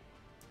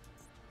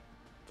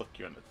 Fuck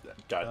you on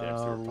that goddamn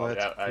super poly.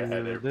 I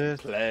had everything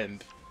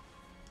planned.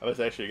 Let's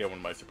actually get one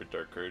of my super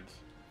dark cards.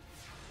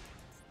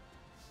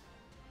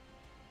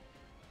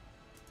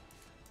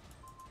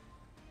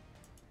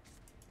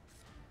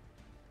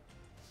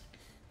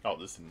 Oh,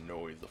 this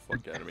annoys the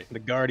fuck out of me. The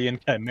Guardian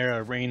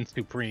Chimera reigns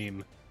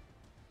supreme.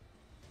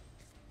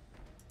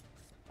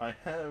 I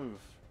have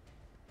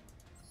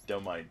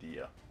dumb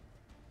idea.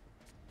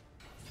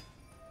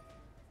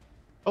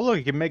 Oh look,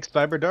 you can make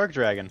Cyber Dark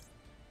Dragon.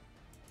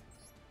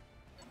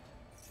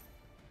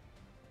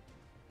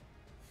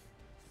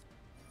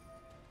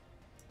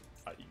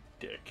 Ah, you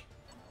dick.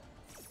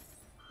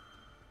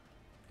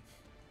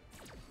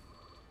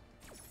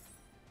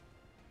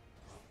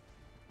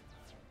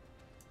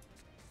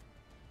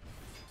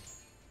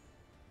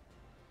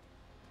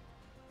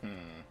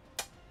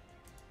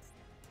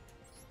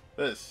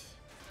 This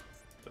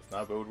does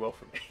not bode well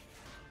for me.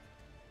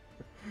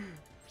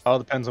 All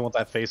depends on what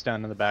that face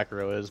down in the back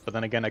row is, but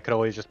then again, I could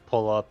always just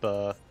pull up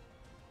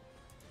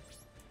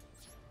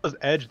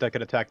Edge that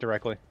could attack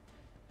directly.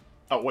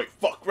 Oh wait,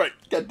 fuck, right,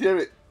 god damn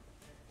it.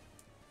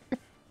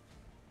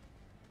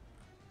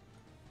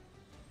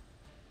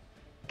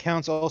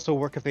 Counts also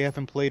work if they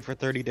haven't played for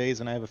 30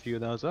 days, and I have a few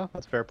of those. Oh,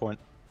 that's a fair point.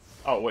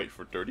 Oh wait,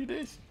 for 30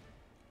 days?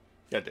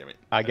 God damn it.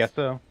 I guess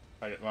so.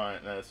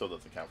 That still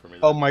doesn't count for me.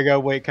 Then. Oh my god,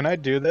 wait, can I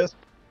do this?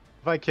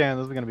 If I can,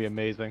 this is gonna be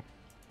amazing.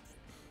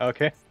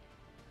 Okay.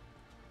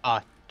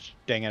 Ah,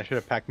 dang it, I should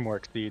have packed more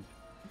Exceed.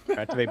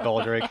 Activate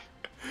Baldrake.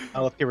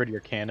 Oh, let's get rid of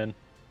your cannon.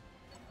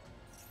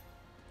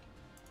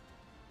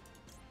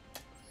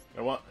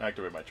 I want to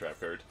activate my trap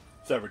card.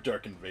 Cyber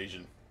Dark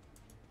Invasion.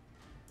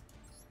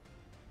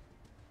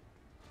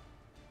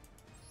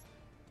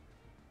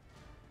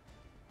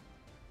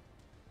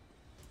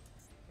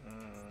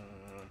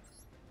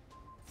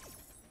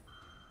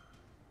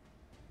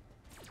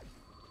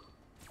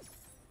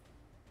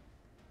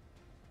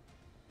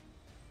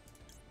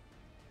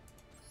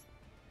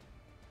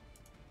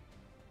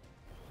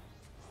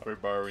 I'll be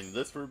borrowing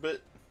this for a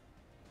bit.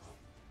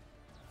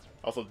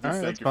 Also,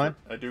 I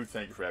do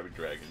thank you for having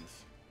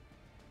dragons.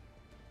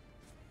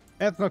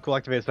 Yeah, it's no cool.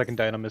 Activate a second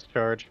Dynamis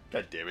charge.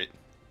 God damn it.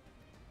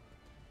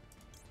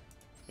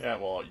 Yeah,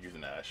 well, I'll use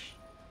an Ash.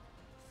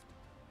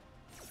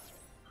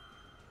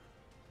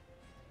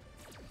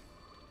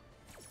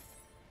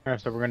 Alright,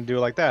 so we're gonna do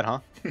it like that, huh?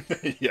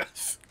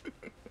 Yes.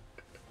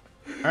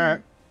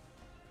 Alright.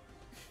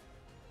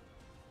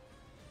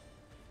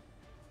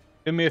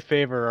 Do me a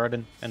favor,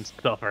 Arden, and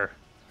suffer.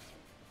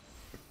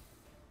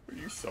 Are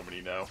you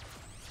summoning now?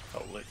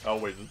 Oh,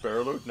 wait, is this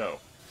barrel load? No.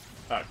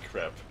 Ah,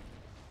 crap.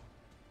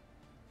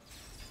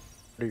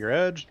 To your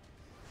edge.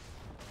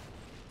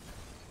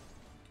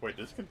 Wait,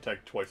 this can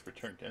attack twice per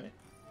turn, can it?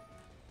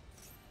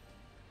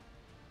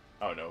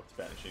 Oh no, it's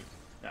vanishing.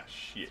 Ah,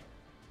 shit.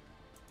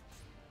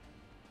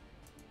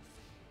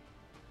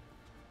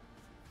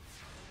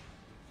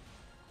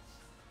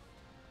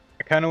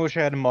 I kind of wish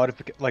I had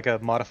a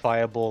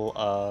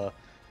modifiable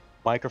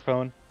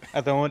microphone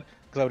at the moment,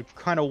 because I would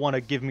kind of want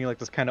to give me like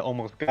this kind of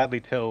almost godly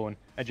tone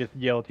and just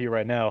yell to you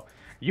right now,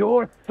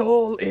 "Your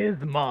soul is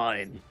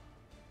mine."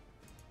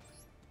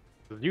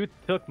 'Cause you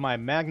took my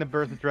Magna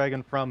Bertha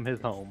Dragon from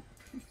his home.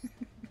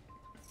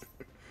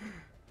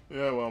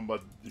 Yeah, well, I'm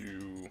about to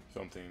do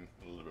something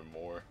a little bit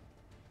more.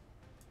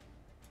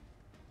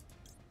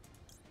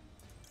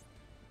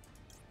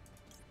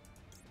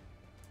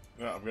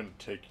 Yeah, I'm gonna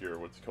take your,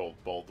 what's called,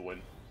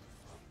 Baldwin.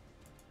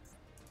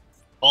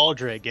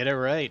 Aldre, get it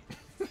right.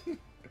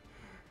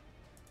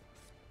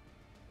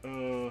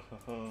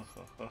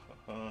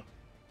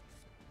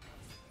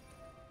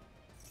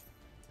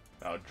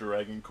 Now,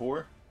 Dragon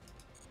Core.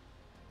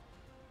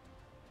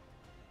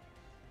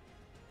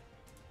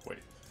 Wait,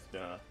 it's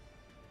gonna...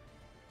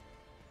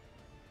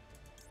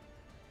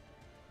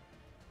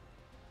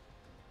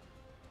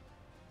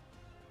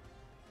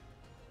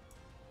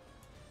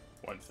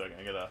 One second,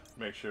 I gotta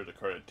make sure the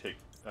card I take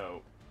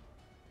out.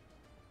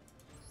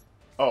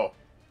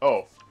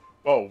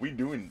 Oh, we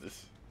doing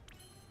this.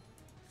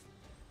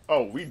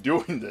 Oh, we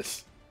doing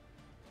this.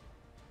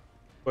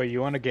 Wait,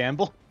 you want to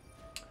gamble?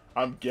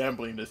 I'm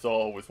gambling this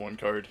all with one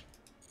card.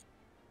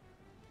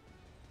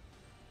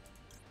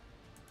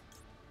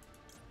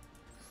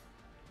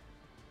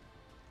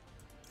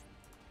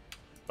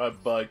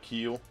 Bye-bye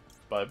Keel.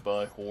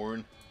 Bye-bye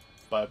Horn.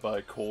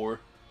 Bye-bye Core.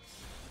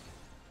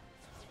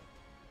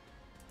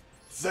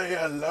 Say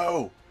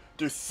hello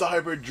to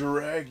Cyber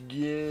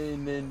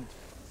Dragon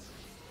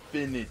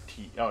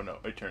Infinity. Oh no,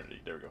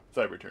 Eternity. There we go.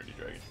 Cyber Eternity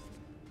Dragon.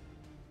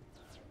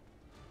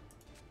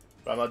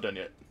 But I'm not done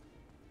yet.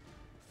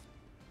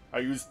 I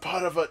used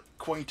Pot of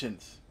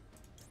Acquaintance.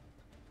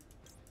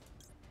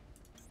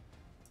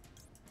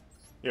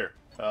 Here,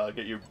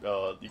 get your,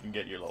 you can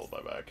get your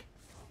lullaby back.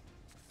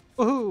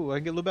 Woohoo! I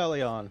get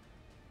Lubellion.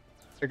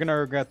 You're gonna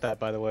regret that,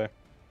 by the way.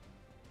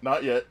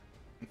 Not yet.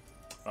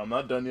 I'm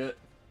not done yet.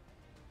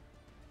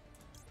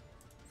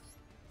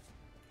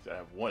 I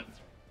have one.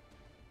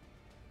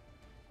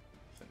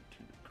 Send to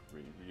the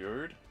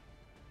graveyard.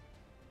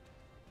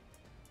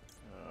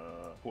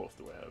 Who else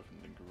do I have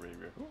in the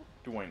graveyard? Who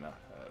do I not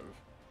have?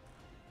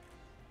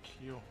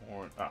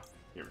 Keelhorn. Ah,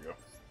 here we go.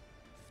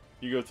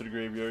 You go to the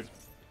graveyard.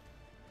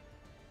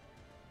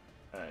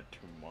 Add to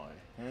my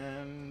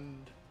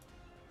hand.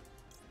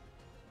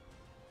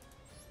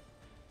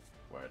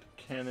 Add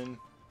cannon.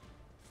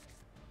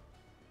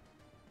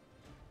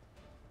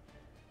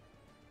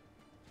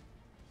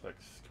 Select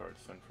card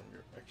sent from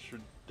your extra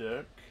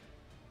deck.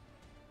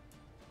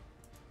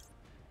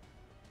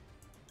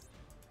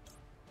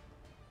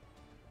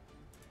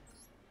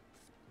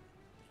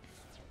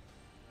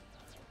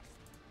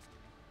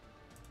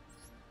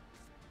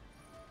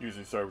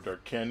 Using Cyber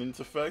Dark Cannon's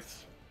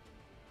effects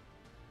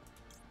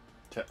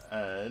to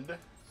add.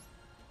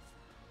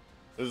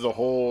 This is a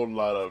whole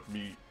lot of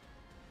me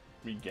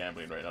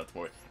gambling right now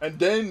tomorrow. And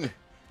then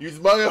use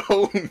my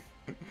own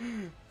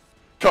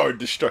card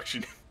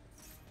destruction.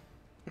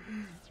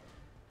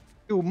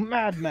 You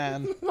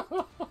madman!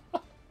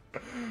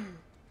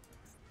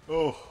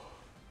 Oh.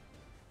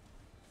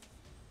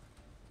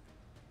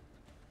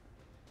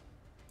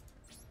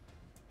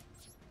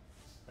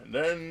 And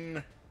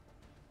then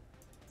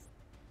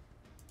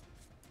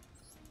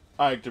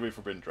I activate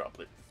Forbidden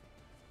Droplet.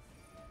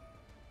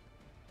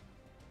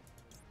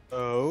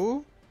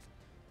 Oh?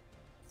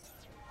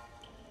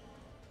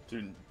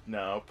 To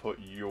now put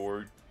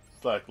your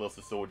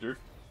Blacklusted Soldier.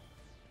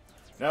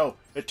 Now,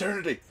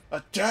 Eternity,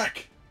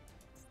 attack!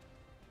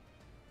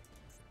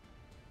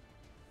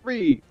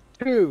 3,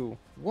 2,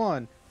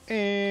 1,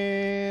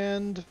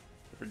 and...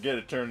 Forget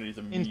Eternity's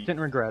a me. Instant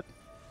regret.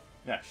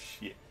 Ah,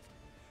 shit.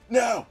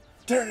 No!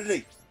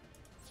 Eternity!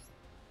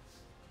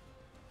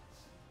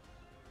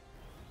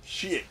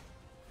 Shit.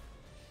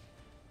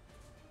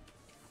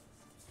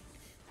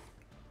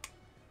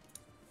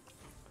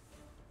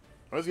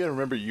 I was gonna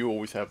remember you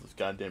always have those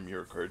goddamn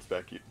mirror cards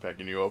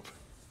backing you up.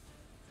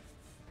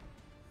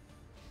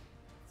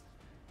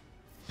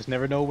 Just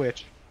never know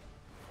which.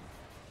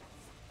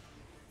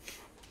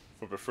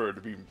 I prefer it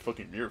to be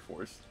fucking Mirror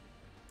Force.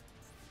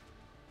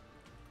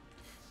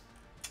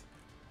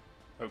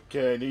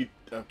 Okay, I need...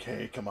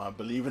 Okay, come on,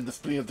 believe in the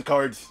spleen of the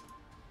cards.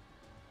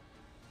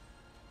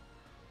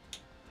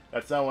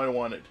 That's not what I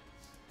wanted.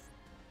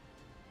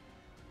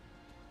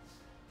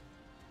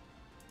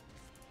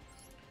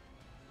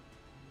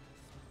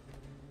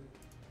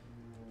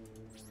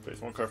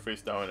 Place one card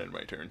face down and end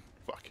my turn.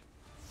 Fuck.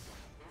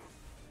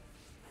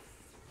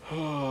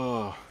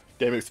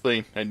 Damn it,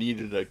 explain. I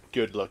needed a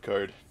good luck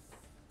card.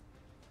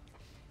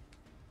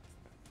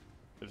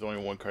 There's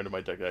only one card in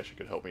my deck that actually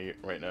could help me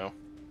right now.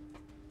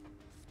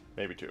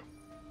 Maybe two.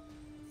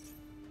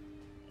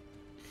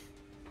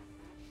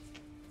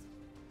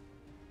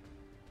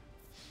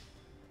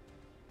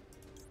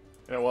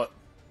 You know what?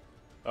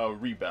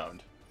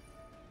 Rebound.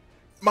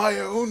 My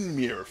own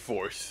mirror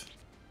force.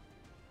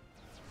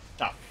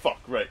 Ah, fuck,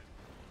 right.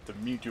 The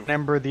Mewtwo.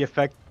 Remember the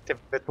effect if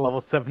it's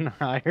level 7 or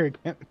higher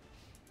again.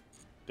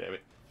 Damn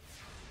it.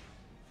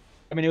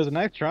 I mean, it was a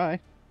nice try.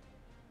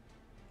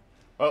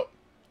 Oh,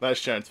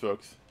 last chance,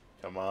 folks.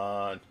 Come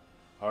on.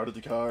 Heart of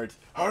the cards.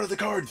 Heart of the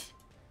cards!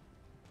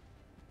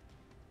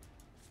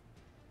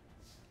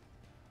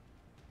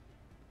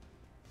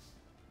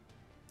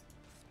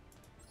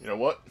 You know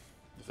what?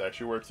 This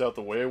actually works out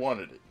the way I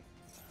wanted it.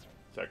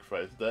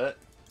 Sacrifice that.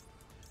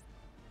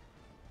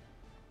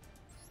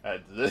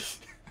 Add this.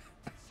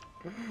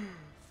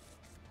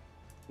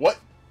 What?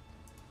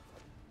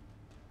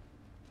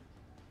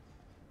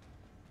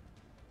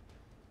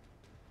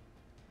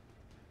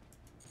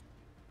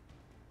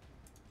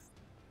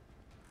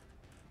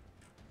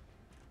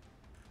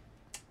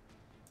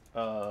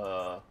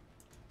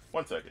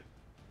 One second.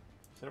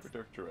 Cyber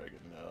Dark Dragon.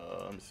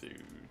 Let me see.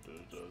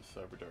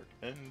 Cyber Dark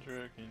End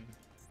Dragon.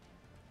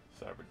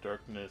 Cyber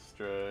Darkness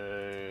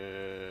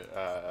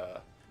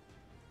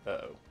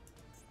uh-oh.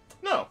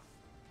 No!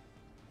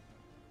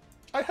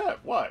 I have.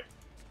 Why?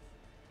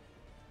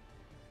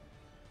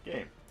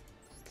 Game.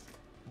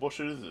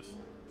 Bullshit is this?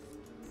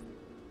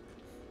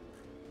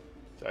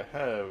 So I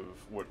have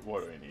what do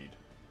I need?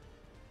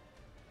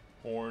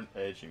 Horn,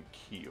 Edge, and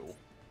Keel.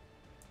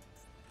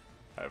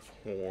 I have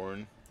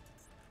Horn,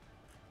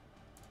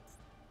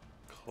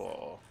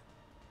 Claw,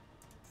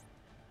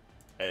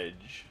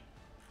 Edge.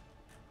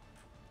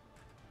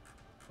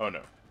 Oh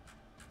no.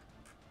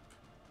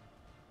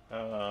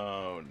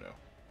 Oh no.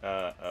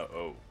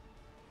 Oh.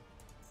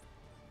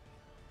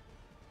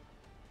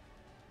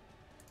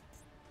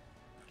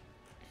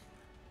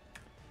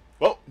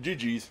 Well,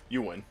 GG's,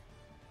 you win.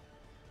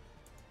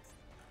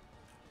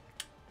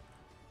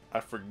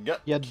 I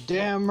forgot. Yeah,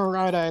 damn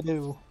right I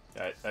do.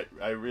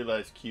 I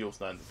realized Keel's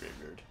not in the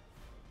graveyard.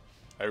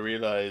 I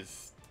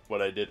realized what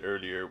I did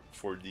earlier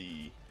for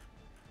the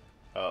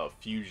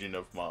fusion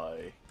of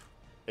my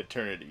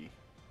Eternity.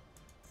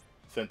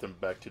 Sent them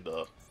back to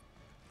the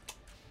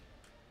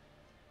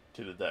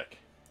deck.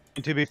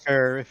 And to be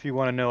fair, if you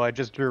want to know, I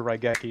just drew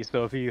Raigeki,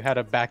 so if you had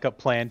a backup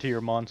plan to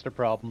your monster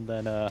problem,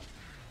 then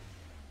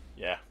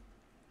Yeah.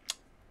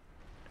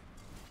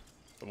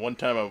 The one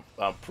time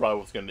I probably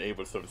was going to be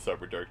able to summon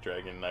Cyber Dark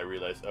Dragon, and I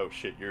realized, oh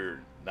shit,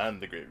 you're not in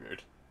the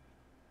graveyard.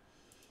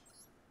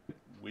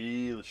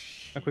 Wheel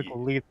shit. a quick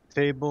leave the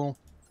table.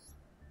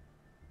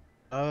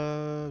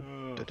 Oh,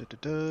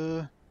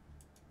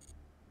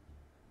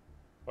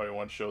 you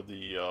want to show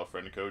the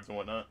friend codes and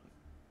whatnot?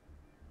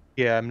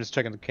 Yeah, I'm just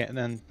checking the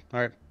then.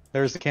 Alright,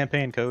 there's the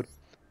campaign code.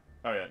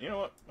 Oh yeah, you know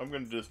what? I'm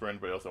going to do this for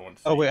anybody else I want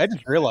to see. Oh wait, I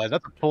just realized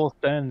that's a full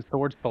send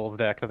Sword Soul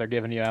deck that they're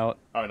giving you out.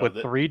 Oh, no,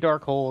 with 3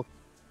 Dark Holes.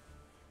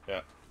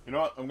 Yeah. You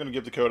know what? I'm going to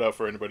give the code out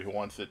for anybody who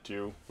wants it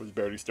too. Who's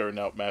barely starting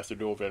out Master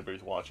Duel if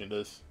anybody's watching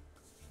this.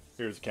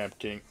 Here's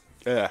the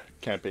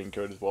campaign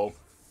code as well.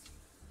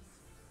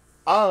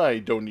 I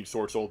don't need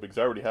Sword Soul because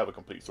I already have a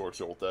complete Sword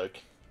Soul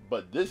deck.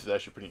 But this is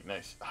actually pretty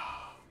nice.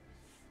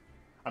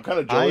 I'm kind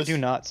of jealous. I do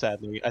not,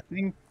 sadly. I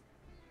think...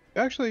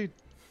 Actually,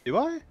 do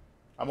I?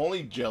 I'm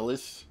only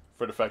jealous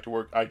for the fact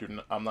of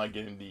I'm not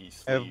getting the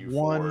sleeve I have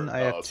 1, for I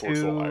have Sword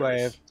Soul 2, Iris. I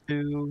have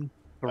 2,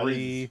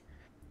 3,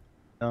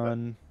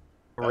 none,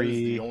 that is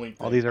 3. the only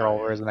All thing these are all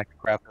rares, and I can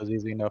craft those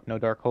easy enough. No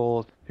Dark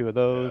Holes, 2 of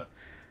those. Yeah.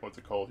 What's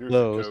it called? Here's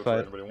Those, the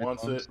code for anybody who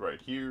wants it.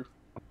 Right here.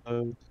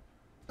 Those.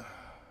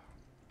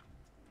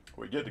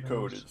 We get the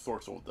code is the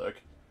Sword Soul deck.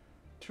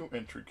 2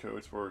 entry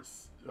codes for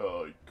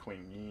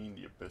Queen Yin,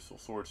 the Abyssal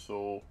Sword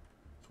Soul,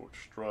 Sword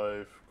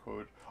Strife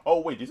code.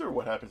 Oh wait, these are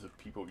what happens if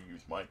people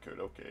use my code.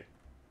 Okay.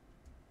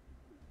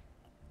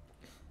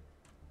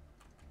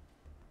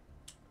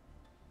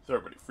 So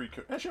everybody, free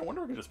code. Actually, I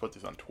wonder if I could just put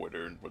this on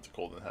Twitter and what's it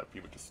called and have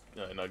people just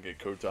not get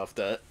codes off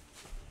that.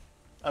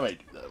 I might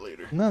do that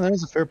later. No, that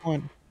is a fair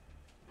point.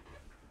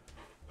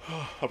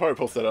 I'll probably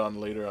post that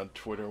on later on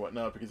Twitter and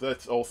whatnot, because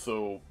that's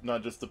also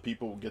not just the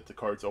people who get the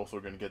cards also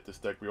going to get this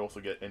deck. We also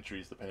get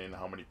entries depending on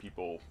how many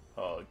people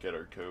get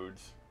our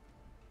codes.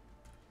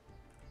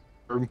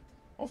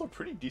 Also,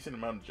 pretty decent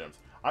amount of gems.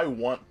 I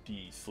want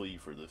the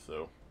sleeve for this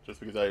though, just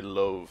because I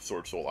love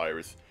Sword Soul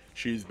Iris.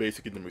 She's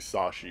basically the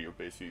Musashi of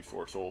basically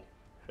Sword Soul.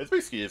 It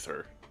basically is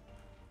her.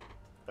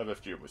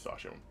 FFG of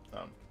Musashi.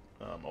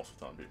 I'm also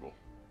telling people.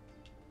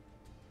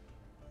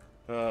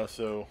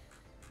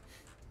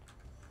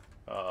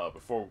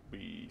 Before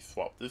we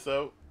swap this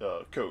out,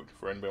 code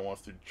for anybody who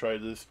wants to try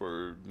this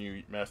for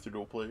new Master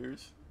Duel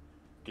players.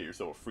 Get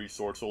yourself a free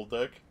Sword Soul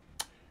deck.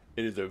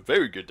 It is a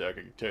very good deck,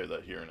 I can tell you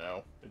that here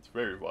now. It's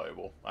very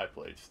viable. I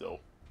play it still,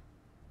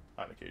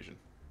 on occasion.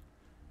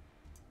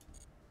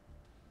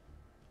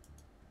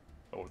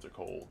 Oh, what's it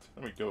called?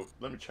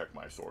 Let me check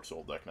my Sword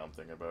Soul deck now I'm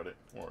thinking about it.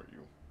 Where are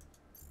you?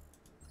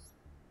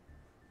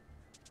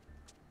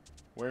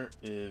 Where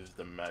is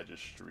the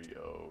Magistry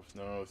of?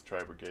 No, it's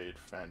Tri Brigade,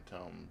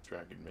 Phantom,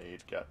 Dragon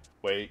Maid.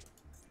 Wait.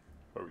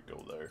 Where we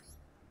go there?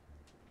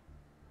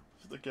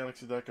 This is the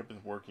Galaxy deck I've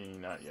been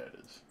working. Not yet.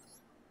 Is.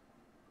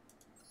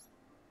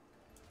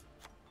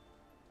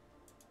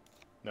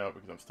 No,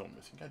 because I'm still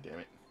missing. God damn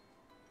it.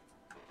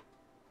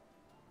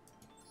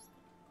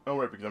 Oh,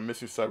 right, because I'm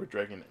missing Cyber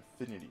Dragon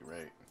Infinity,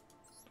 right?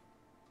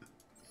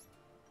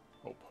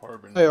 Oh,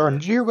 Harbinger. Hey, Aaron,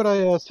 did you hear what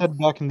I said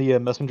back in the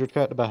messenger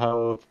chat about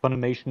how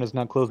Funimation is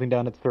now closing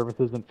down its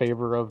services in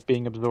favor of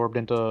being absorbed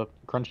into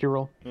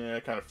Crunchyroll? Yeah, I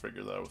kind of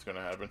figured that was going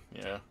to happen.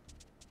 Yeah.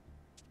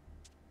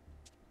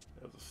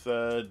 It was a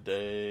sad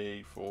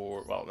day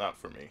for... Well, not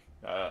for me.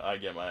 I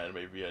get my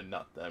anime via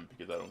not them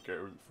because I don't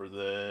care for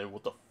the...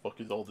 What the fuck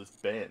is all this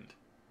banned?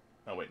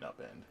 Oh, wait, not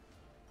banned. I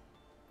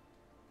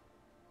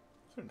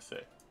was going to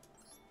say.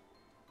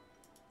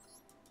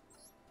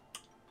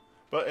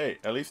 But hey,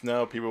 at least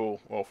now people,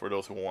 well, for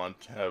those who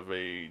want, have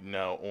a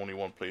now only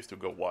one place to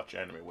go watch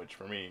anime, which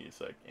for me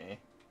is like, eh.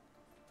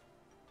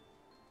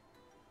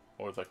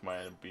 Or it's like my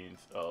anime being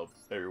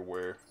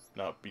everywhere,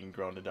 not being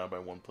grounded down by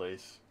one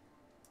place.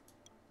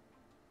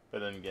 But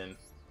then again,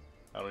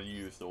 I don't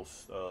use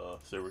those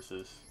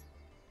services.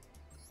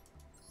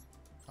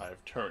 I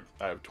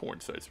have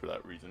torn sites for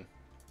that reason.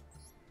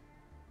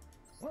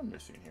 What am I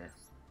missing here?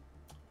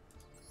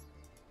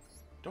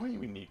 Don't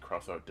even need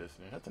cross-out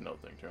Destiny. That's another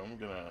thing too. I'm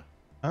gonna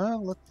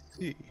Let's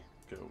see.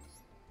 go.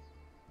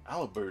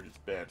 Alibird is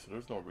banned, so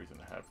there's no reason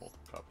to have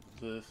multiple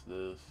copies of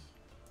this.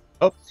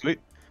 Oh, sweet.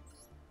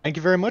 Thank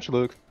you very much,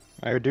 Luke.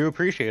 I do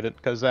appreciate it,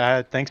 because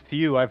thanks to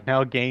you, I've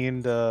now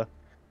gained a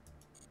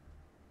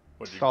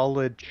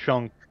solid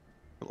chunk,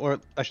 or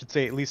I should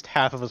say at least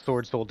half of a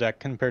Sword Soul deck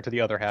compared to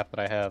the other half that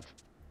I have.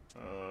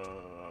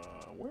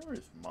 Where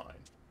is mine?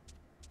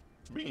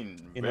 I'm being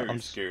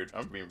I'm scared.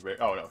 I'm being very...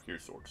 Oh no,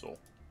 here's Sword Soul.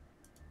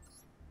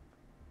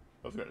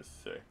 I was gonna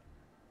say.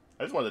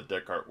 I just wanted the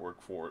deck artwork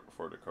for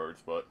the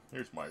cards, but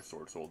here's my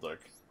Sword Soul deck.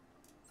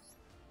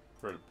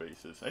 For the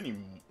basis.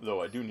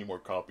 Though I do need more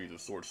copies of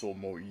Sword Soul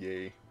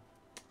Moye.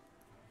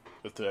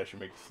 Just to actually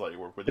make it slightly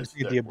work with this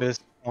deck. The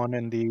Abyss one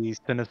and the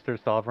Sinister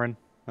Sovereign,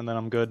 and then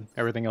I'm good.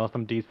 Everything else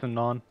I'm decent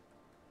on.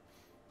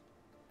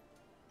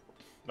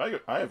 I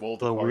have all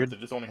the cards, I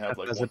just only have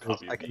like one copy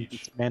of each. I can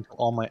dismantle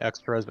all my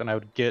extras and I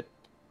would get...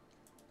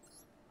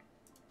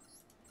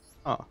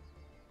 Huh.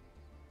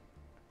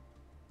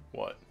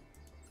 What?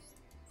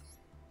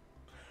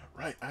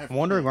 Right, I'm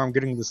wondering where I'm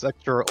getting this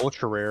extra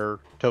ultra rare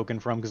token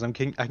from, because I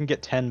can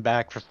get 10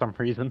 back for some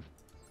reason.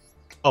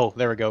 Oh,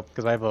 there we go,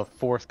 because I have a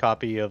 4th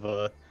copy of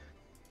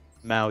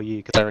Mao Yi,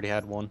 because I already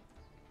had one.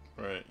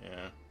 Right,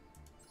 yeah.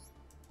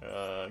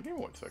 Give me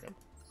 1 second.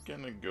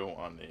 I'm gonna go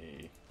on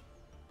a...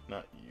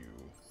 Not you.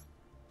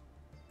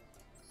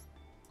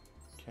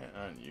 Can't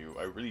on you.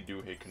 I really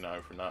do hate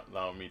Konami for not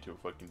allowing me to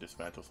fucking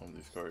dismantle some of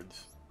these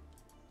cards.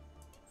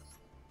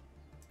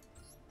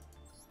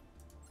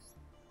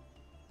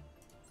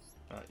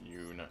 Not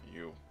you, not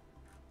you.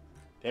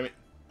 Damn it.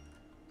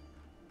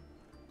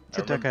 It's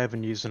a deck I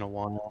haven't used in a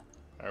while.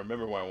 I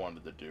remember what I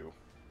wanted to do.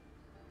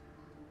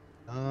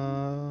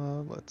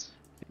 Let's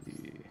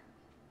see.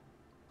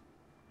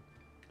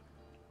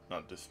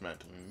 Not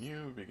dismantling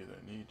you because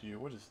I need you.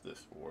 What is this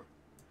for?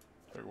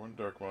 Target one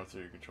dark monster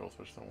you control,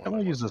 special one. I'm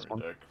gonna use this one.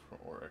 Deck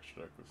or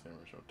extra deck with same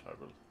original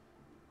type of...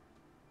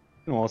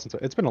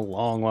 It's been a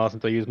long while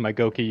since I used my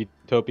Goki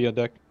Utopia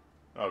deck.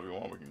 Oh, if you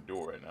want, we can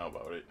do it right now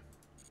about it.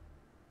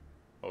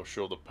 I'll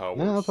show the power.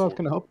 Yeah, that's what I was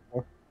gonna hope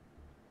for.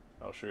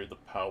 I'll show you the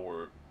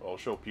power. I'll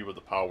show people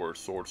the power of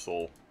Sword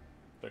Soul.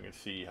 So I can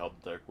see how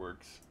the deck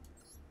works.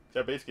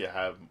 So I basically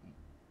have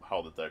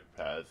how the deck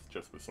has,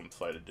 just with some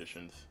slight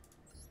additions.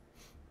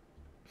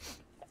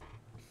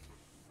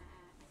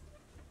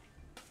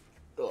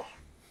 Ugh.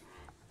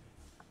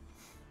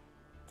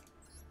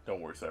 Don't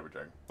worry, Cyber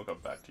Dragon. We'll come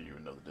back to you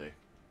another day.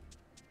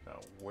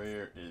 Now,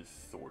 where is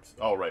Swords?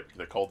 Oh, right,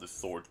 because I called this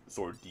Sword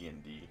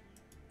D&D.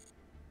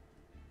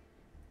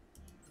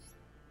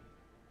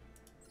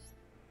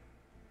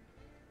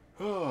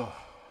 Oh.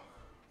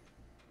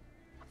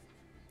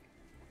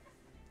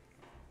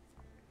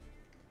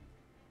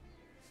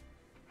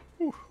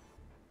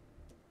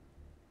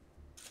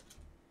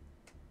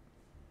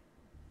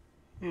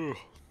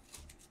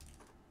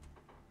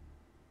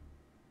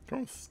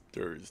 Tomorrow's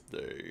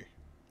Thursday.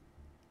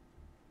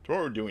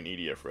 Tomorrow we're doing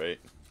EDF, right?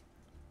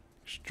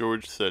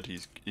 George said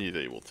he's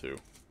able to.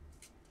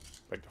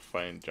 Back to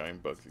find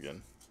giant bugs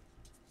again.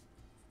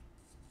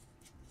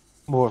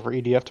 More for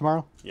EDF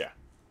tomorrow? Yeah.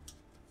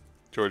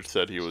 George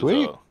said he was.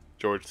 Sweet.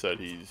 George said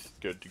he's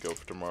good to go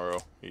for tomorrow.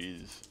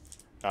 He's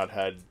not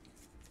had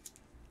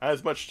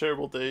as much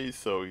terrible days,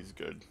 so he's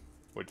good.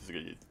 Which is a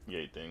good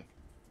yay thing.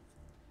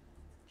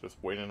 Just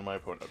waiting on my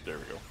opponent. There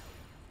we go.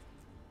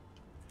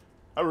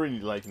 I'm really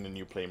liking the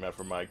new playmat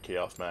for my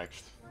Chaos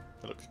Max.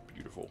 It looks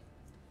beautiful.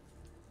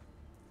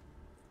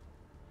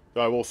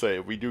 So I will say,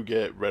 if we do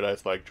get Red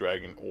Eyes Black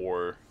Dragon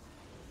or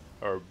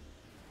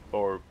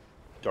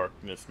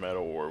Darkness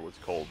Metal or what's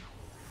called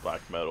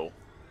Black Metal,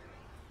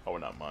 I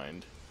would not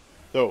mind.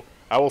 Though,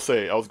 I will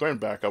say, I was going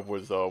back up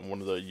with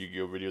one of the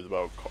Yu-Gi-Oh videos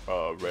about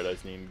Red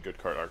Eyes needing good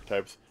card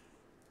archetypes.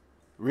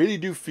 Really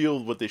do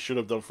feel what they should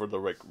have done for the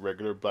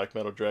regular Black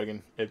Metal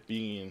Dragon, it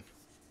being...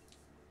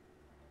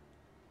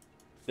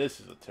 This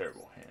is a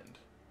terrible hand.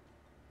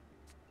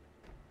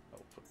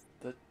 I'll put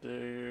that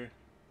there.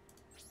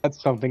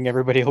 That's something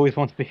everybody always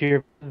wants to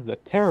hear. This is a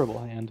terrible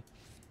hand.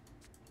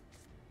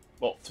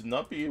 Well, to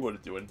not be able to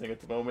do anything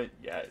at the moment,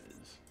 yeah, it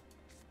is.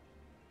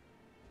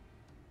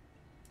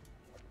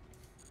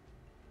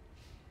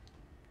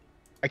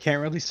 I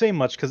can't really say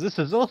much because this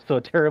is also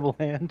a terrible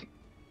hand.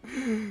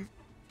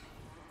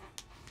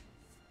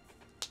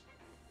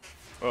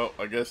 Well,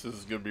 I guess this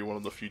is going to be one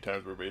of the few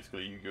times where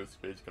basically Yu-Gi-Oh!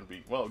 Space is going to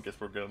be... Well, I guess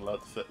we're going to allow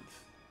the sets.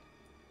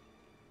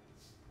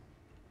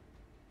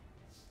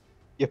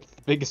 Yep,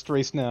 the biggest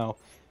race now.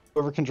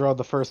 Whoever can draw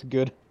the first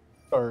good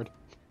card.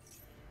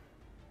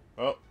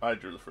 Well, I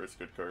drew the first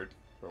good card,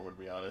 if I'm going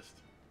to be honest.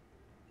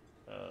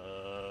 Where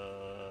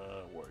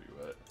are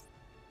you at?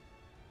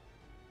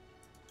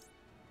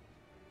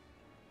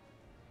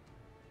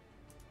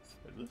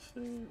 Is this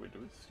thing? Wait,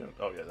 is this gonna...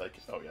 Oh, yeah, that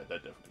can... Oh, yeah,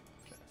 that definitely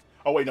can.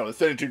 Oh, wait, no, the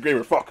 72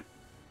 Graver, fuck!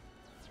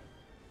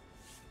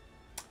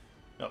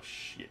 Oh,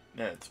 shit.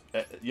 Nah, it's,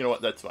 you know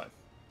what? That's fine.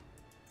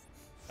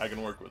 I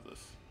can work with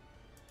this.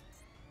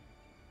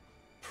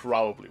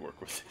 Probably work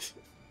with this.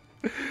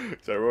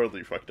 So I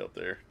royally fucked up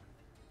there.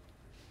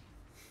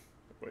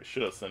 Wait,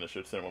 should have sent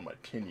one of my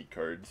tinny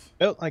cards.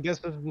 Well, I guess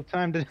this is the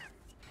time to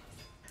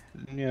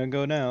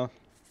go now.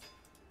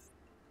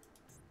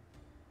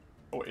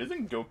 Oh, wait,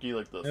 isn't Goki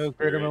like the No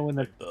greater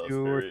moment than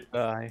do or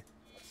die.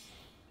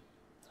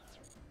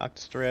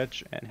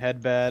 Octostretch and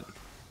Headbat,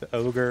 the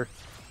Ogre.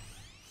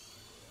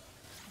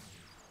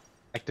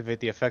 Activate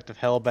the effect of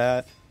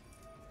Hellbat.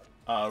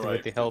 Right.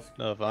 With the help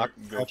of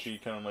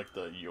Goki, kind of like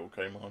the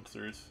yokai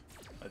monsters,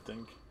 I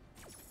think.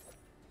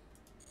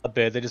 A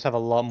bit. They just have a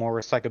lot more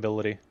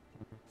recyclability.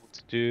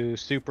 Let's do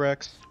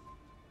Suprex.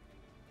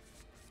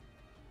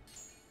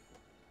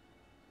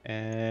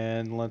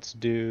 And let's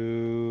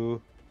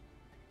do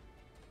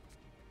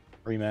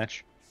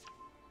rematch.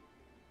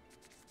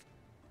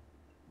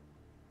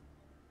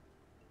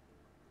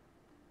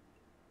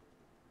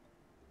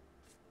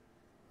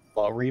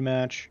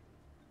 Rematch.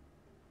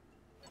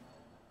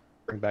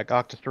 Bring back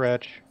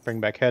Octostretch. Bring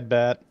back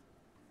Headbat.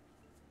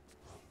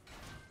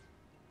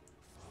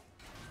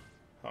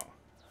 Huh.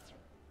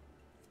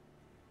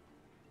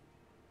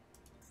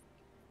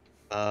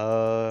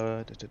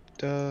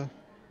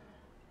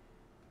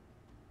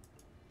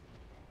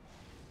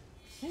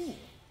 Ooh.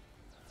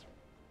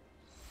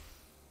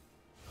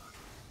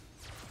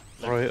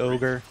 Destroy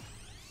Ogre.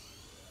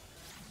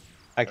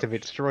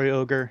 Activate Destroy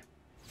Ogre.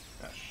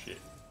 Ah, shit.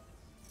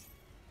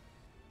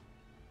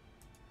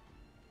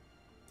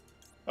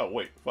 Oh,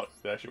 wait, fuck,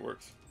 that actually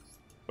works.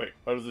 Wait,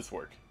 how does this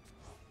work?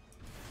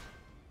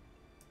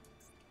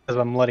 Because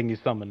I'm letting you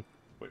summon.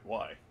 Wait,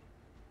 why?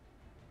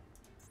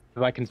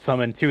 Because I can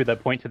summon two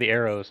that point to the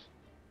arrows.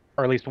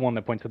 Or at least one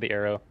that points to the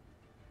arrow.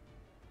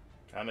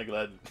 Kinda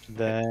glad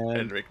Then... I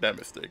didn't make that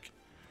mistake.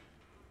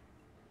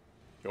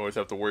 You always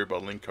have to worry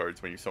about link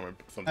cards when you summon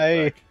something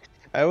back.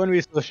 I wouldn't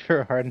be so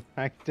sure, Harden.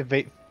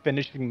 Activate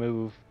finishing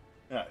move.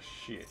 Ah,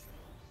 shit.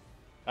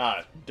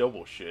 Ah,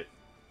 double shit.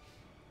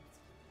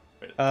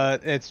 Wait.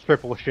 It's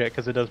triple shit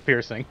because it does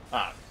piercing.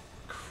 Ah,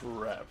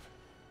 crap.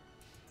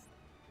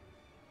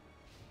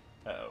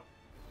 Uh-oh.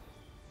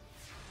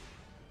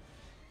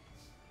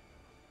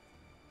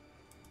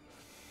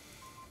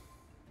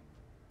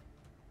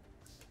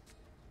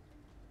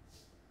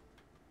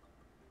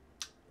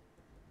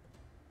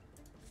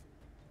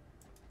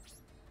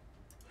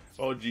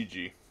 Oh,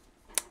 GG.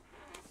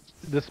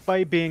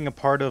 Despite being a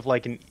part of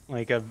like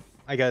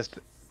I guess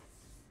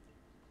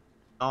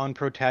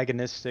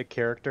non-protagonistic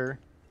character,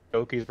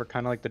 Gokis were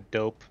kind of like the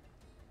dope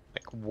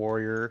like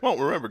warrior. Well,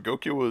 remember,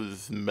 Goku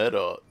was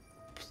meta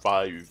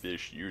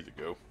 5-ish years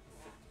ago.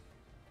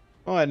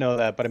 Oh, I know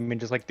that, but I mean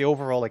just like the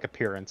overall like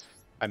appearance.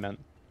 I meant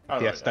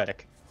the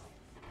aesthetic.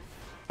 Yeah.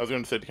 I was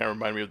going to say it kind of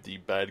remind me of the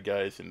bad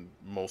guys in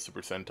most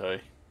Super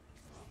Sentai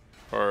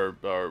or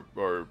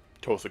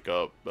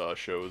Tosaka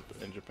shows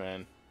in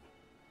Japan.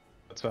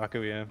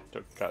 Totsukaku, yeah.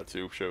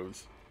 Tokatsu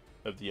shows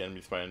of the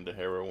enemies fighting the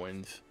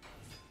heroines.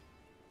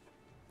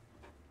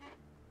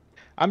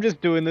 I'm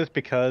just doing this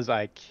because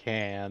I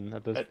can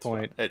at this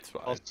point. It's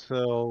fine.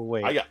 Also,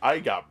 wait. I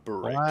got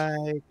bricked.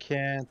 Why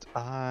can't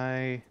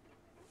I?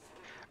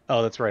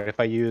 Oh, that's right. If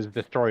I use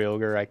Destroy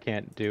Ogre, I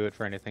can't do it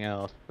for anything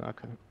else.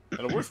 Okay.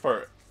 And the worst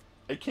part,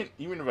 I can't,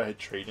 even if I had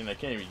trade-in, I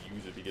can't even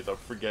use it because I'll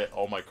forget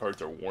all my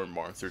cards are war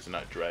monsters and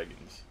not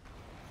dragons.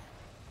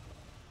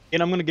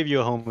 And I'm gonna give you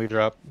a homely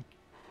drop.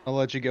 I'll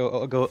let you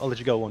go. I'll let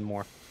you go one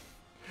more.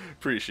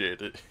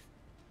 Appreciate it.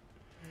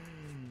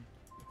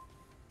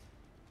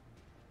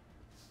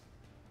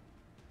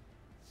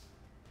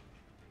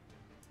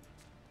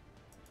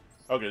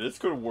 Okay, this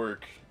could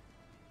work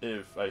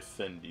if I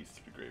send these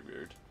to the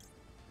graveyard.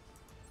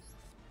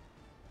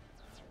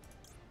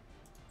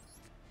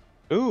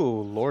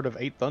 Ooh, Lord of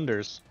Eight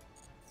Thunders.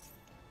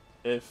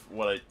 If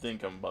what I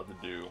think I'm about to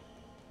do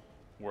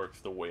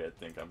works the way I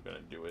think I'm gonna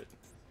do it.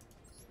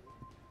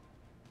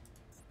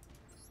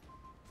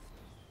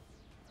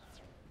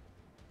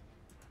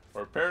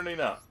 Or apparently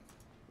not.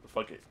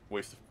 Fuck it.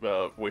 Waste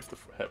of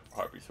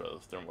Harpy's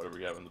feathers. Turn whatever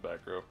you have in the back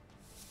row.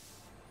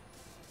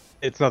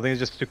 It's nothing. It's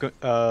just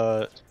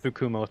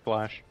Tsukumo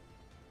Splash.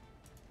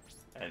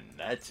 And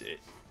that's it.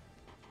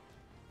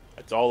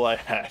 That's all I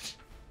had.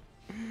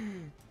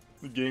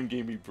 The game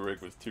gave me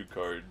brick with 2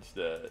 cards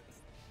that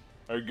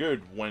are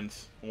good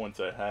once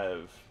I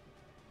have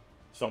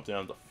something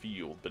on the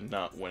field, but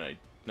not when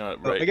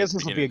not right. I guess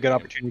this will be a good game.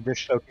 opportunity to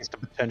showcase the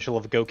potential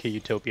of Goki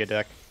Utopia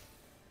deck.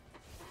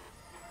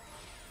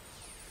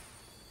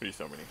 Pretty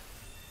so many.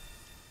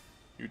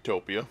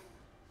 Utopia.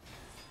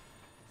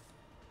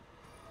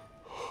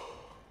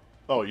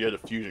 Oh, you had a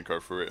fusion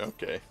card for it.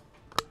 Okay.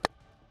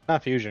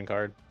 Not fusion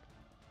card.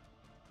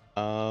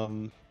 Or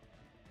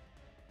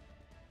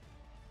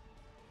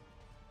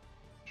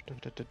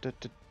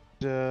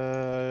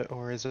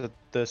is it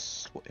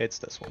this? It's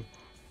this one.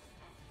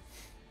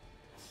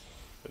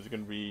 Is it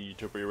gonna be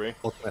Utopia Ray?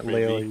 Ultimate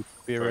Leo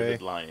Utopia or Ray. is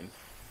it Lion?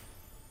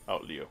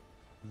 Out Leo.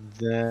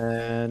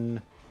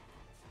 Then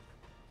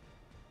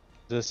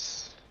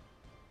this.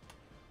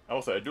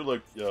 Also, I do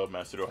like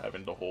Macedo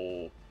having the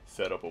whole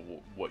setup of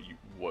what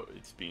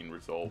it's being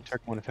resolved. Check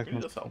one effect. It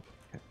does help.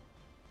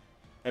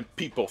 And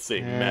people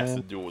say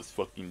Macedo is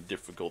fucking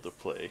difficult to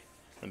play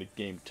when the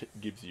game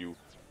gives you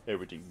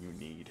everything you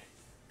need.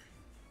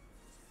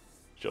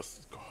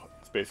 It's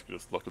basically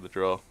just luck of the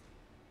draw.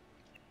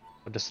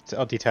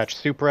 I'll detach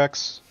Super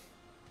X.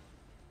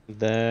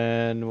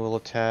 Then we'll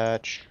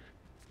attach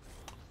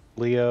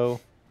Leo.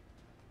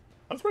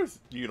 I'm surprised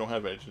you don't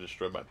have anything to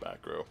destroy my back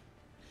row.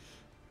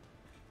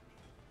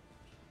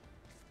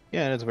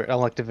 Yeah, that's weird.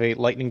 I'll activate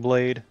Lightning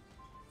Blade.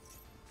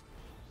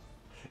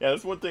 Yeah,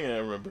 that's one thing I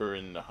remember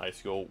in high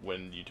school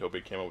when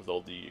Utopia came out with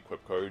all the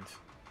equip cards.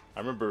 I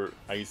remember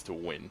I used to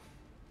win.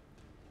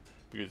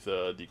 Because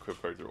the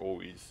equip cards are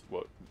always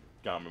what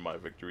got me my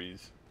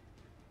victories.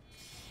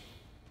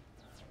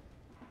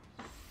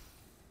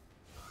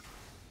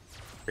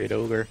 Great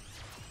Ogre.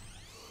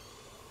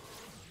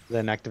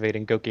 Then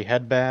activating Goki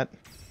Headbat.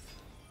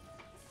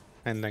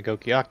 And then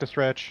Goki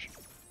Octastretch.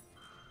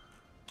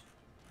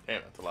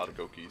 Damn, that's a lot of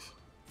Gokis.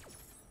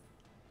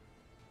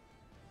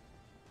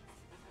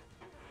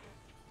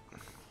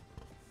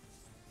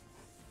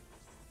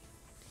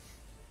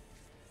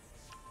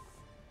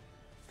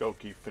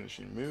 Goki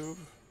finishing move.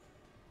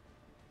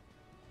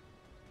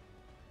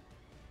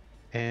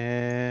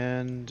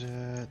 And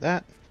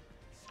that.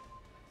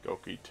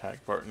 Goki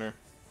tag partner.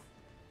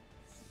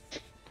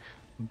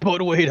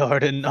 But wait,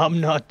 Arden,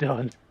 I'm not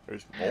done.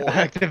 There's more.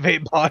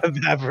 Activate Pot of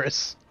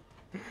Avarice.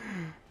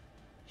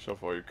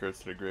 Shuffle all your cards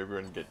to the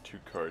graveyard and get 2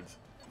 cards.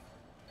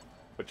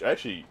 Which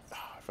actually,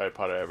 if I had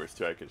Pot of Avarice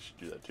too, I could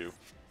do that too.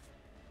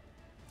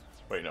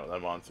 Wait, no,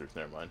 that monster's,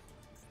 never mind.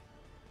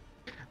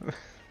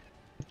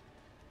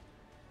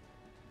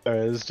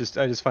 I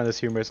just find this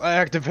humorous. I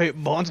activate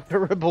Monster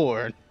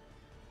Reborn.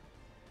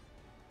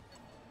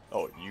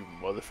 Oh, you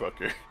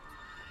motherfucker.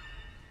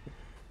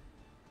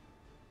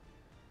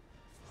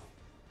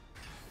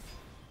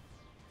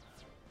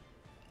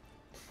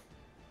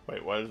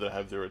 Wait, why does it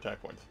have 0 attack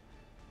points?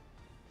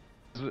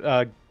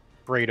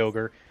 Great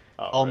Ogre.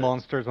 Oh, All right.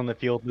 monsters on the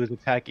field lose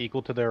attack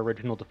equal to their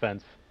original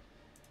defense.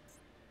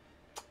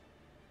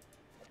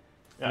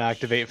 Yeah, And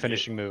activate shit.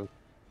 finishing move.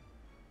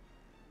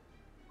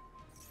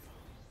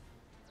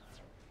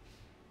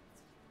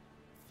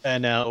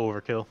 And now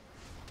overkill.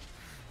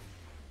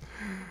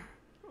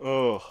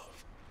 Oh.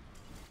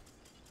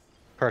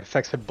 Card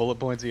effects had bullet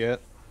points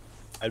yet.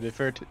 I'd be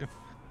fair too.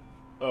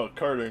 Oh,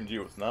 card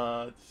RNG was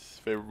not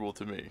favorable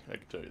to me, I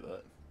can tell you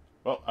that.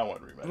 Well, I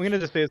want a rematch. I'm gonna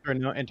just say this right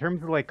now. In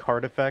terms of like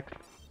card effects,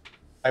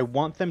 I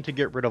want them to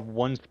get rid of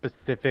one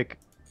specific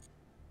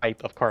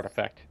type of card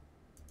effect.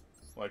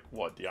 Like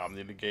what, the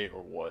Omni Negate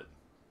or what?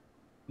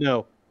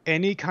 No,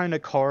 any kind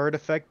of card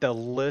effect that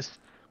lists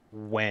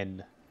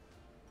when.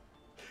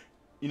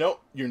 You know,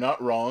 you're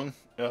not wrong.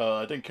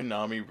 I think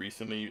Konami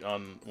recently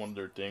on one of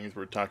their things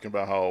were talking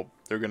about how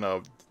they're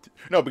gonna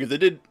because they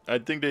did. I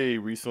think they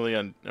recently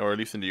or at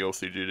least in the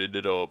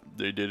OCG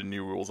they did a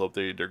new rules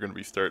update. They're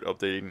gonna start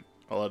updating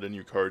a lot of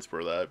new cards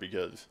for that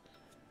because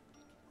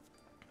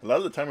a lot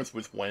of the time it's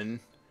with when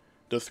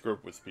does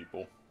script with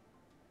people.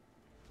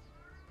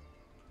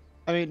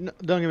 I mean,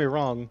 don't get me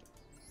wrong.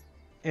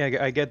 Yeah,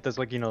 I get this.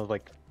 Like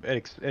like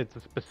it's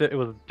a specific. It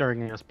was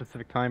during a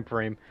specific time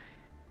frame.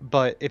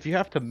 But if you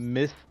have to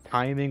miss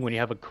timing when you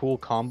have a cool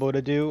combo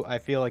to do, I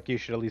feel like you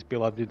should at least be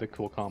allowed to do the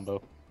cool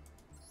combo.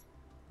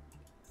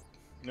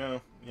 No,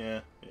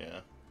 yeah.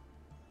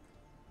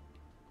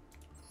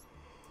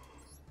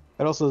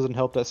 It also doesn't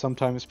help that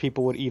sometimes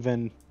people would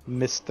even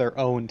miss their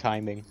own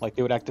timing. Like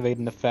they would activate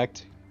an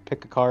effect,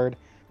 pick a card,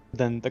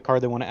 then the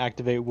card they want to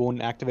activate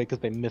won't activate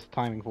because they missed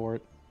timing for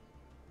it.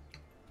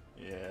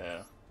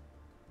 Yeah.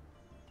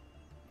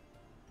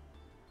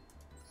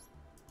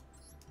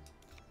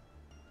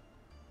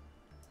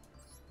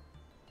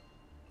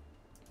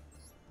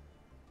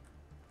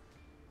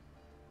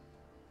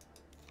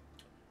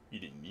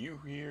 defeating you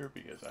here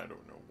because I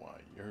don't know why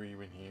you're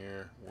even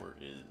here. Where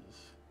is...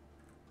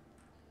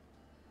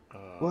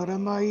 What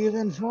am I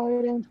even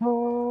fighting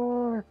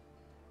for?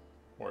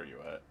 Where are you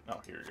at? Oh,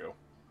 here you go.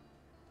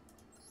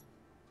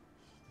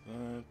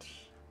 That...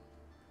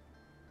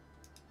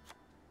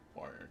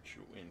 Why aren't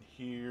you in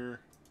here?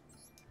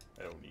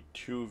 I don't need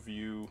two of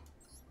you.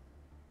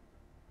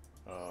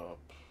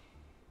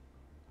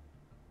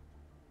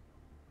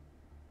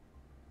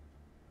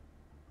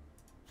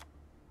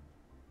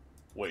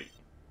 Wait.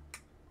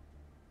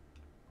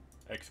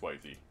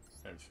 XYZ.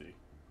 MC.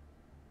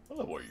 What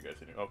level are you guys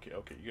hitting? Okay,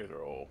 okay, you guys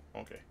are all...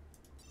 Okay.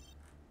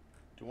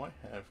 Do I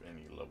have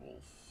any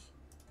levels?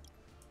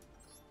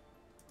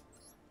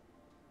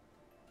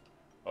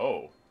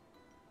 Oh.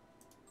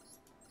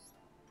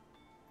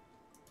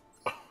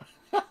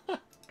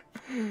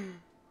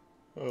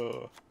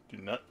 Do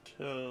not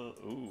tell...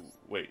 Ooh,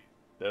 wait.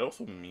 That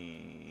also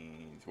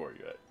means... Where are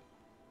you at?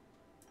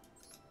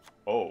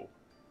 Oh.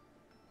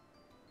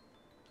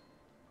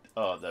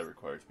 Oh, that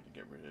requires me to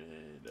get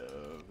rid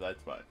of...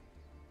 That's fine.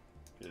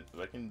 Because if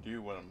I can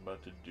do what I'm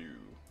about to do...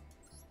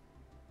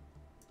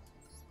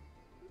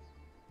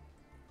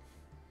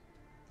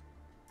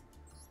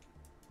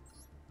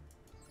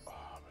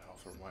 Oh, but it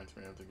also reminds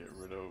me I have to get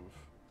rid of...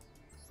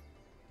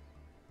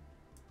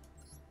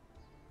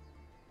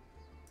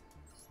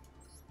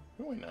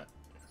 Why not?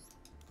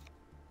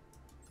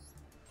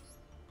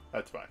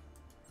 That's fine.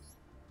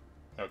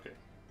 Okay.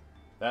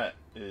 That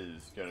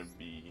is gonna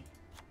be...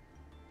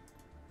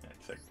 Yeah,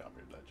 second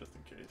copy of that, just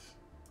in case.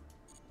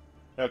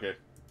 Okay.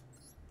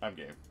 I'm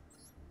game.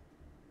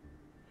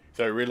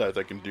 So I realized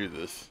I can do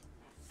this.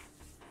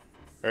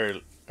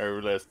 I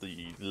realized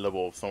the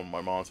level of some of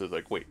my monsters,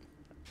 like, wait.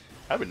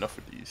 I have enough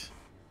of these.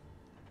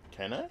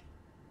 Can I?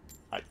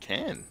 I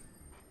can.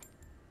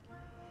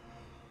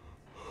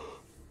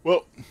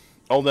 Well,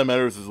 all that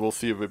matters is we'll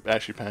see if it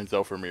actually pans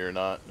out for me or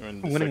not.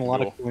 I'm winning a lot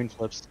of coin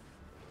flips.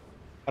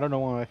 I don't know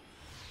why.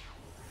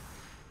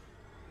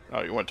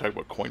 Oh, you want to talk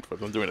about coin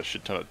flips? I'm doing a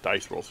shit ton of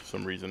dice rolls for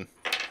some reason.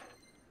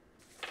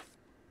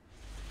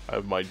 I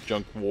have my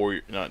Junk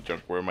Warrior, not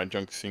Junk Warrior, my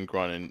Junk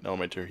Synchron and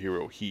Elemental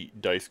Hero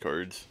Heat dice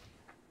cards.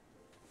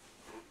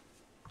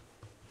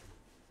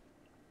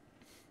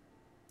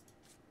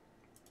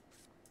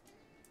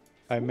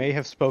 I may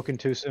have spoken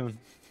too soon.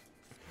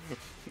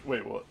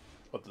 Wait, what?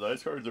 About the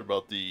dice cards or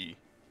about the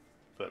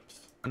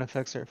flips? And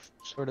effects are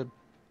sort of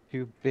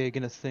too big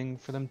in a thing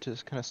for them to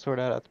kind of sort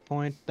out at the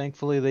point.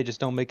 Thankfully, they just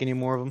don't make any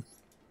more of them.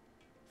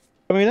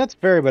 I mean, that's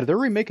fair, but they're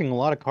remaking a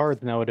lot of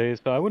cards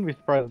nowadays, so I wouldn't be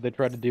surprised if they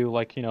tried to do,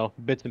 like, you know,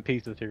 bits and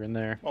pieces here and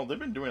there. Well, they've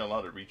been doing a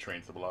lot of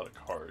retrains of a lot of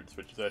cards,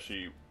 which is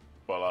actually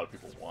what a lot of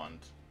people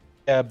want.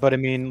 Yeah, but I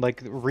mean,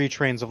 like,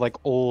 retrains of, like,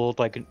 old,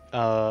 like,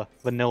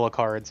 vanilla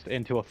cards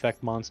into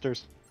effect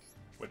monsters.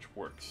 Which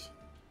works.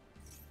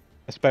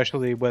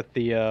 Especially with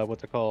the,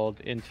 what's it called,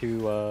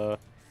 into,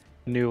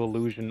 new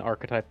illusion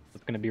archetype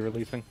that's going to be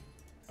releasing.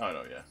 Oh,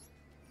 no, yeah.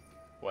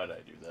 Why did I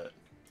do that?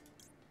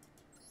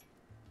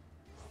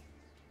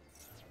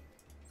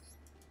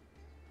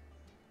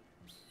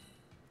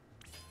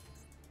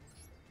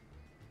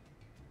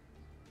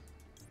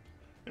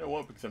 You know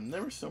what? Because I've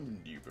never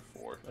summoned you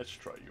before. Let's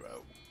try you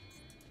out.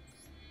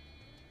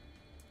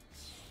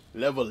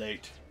 Level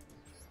 8.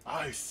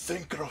 I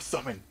synchro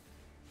summon.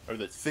 Or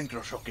the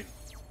synchro shocking.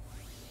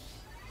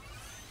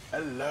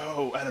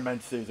 Hello,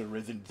 Adamancy's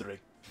arisen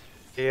Drake.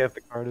 Yeah, if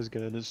the card is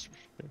good. It's...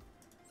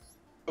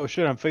 Oh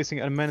shit, I'm facing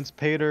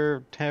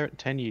Emancipator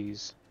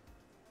Tenyes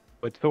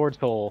with Sword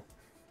Soul.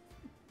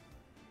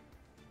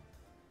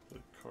 The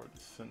card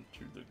is sent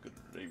to the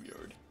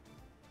graveyard.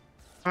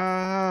 Oh,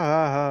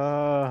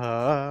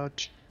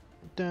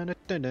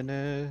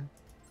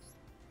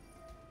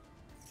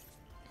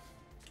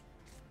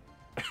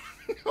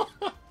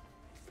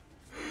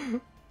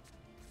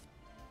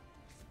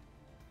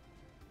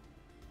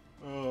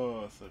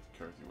 such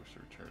cards you wish to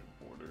return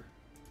to border.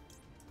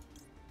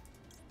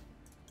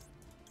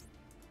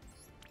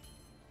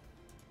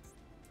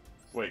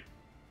 Wait.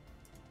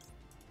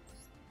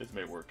 This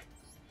may work.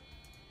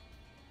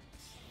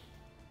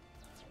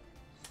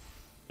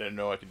 Didn't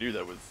know I could do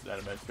that with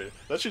Adamancypator.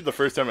 That's actually the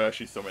first time I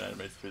actually summoned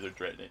Adamancypator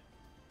Dragon.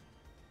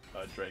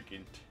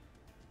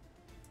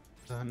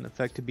 An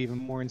effect to be even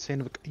more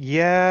insane.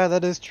 Yeah,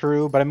 that is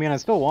true, but I mean, I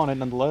still want it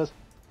nonetheless.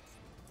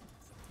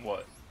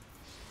 What?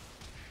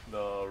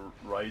 The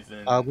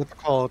Ryzen... What's it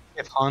called?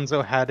 If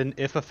Hanzo had an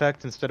if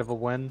effect instead of a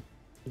when,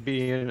 it'd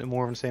be a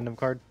more insane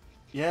card.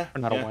 Yeah. Or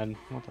not yeah. a when.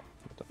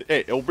 Hey,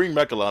 it'll bring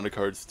back a lot of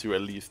cards to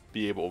at least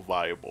be able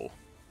viable.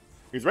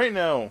 Because right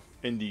now,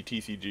 in the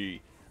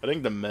TCG, I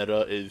think the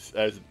meta is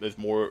as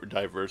more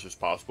diverse as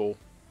possible.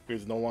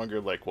 There's no longer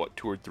like, what,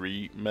 2 or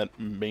 3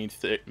 main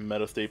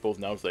meta staples.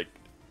 Now it's like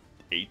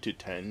 8 to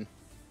 10.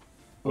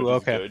 Which Ooh,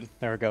 okay. is good.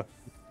 There we go.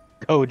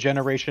 Go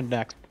generation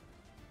next.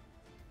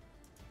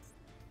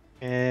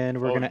 And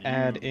we're gonna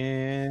add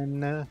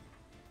in...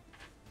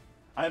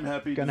 I'm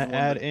happy. Gonna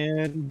add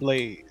in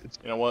Blades.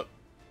 You know what?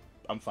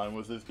 I'm fine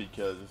with this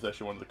because it's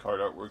actually one of the card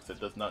artworks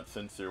that does not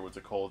censor what's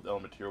it called,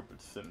 Elemental but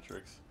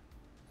Cinetrix.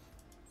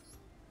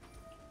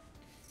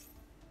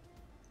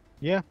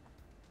 Yeah.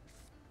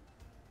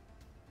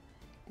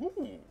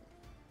 Ooh.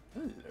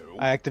 Hello.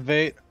 I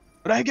activate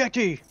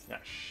Raigeki! Ah,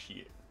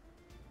 shit.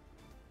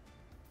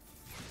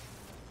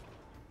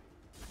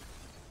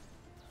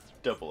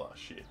 Double ah,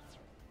 shit.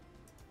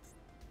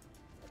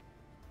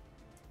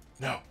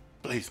 No!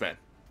 Blaze man!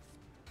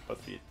 About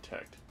to be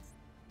attacked.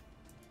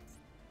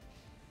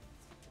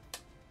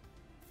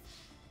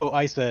 Oh,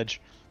 Ice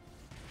Edge.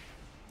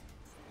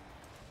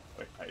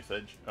 Wait, Ice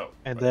Edge? Oh.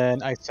 And right.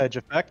 then Ice Edge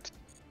effect.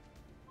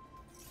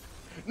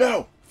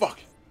 No! Fuck!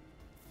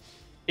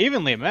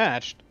 Evenly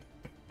matched.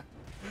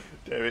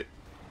 Damn it.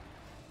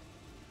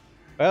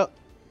 Well,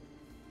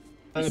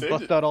 You I saved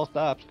bust it. out all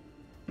stops.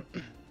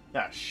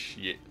 Ah,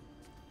 shit.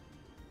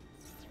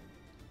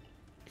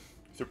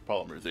 Super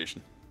polymerization.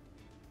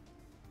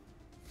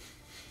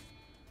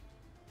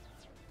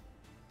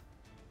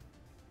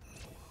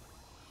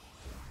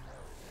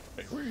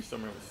 Wait, who are you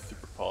summoning with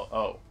super poly?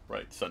 Oh,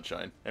 right,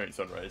 sunshine. I mean,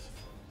 sunrise.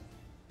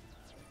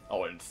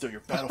 Oh, and still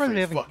your I'm battle surprised they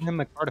phase. haven't Fuck. given him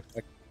a card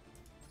effect.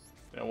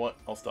 You know what?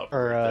 I'll stop it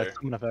Or right there.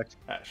 summon effect.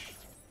 Ash.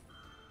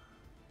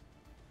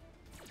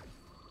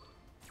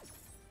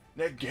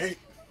 Negate.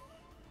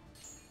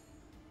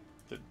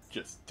 To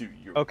just do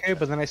your. Okay,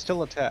 but then I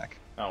still attack.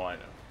 Oh, I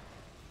know.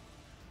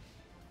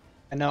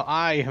 And now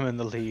I am in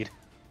the lead.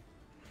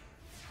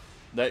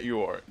 That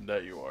you are.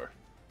 That you are.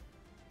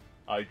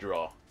 I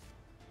draw.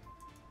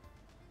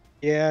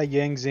 Yeah,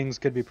 Yang Zings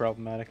could be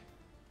problematic.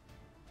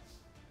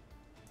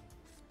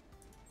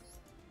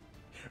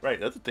 Right,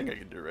 that's a thing I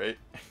can do, right?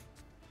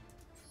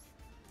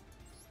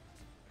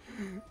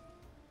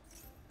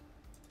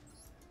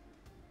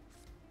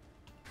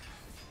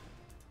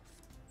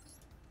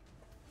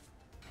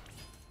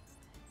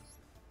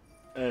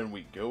 And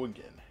we go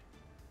again.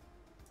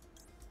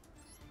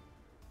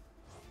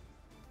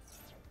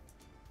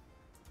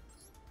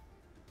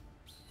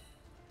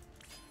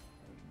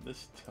 And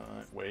this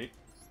time, wait.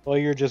 While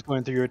you're just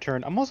going through your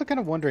turn, I'm also kind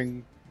of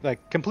wondering,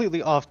 like,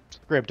 completely off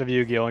script of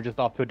Yu-Gi-Oh! And just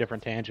off to a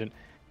different tangent.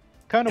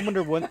 Kind of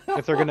wonder when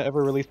if they're gonna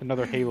ever release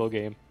another Halo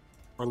game,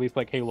 or at least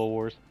like Halo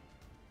Wars.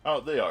 Oh,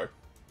 they are.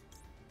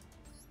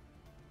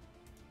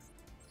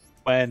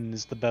 When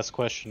is the best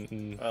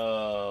question?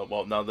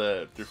 Well, now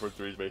that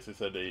 343's basically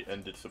said they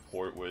ended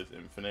support with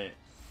Infinite,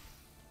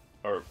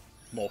 or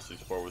mostly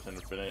support with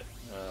Infinite.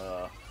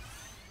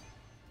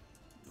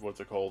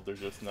 What's it called?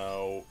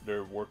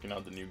 They're working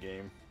on the new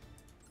game,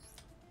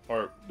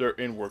 or they're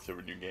in works of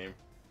a new game.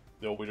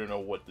 Though we don't know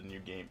what the new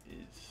game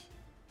is.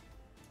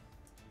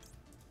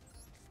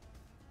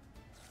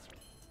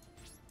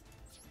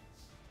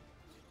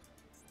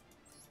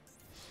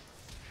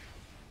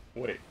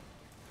 Wait,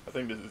 I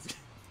think this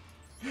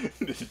is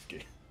this is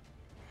game.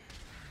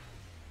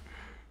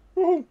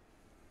 Woo!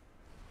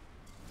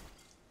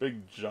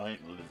 Big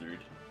giant lizard.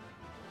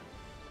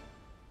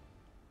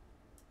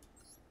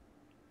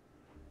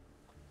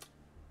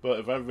 But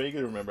if I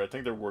vaguely remember, I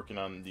think they're working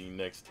on the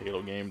next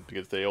Halo game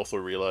because they also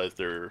realized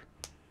their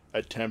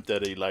attempt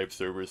at a live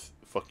service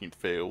fucking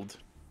failed.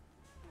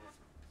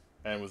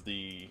 And was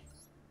the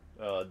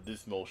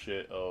dismal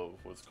shit of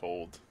what's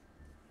called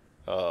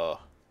uh,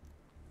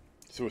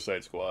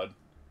 Suicide Squad.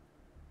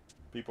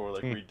 People were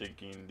like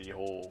rethinking the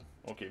whole,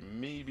 okay,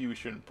 maybe we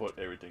shouldn't put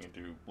everything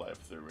into live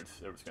service.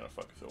 Everyone's gonna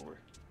fuck us over.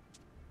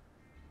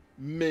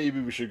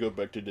 Maybe we should go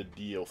back to the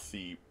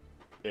DLC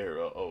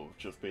era of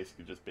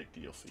basically just big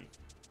DLC.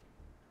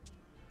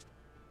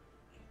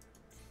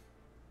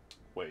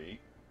 Wait.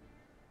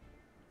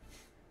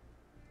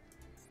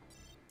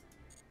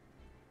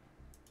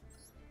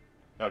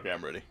 Okay,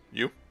 I'm ready.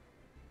 You?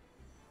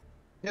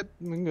 Yep,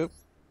 we can go.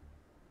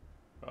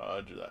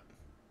 Roger that.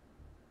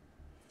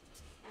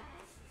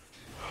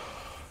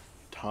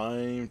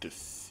 Time to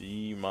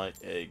see my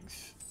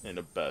eggs in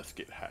a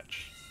basket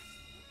hatch.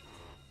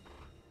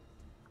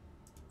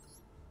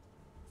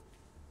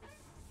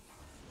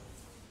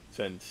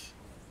 Since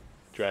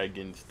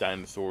dragons,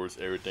 dinosaurs,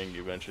 everything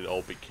eventually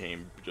all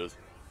became just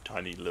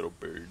tiny little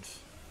birds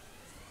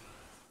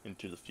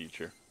into the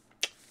future.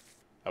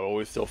 I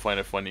always still find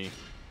it funny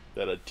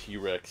that a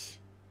T-Rex,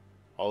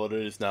 all it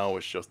is now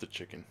is just a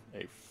chicken.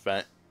 A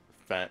fat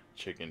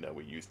chicken that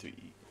we used to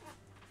eat.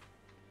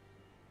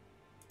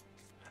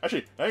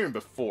 Actually, not even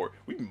before.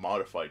 We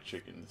modified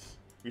chickens.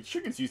 I mean,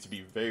 chickens used to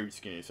be very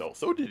skinny, so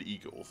did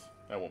eagles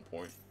at one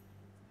point.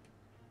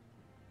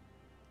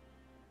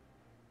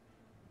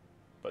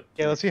 But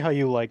Yeah, let's see how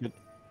you like it.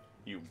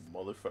 you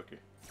motherfucker.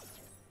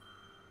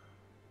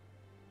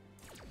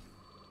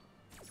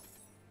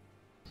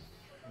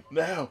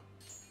 No!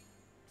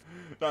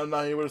 Not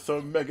now you would have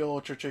some mega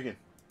ultra chicken.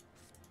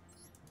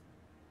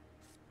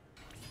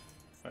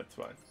 That's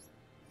fine.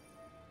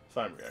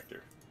 Slime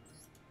reactor.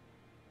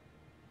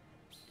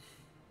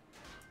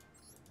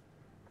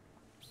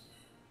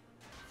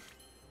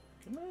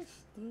 Can I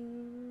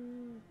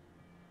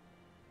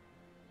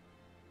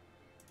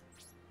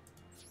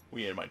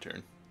We end my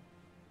turn.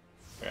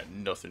 I got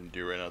nothing to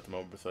do right now at the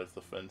moment besides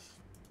the fence.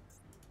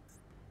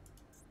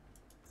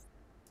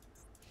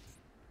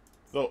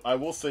 Though I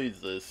will say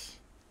this.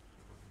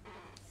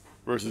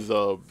 Versus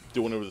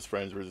doing it with his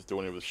friends versus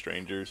doing it with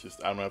strangers.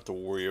 Just I don't have to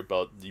worry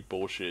about the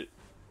bullshit.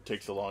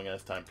 Takes a long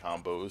ass time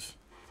combos.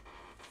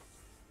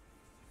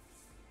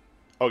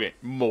 Okay,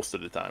 most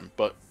of the time,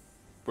 but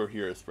we're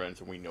here as friends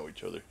and we know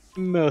each other.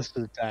 Most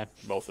of the time.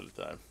 Most of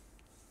the time.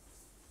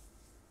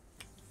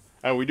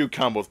 And we do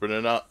combos, but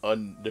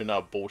they're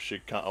not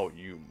bullshit. Oh,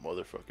 you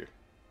motherfucker!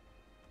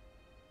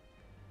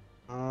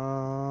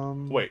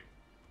 Wait,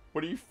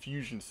 what are you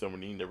fusion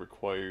summoning that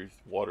requires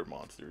water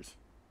monsters?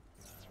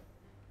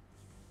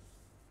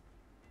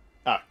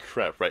 Ah,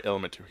 crap! Right,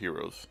 elemental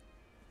heroes.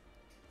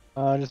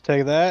 I'll just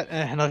take that,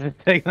 and I'll just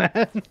take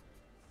that.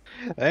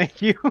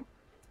 Thank you.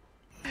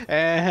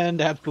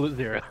 And absolute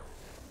zero.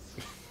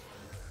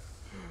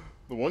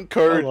 The one I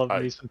card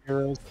love me some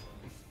heroes.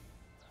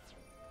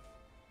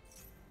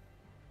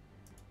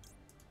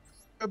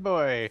 Good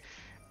boy.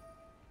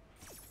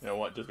 You know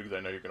what? Just because I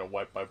know you're gonna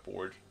wipe my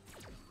board.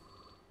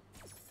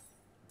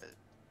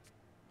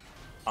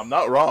 I'm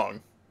not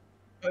wrong.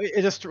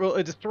 It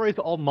destroys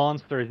all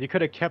monsters. You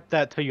could have kept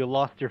that till you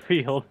lost your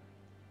field.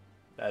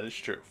 That is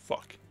true.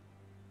 Fuck.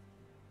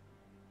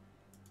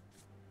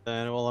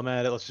 And while I'm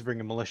at it, let's just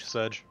bring a Malicious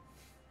Edge.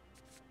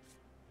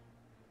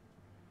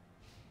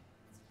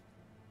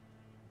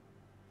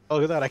 Oh,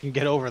 look at that, I can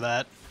get over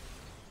that.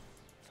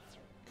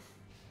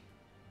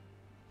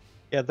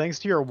 Yeah, thanks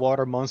to your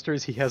water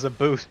monsters, he has a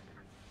boost.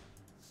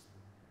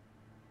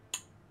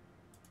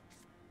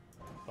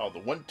 Oh, the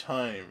one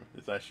time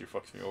this actually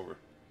fucks me over.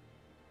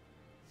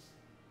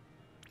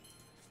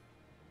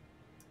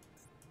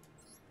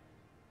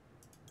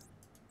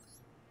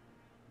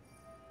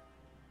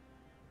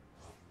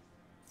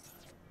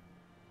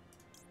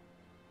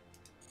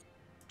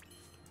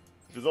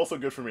 Which is also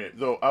good for me.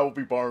 Though I will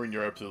be borrowing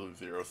your absolute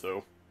zero,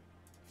 so.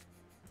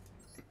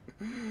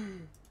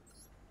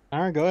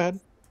 Alright, go ahead.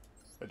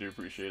 I do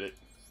appreciate it.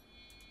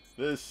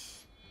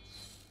 This.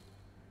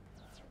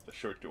 The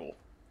short duel.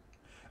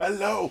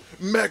 Hello,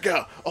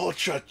 Mega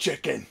Ultra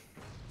Chicken!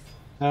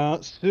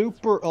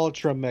 Super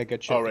Ultra Mega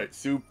Chicken. Alright,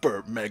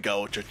 Super Mega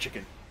Ultra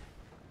Chicken.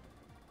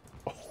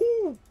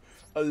 Oh,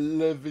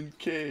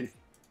 11k.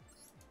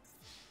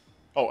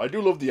 Oh, I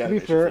do love the To be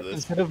animation fair, for this.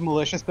 instead of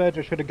Malicious Edge,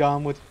 I should have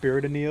gone with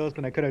Spirit of Neos,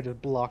 and I could have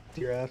just blocked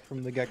your ass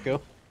from the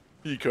get-go.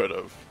 He could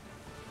have.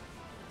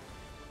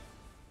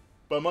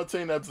 But I'm not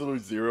saying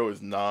Absolute Zero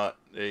is not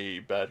a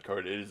bad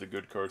card. It is a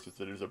good card since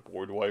it is a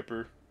board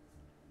wiper.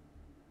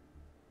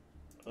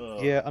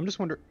 Yeah, I'm just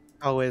wondering...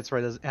 Oh, wait, that's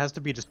right. It has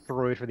to be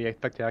destroyed for the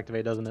effect to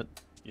activate, doesn't it?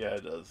 Yeah,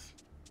 it does.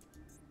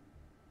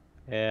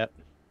 Yeah.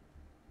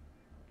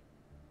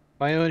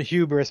 My own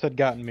hubris had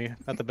gotten me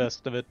at the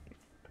best of it.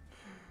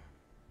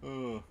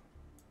 Okay,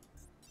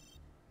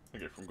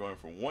 from going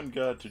from one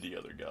god to the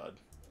other god.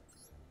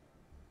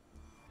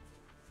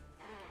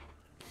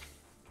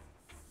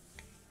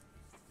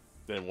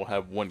 Then we'll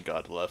have one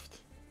god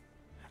left.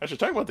 Actually,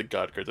 talking about the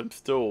god cards, I'm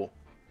still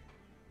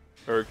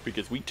irked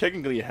because we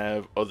technically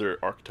have other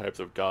archetypes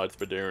of gods,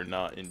 but they're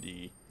not in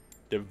the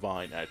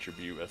divine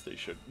attribute as they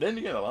should. Then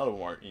again, a lot of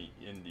them aren't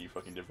in the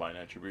fucking divine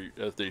attribute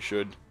as they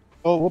should.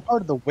 Oh, what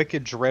part of the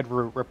Wicked Dread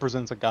root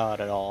represents a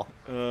god at all?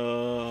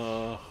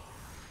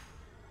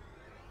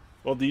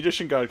 Well, the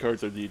Egyptian god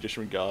cards are the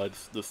Egyptian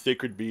gods. The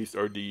sacred beasts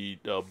are the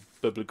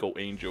biblical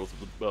angels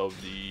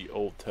of the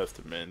Old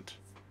Testament.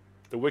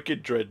 The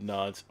wicked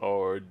dreadnoughts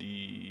are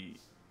the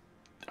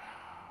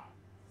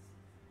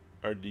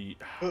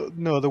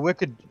No, the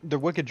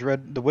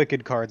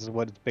Wicked cards is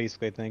what it's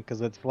basically, I think, because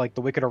it's like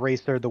the Wicked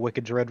Eraser, the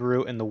Wicked Dread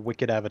root, and the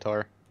Wicked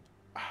Avatar.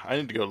 I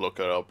need to go look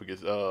that up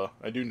because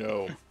I do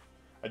know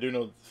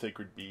the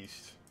sacred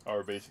beasts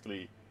are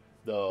basically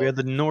the. We have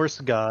the Norse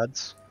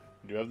gods.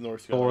 Do you have the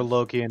Norse gods? Thor,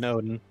 Loki, and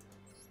Odin.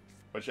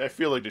 Which I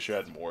feel like they should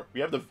add more.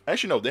 We have the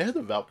actually no, they have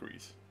the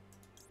Valkyries,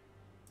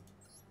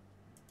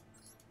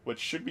 which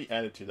should be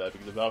added to that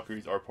because the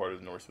Valkyries are part of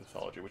the Norse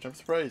mythology. Which I'm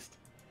surprised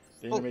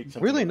they didn't make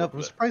something. Really enough,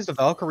 I'm surprised the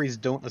Valkyries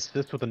don't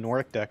assist with the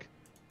Nordic deck.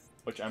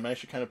 Which I'm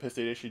actually kind of pissed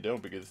they actually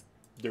don't because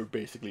they're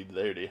basically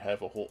there. They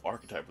have a whole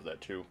archetype of that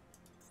too.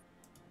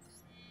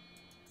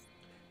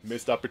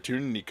 Missed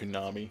opportunity,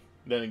 Konami.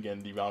 Then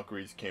again, the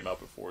Valkyries came out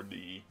before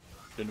the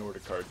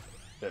Nordic card.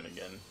 Then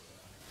again.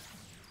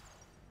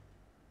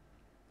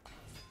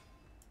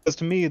 Because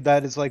to me,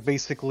 that is like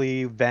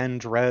basically Van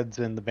Dreads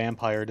in the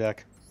Vampire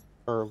deck.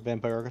 Or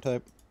Vampire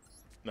archetype.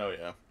 No,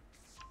 yeah.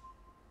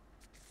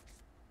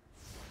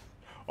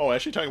 Oh,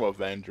 actually talking about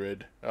Van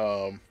Dread.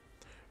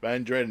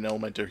 Van Dread and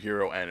Elemental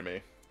Hero anime.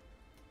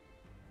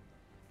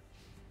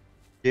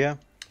 Yeah.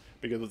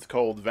 Because it's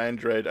called Van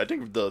Dread. I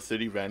think the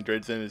city Van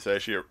Dread's in is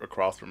actually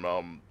across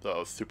from the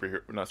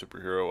superhero, not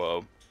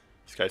superhero,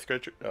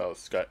 skyscraper. No,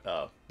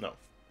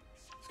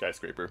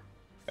 skyscraper.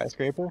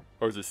 Skyscraper.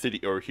 Or is it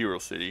city or hero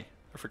city?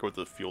 I forget what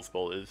the field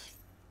spell is.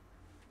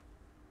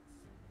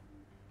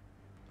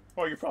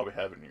 Oh, you probably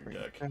have it in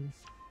your deck.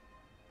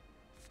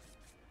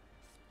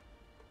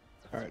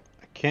 Alright,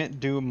 I can't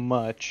do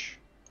much,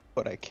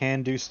 but I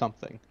can do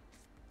something.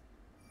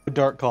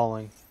 Dark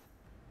Calling.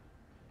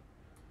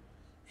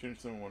 Fusion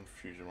Stone 1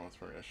 fusion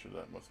monster extra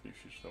that must be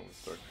Fusion Stone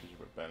with Dark Fusion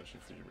by banishing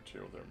fusion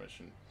material their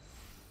mission.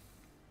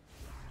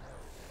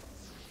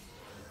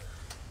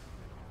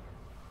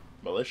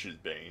 Malicious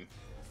Bane.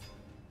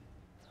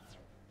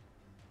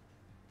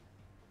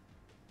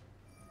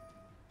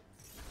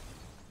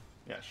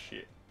 Yeah,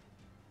 shit.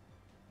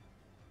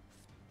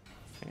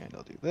 And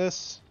I'll do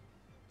this.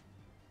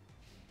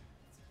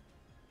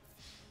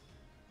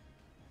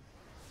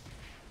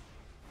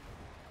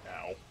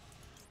 Ow.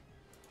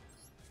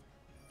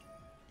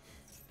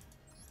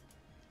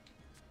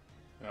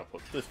 And I'll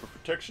put this for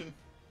protection.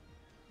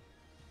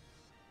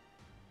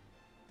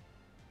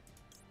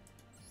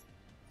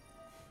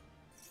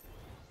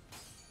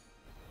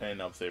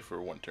 And I'll save for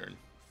one turn.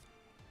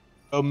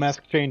 Oh,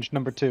 mask change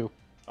number 2.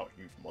 Oh,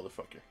 you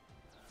motherfucker.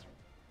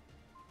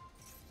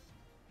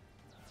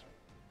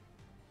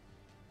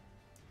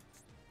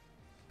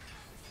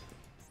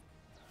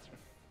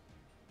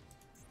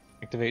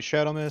 Activate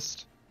Shadow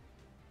Mist.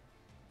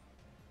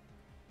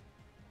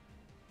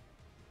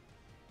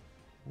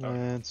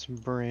 Let's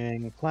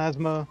bring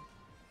Plasma.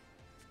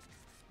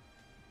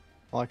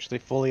 I'll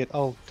actually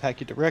I'll attack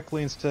you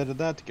directly instead of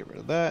that to get rid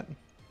of that.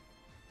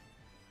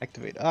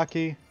 Activate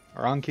Aki,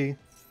 or Anki.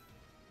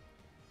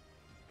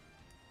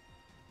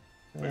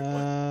 Wait,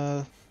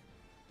 what?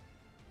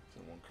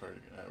 So one card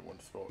you can add one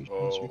spell.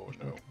 Oh,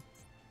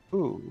 no.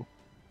 Ooh.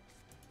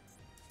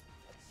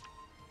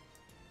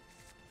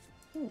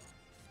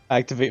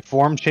 Activate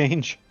Form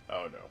Change.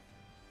 Oh,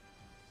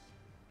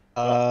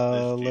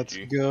 no. Let's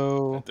GG,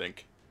 go. I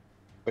think.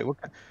 Wait, what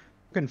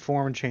can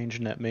Form Change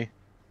net me?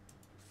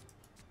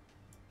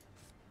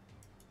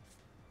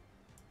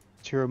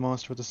 Hero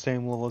monster with the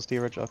same level as the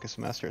original. Okay,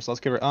 so Master. So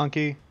let's give her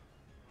Anki.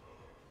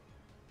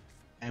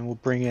 And we'll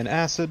bring in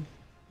Acid.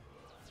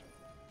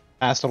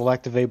 Acid will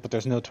activate, but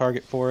there's no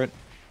target for it.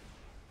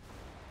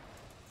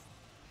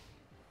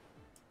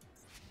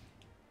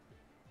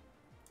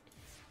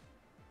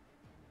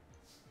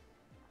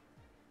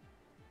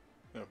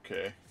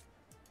 Okay.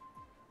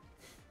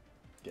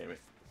 Damn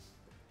it.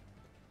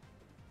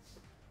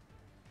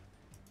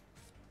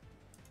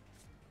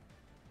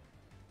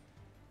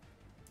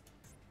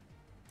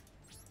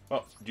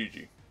 Oh,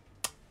 GG.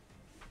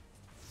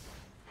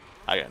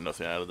 I got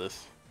nothing out of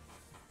this.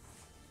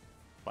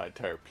 My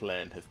entire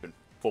plan has been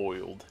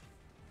foiled.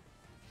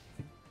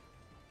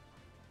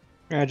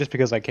 Yeah, just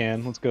because I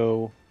can. Let's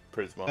go.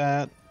 Prisma.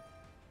 That.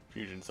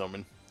 Fusion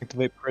Summon.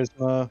 Activate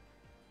Prisma.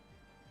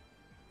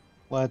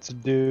 Let's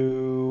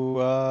do.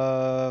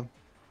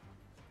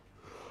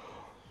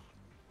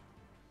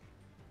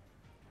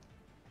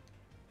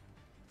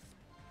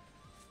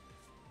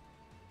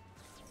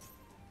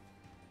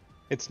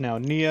 It's now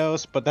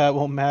Neos, but that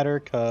won't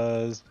matter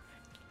because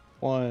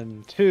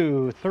 1,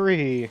 2,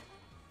 3.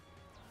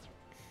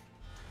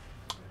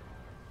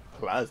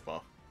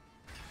 Plasma.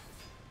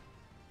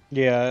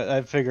 Yeah,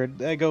 I figured.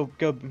 Go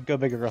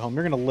big or go home.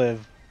 You're gonna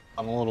live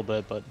on a little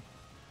bit, but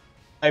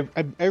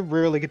I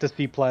rarely get to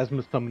see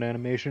Plasma summon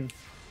animation.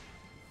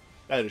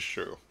 That is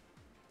true.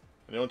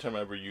 And the only time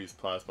I ever use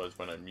Plasma is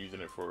when I'm using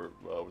it for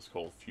what's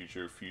called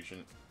Future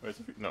Fusion. Wait,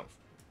 is it, no.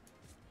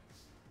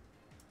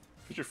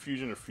 Future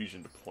Fusion or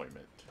Fusion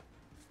Deployment.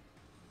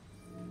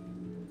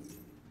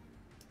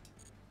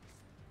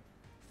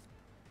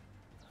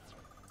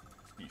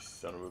 You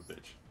son of a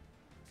bitch.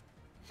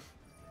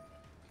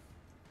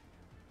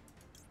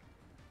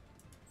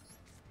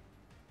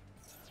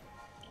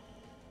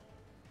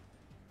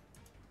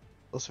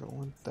 Also,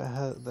 one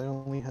that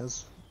only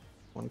has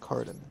one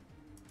card in it.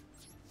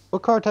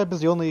 What card type is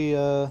the only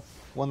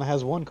one that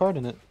has one card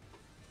in it?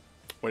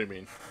 What do you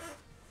mean?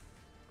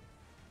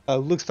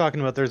 Luke's talking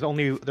about there's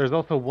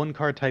also one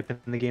card type in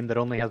the game that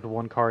only has the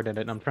one card in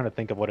it, and I'm trying to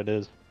think of what it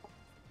is.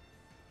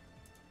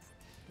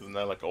 Isn't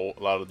that like a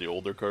lot of the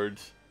older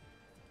cards?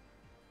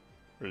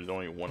 Or there's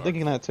only one? I'm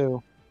thinking that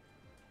too.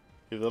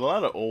 There's a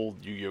lot of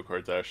old Yu-Gi-Oh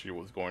cards actually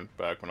was going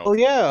back when I Oh was...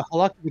 yeah,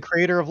 Halak the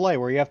Creator of Light,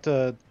 where you have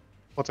to,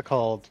 what's it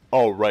called?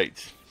 Oh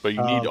right, but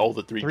you need all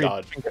the three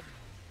gods.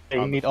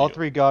 Yeah, you need all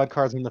 3 god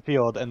cards in the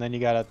field, and then you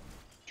gotta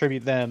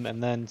tribute them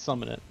and then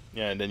summon it.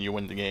 Yeah, and then you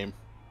win the game,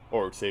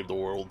 or save the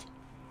world.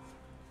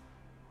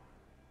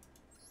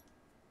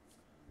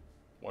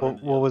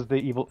 What was the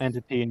evil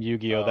entity in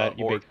Yu-Gi-Oh that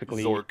you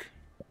basically... Zork.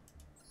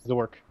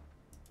 Zork.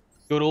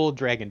 Good old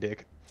Dragon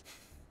Dick.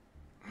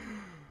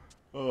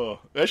 Oh,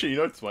 actually, you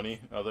know what's funny?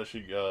 I was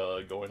actually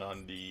going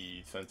on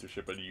the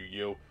censorship of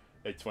Yu-Gi-Oh!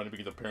 It's funny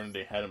because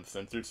apparently they had him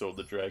censored, so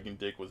the Dragon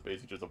Dick was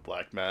basically just a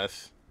black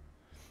mass.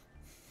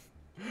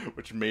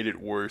 Which made it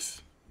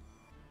worse.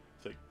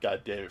 It's like,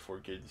 god damn it,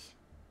 4Kids.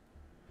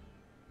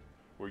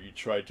 Where you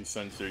tried to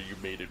censor, you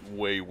made it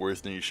way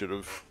worse than you should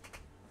have.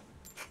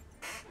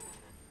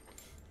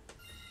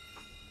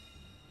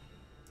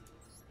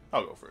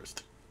 I'll go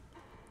first.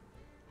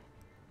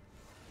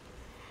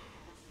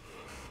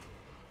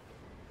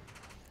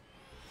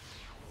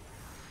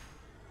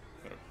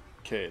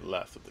 Okay,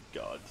 last of the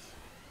gods.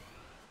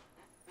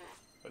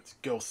 Let's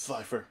go,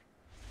 Cypher.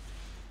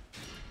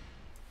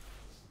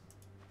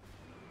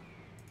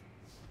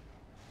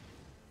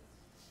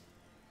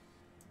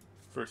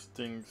 First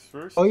things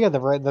first. Oh yeah,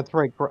 that's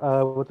right.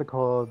 What's it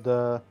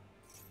called?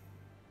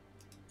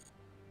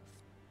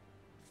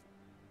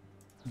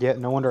 Yeah,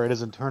 no wonder it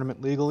isn't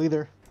tournament legal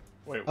either.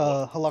 Wait,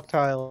 what?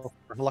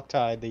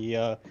 Haluktai,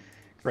 the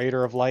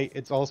creator of light.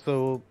 It's what's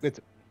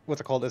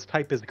it called? Its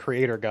type is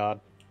creator god.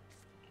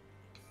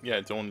 Yeah,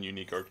 its own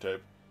unique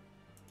archetype.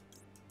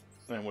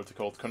 And what's it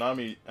called?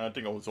 Konami, I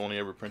think it was only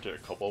ever printed a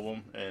couple of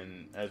them,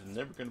 and it's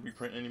never going to be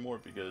printed anymore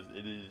because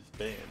it is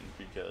banned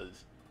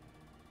because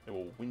it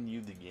will win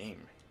you the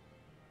game.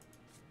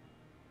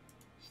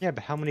 Yeah,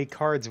 but how many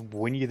cards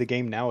win you the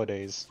game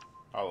nowadays?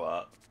 A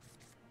lot.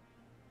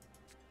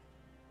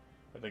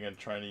 I think I'm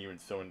trying to even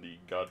summon the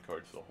god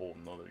cards is a whole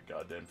nother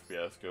goddamn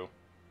fiasco.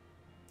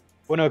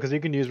 Well, no, because you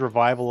can use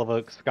revival of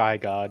a sky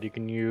god. You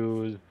can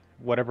use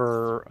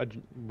whatever.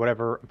 I'm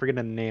forgetting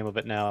the name of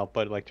it now,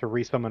 but like to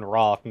resummon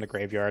Ra from the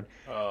graveyard.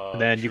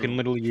 And then you can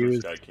literally True use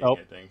Sky King, I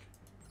think.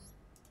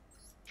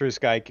 True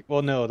Sky.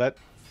 Well, no,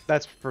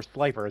 that's for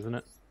Slifer, isn't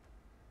it?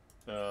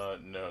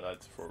 No,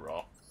 that's for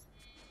Raw.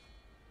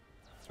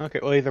 Okay,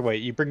 well, either way,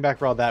 you bring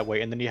back Ra that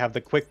way, and then you have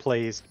the quick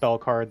play spell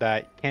card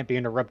that can't be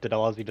interrupted,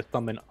 allows you to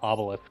summon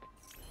Obelisk.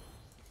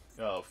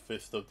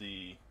 Fist of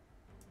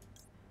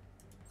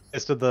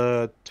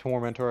the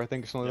Tormentor, I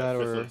think, something like that,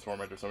 Fist of the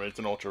Torment or something. It's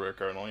an ultra rare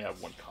card. I only have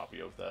one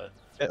copy of that.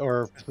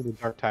 Or Fist of the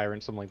Dark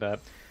Tyrant, something like that.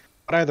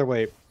 But either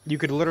way, you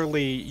could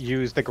literally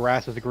use the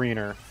grass is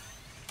greener,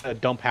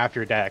 dump half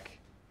your deck,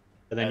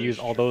 and then use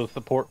all those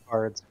support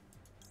cards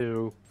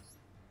to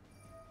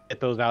get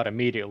those out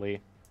immediately.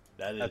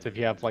 That's if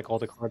you have like all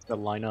the cards that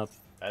line up.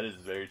 That is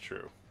very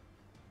true.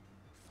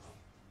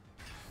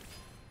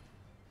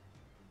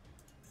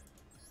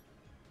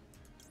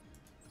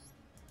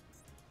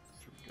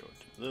 Go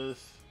into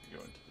this. Go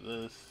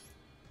into this.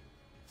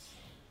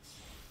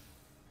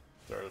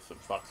 Start with some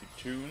Foxy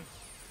Tune.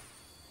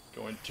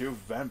 Go into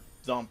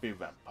Zombie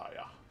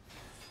Vampire.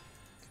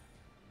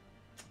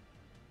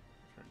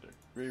 Turn to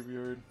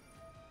Graveyard.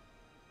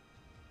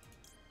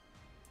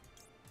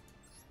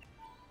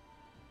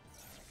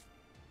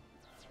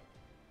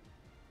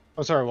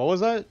 Oh, sorry, what was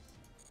that?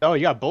 Oh,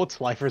 you got both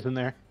Slifers in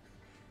there.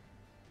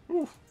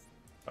 Ooh.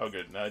 Oh,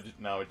 good. Now I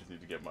just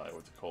need to get my,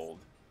 what's it called?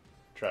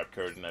 Trap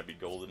card, and that'd be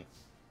golden.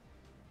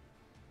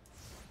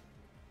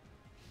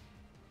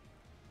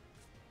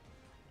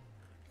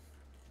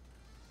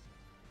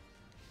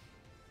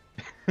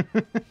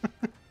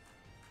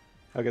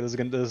 Okay, this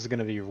is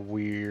gonna be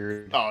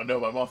weird. Oh no,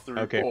 my monster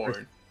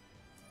reborn.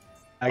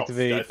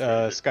 Activate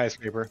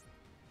Skyscraper.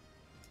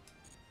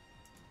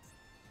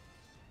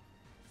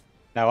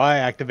 Now I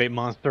activate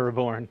Monster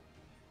Reborn.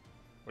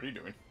 What are you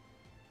doing?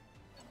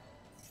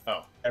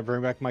 Oh. I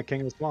bring back my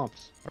King of the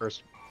Swamps. Oh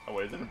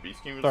wait, is it a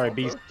Beast King of the Swamp? Sorry, Swamp?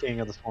 Beast King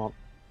of the Swamp.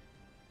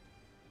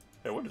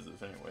 Hey, what is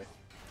this anyway?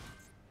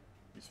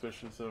 You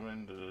special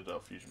summon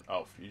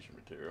fusion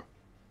material.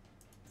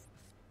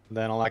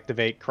 Then I'll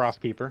activate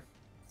Crosskeeper.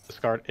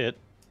 Discard it.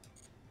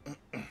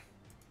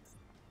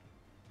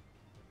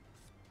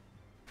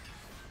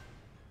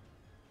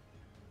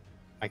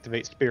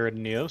 Activate Spirit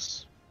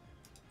Neos.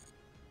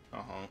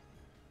 Uh-huh.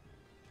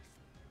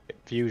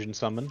 Fusion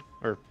Summon,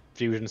 or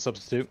Fusion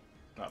Substitute.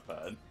 Not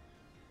bad.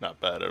 Not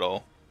bad at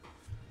all.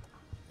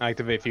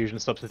 Activate Fusion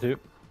Substitute.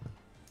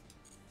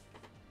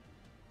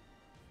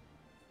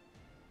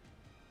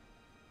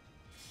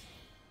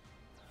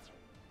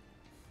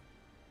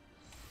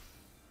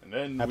 And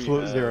then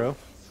Absolute Zero.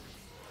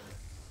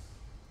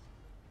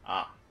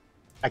 Ah.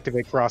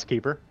 Activate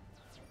Crosskeeper.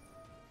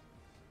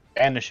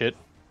 Banish it.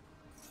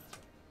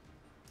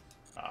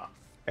 Ah.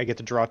 I get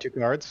to draw 2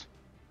 cards.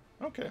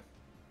 Okay.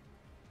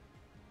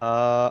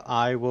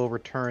 I will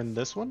return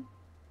this one.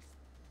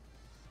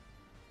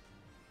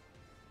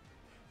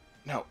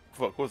 No,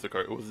 fuck, what was the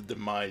card? It was a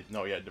Demise.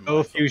 No, yeah, Demise.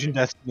 Oh, Fusion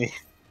Destiny.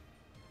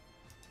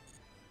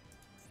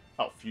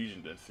 Oh,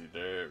 Fusion Destiny.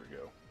 There we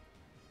go.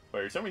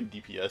 Wait, is that mean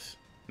DPS?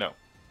 No.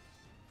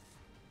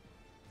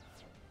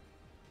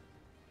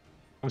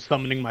 I'm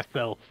summoning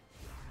myself.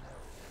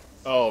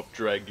 Oh,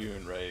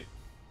 Dragoon, right.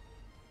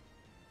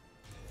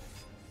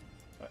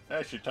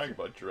 Actually, talking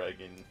about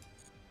Dragon.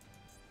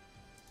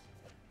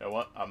 You know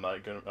what? I'm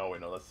not gonna. Oh,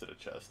 wait, no, that's to the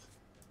chest.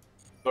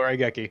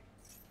 Lorigeki.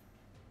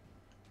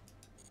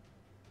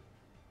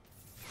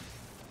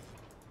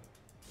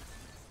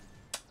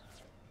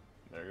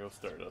 There goes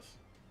Stardust.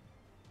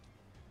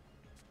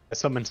 I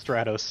summon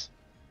Stratos.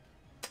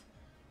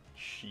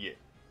 Shit.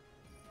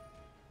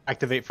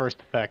 Activate first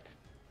effect.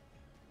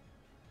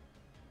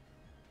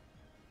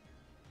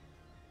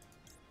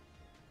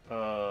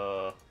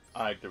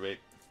 I activate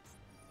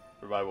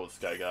Revival of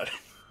Sky God.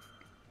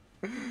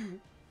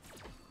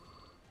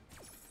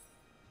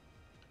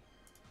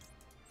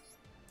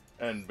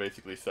 And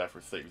basically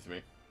Sapphire saves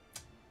me.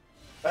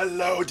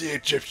 Hello, the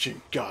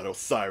Egyptian god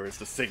Osiris,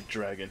 the Saint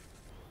Dragon.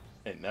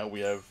 And now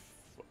we have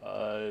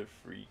 5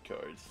 free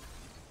cards.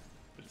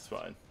 Which is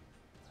fine.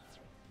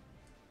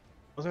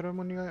 Was that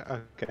one you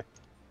got? Okay.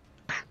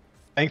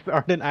 Thanks,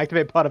 Arden.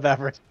 Activate Pot of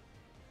Avarice.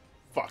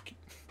 Fuck.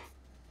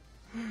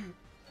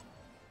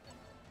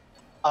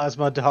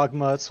 Ozma,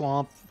 Dogma,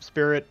 Swamp,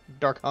 Spirit,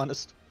 Dark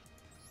Honest.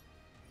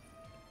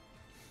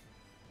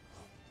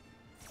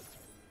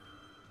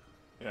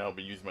 I'll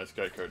be using my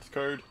Sky Cards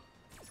card.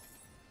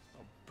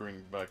 I'll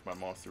bring back my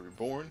Monster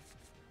Reborn.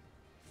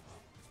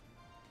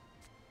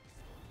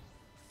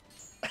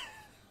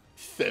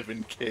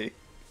 7K.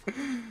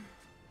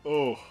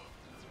 Oh.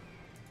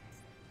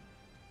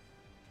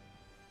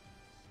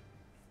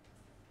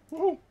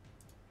 Woo.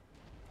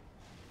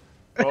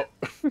 Oh.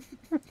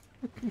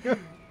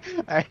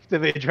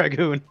 Activate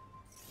Dragoon.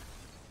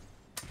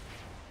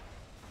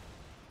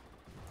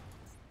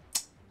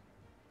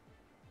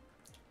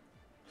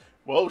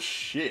 Well,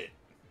 shit.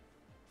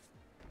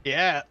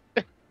 Yeah.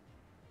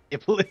 You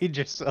played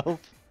yourself.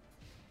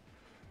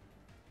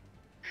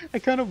 I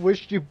kind of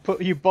wished you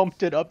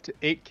bumped it up to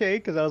 8K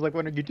because I was like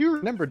wondering, you do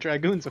remember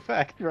Dragoon's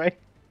effect, right?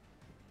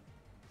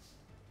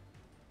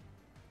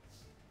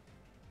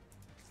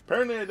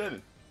 Apparently I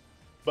didn't.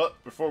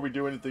 But before we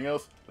do anything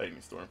else,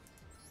 Lightning Storm.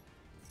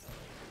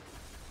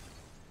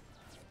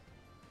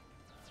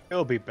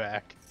 He'll be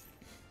back.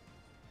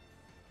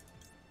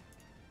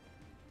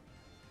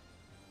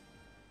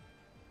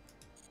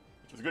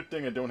 It's a good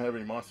thing I don't have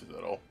any monsters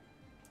at all.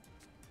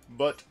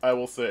 But I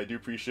will say I do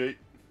appreciate.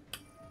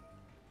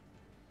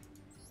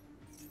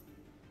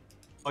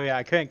 Oh yeah,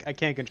 I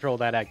can't control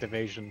that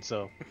activation,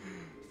 so.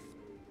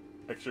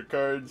 Extra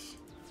cards.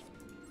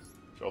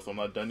 Which also I'm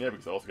not done yet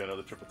because I also got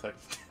another triple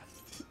text.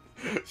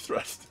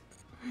 Stressed.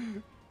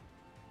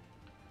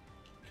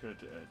 Could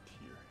add to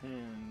your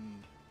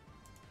hand.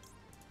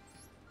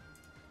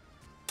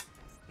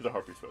 There's a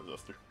Harpy Spell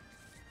Duster.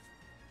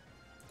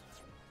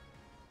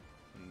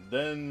 And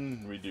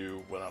then we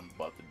do what I'm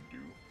about to do.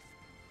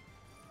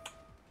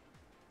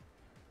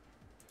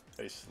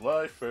 A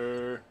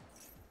Slifer.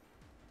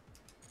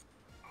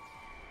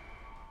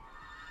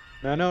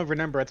 No,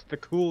 remember, it's the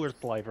cooler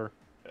Slifer.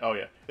 Oh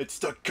yeah, it's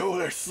the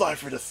cooler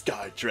Slifer the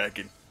Sky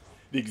Dragon.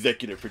 The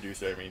executive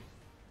producer, I mean.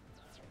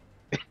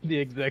 The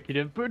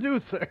executive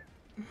producer.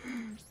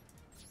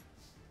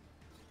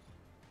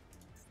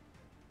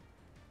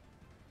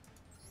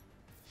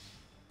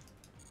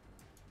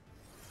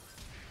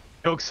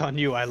 Joke's on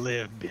you, I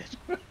live, bitch.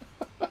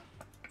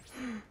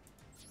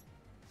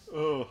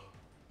 Oh,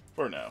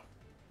 for now.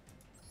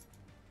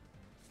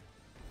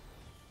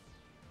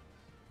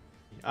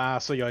 Ah,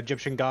 so your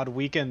Egyptian god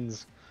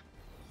weakens.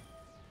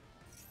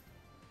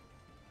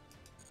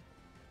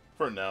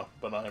 For now,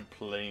 but I'm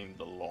playing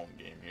the long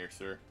game here,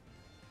 sir.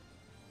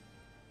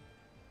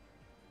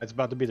 It's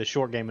about to be the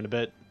short game in a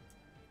bit.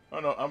 Oh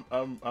no,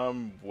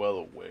 I'm well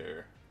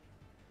aware.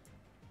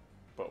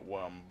 But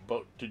what I'm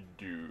about to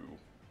do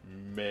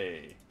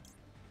may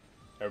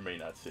or may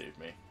not save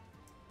me.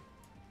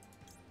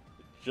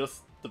 It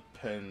just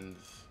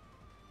depends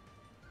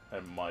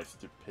on my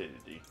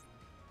stupidity.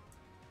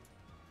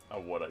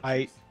 On what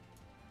I choose.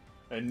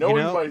 And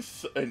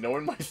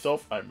knowing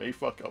myself, I may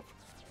fuck up.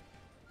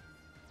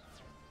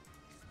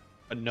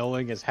 But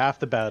knowing is half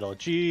the battle.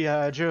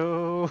 G.I.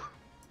 Joe.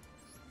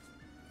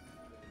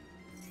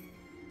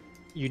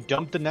 You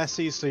dumped a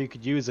Nessie so you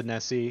could use a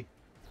Nessie.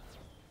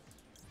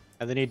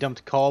 And then he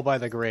dumped Call by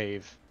the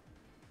Grave.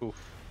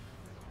 Oof.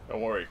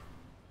 Don't worry.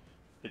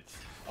 It's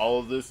all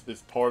of this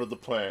is part of the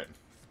plan.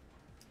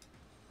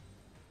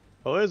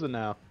 Oh, is it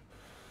now?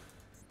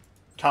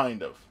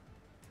 Kind of.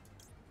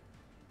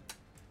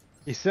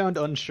 You sound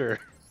unsure.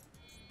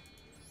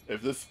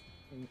 If this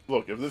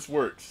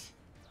works.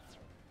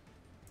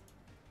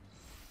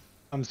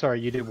 I'm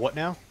sorry, you did what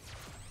now?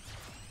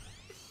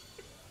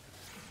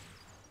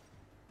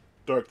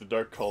 The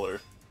dark color.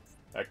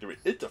 Activate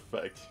its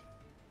effect.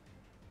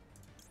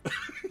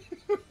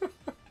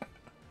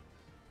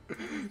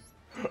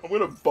 I'm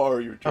gonna borrow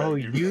your Dragon. Oh,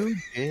 you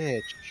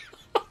bitch.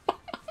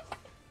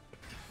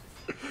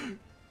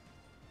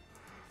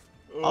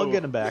 I'll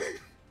get him back.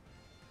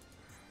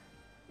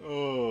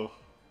 Oh.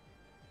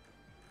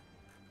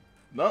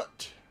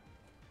 Not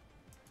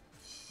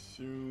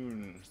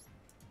soon.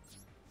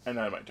 And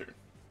now my turn.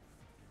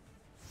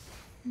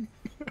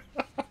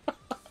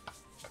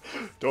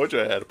 Told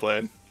you I had a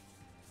plan.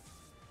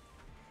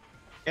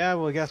 Yeah,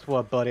 well, guess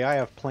what, buddy? I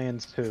have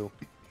plans too.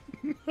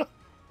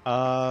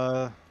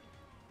 Oh.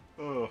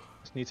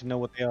 Just need to know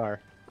what they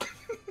are.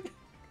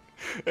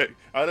 Hey,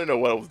 I didn't know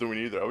what I was doing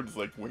either. I was just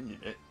like winging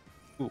it.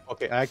 Ooh,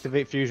 okay,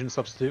 activate Fusion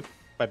Substitute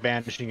by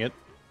banishing it.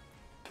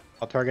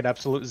 I'll target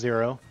Absolute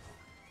 0.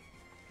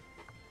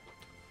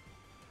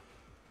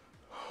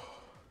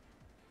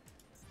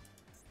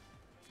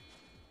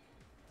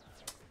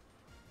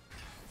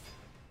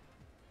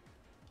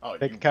 Oh,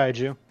 Pick a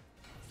Kaiju.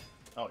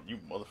 Oh, you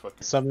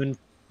motherfucker. Summon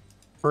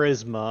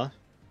Prisma.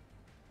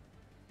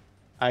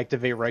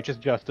 Activate Righteous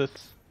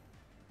Justice.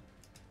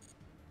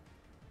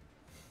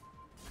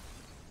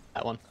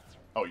 That one.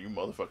 Oh, you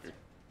motherfucker.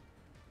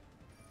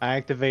 I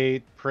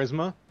activate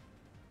Prisma.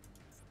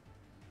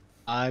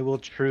 I will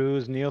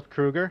choose Niels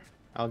Kruger.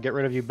 I'll get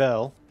rid of you,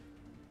 Bell.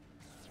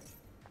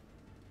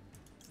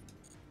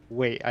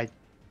 Wait,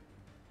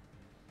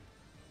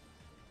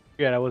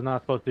 Yeah, I was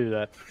not supposed to do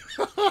that.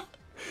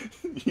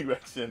 You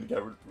accidentally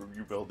got rid of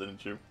you, Bell,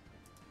 didn't you?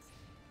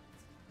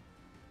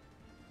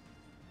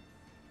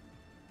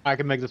 I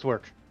can make this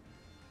work.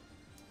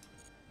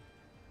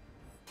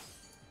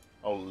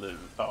 I'll live.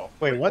 Oh,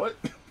 Wait, wait, what? what?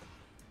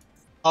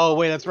 Oh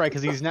wait, that's right,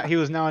 because he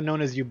was now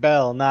known as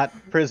Yubel, not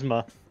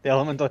Prisma, the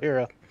elemental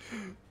hero.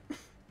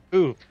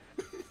 Ooh,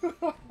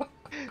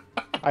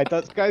 I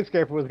thought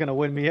Skyscraper was gonna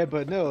win me,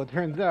 but no, it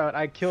turns out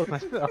I killed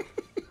myself.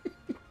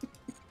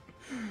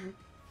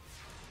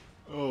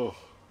 Oh.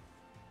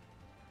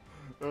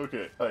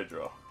 Okay, I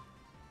draw.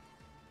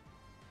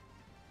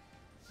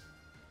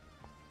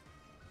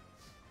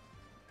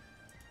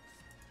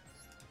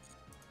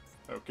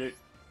 Okay.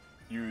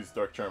 Use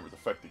Dark Charmer's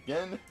effect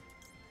again.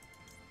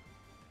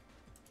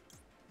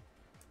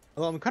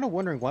 Although I'm kind of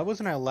wondering, why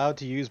wasn't I allowed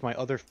to use my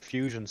other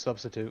fusion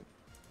substitute?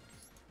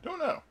 Don't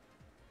know.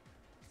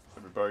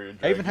 Everybody a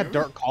I even had dragoon?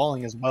 Dark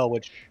Calling as well,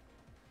 which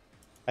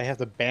I have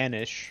to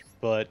banish,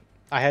 but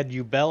I had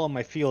Yubel on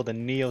my field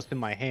and Neos in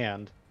my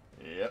hand.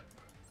 Yep.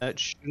 That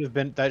should have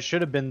been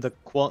the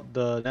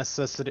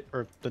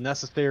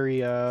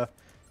necessary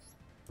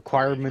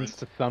requirements Arrangement.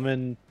 to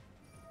summon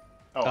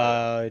Oh yeah.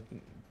 uh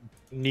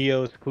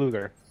Neos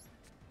Kluger.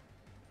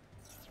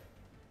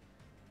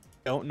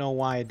 Don't know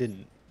why I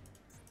didn't.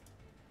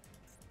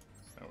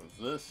 That was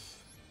this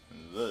and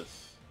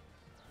this.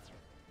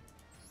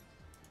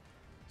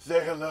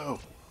 Say hello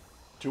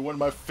to one of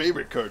my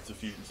favorite cards of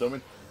Fusion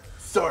Summon,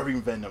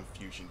 Starving Venom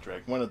Fusion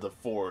Dragon, one of the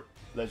 4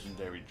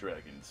 legendary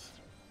dragons.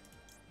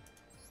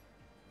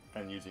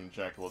 And using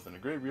Jackal's in the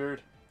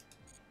graveyard,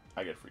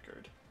 I get a free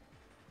card.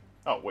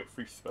 Oh wait,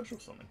 free special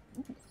summon.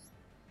 Ooh.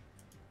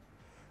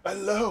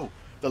 Hello,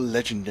 the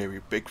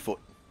legendary Bigfoot.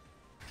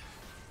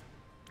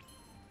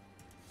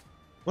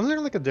 Wasn't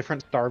there like a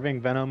different Starving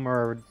Venom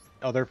or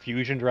other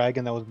fusion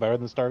dragon that was better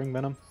than Starving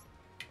Venom?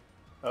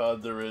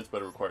 There is,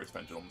 but it requires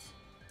pendulums.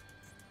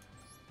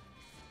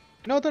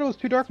 No, I thought it was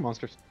 2 dark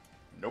monsters.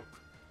 Nope.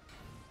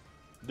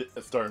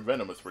 Starving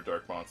Venom is for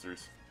dark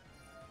monsters.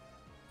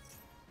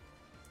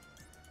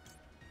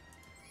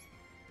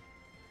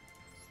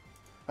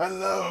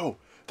 Hello!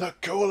 The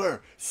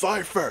cooler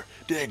Cypher,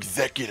 the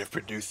executive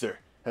producer,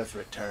 has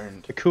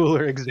returned. The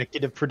cooler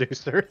executive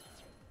producer.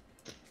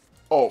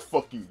 Oh,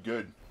 fucking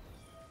good.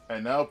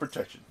 And now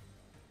protection.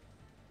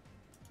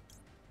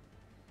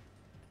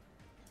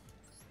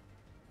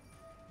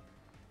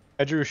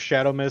 I drew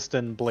Shadow Mist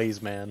and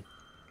Blaze Man.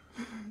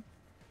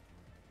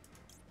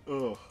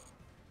 Ugh.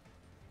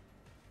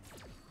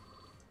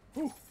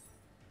 Whew.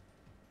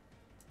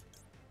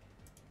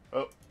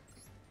 Oh.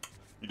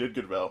 You did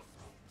good, Val.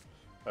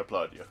 I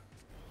applaud you.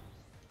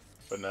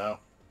 But now,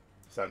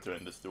 it's time to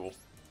end this duel.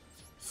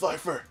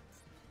 Cypher!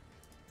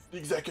 The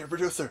executive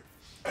producer!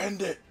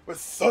 End it with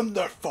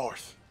Thunder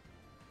Force!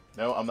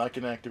 No, I'm not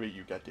gonna activate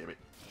you, goddammit.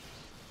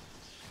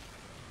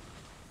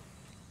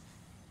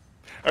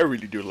 I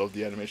really do love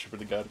the animation for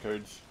the god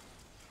cards.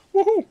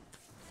 Woohoo!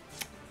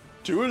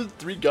 2 of the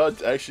 3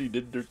 gods actually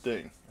did their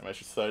thing. I'm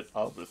actually sad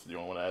Albus is the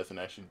only one that hasn't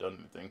actually done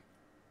anything.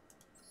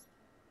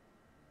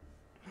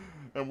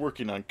 I'm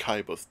working on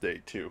Kaiba's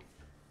day too.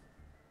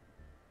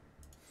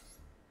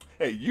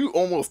 Hey, you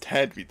almost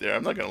had me there,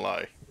 I'm not gonna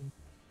lie.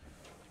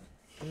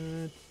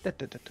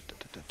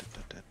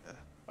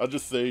 I'll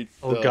just say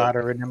Oh god, I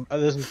remember.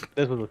 This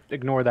was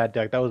ignore that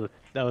deck. That was a.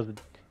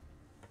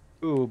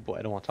 Ooh boy,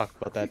 I don't want to talk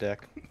about that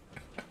deck.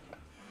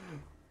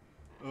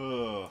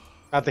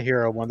 Not the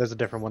hero one. There's a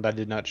different one that I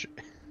did not.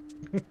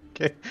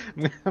 Okay,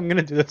 I'm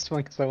gonna do this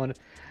one because I want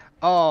to.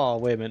 Oh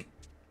wait a minute.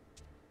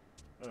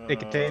 It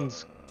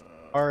contains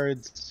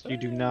cards you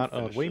do not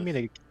own. What do you mean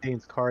it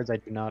contains cards I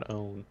do not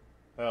own?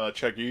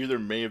 Check. You either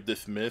may have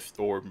dismissed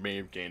or may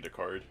have gained a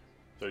card.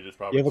 So you just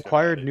probably. You have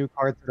acquired new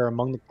cards that are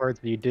among the cards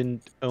that you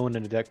didn't own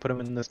in a deck. Put them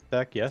in this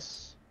deck.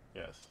 Yes.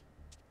 Yes.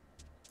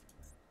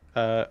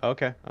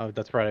 Okay. Oh,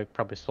 that's right. I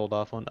probably sold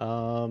off one.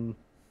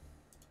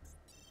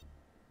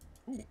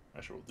 Ooh,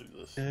 actually, we'll do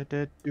this.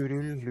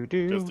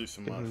 Just do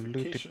some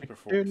modifications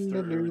before we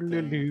start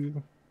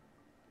everything.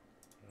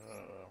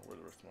 Where's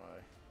the rest of my...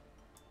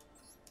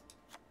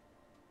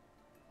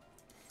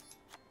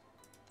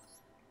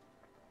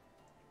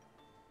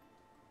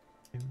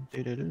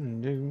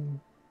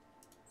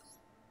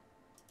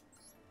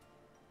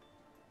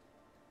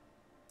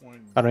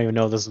 I don't even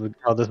know how this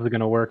is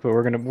gonna work, but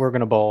we're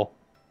gonna ball.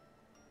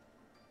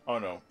 Oh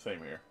no, same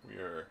here. We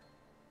are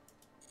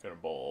gonna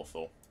ball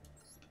also.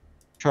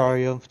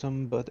 Triumphed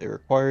them, but it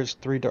requires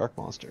 3 dark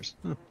monsters.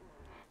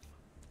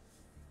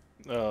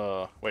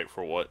 Wait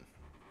for what?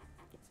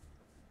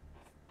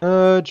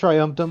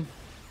 Triumphed them.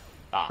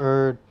 Ah.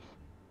 Or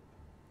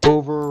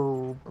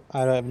over. I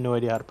have no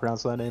idea how to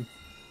pronounce that name.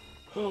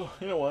 You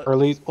know what? Or at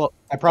least, well,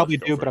 I probably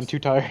do, first. but I'm too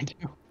tired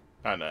to.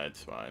 Ah, nah,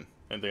 it's fine.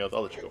 Anything else?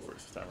 I'll let you go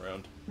first this time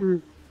around.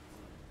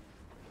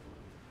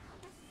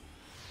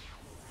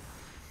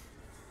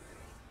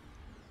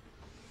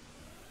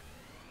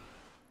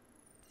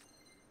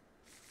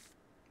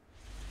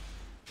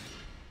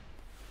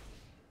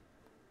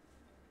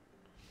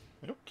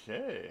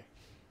 Okay.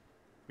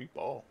 We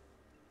ball.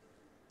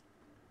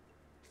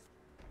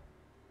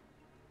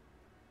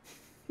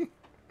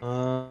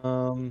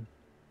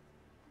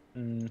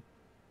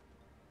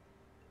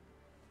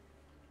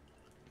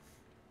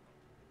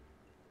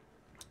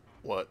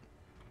 What?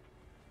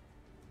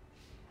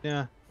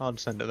 Yeah, I'll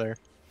just send it there.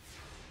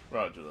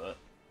 Roger that.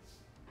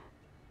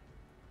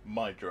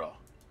 My draw.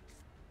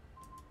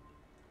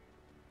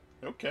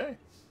 Okay.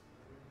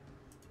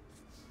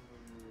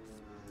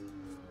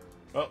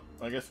 Well,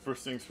 I guess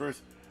first things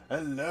first.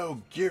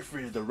 Hello,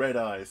 Gearfried the Red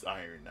Eyes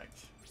Iron Knight.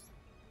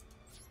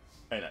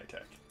 And I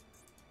attack.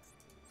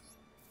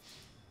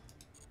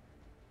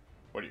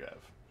 What do you have?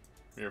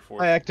 Mirror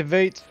Force? I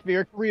activate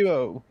Sphere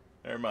Rebo.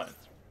 Never mind.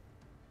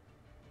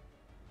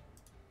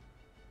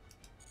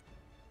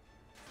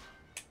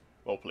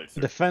 Well played,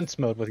 sir. Defense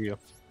mode with you.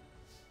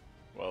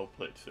 Well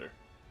played, sir.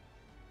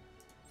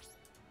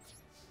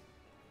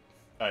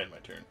 I had my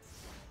turn.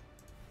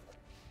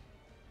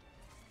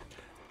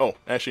 Oh,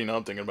 actually, now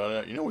I'm thinking about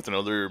it. You know what's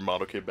another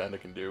model kit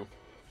bandit can do?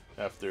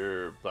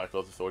 After Black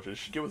Lotus Soldier,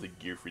 should give us a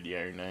gear for the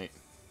Iron Knight.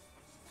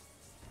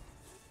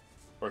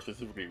 Or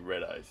specifically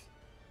Red Eyes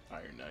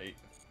Iron Knight.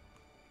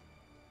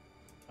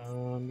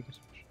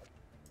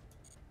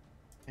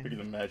 Because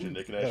imagine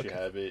they could actually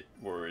have it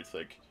where it's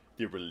like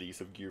the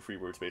release of Gear Free,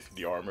 where it's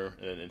basically the armor,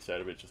 and then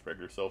inside of it, just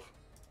regular stuff.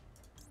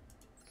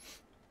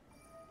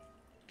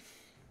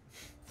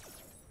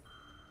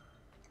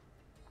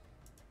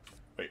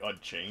 Wait,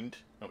 Unchained?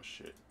 Oh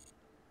shit.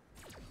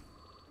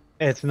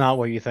 It's not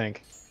what you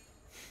think.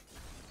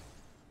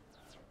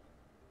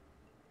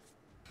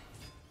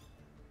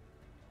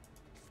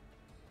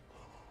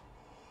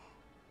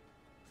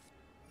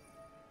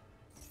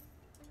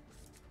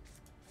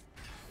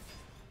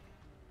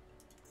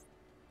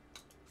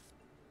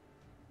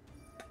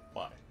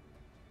 Why?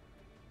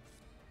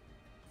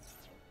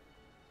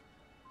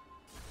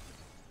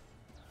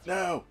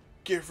 No!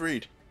 Gear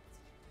Freed!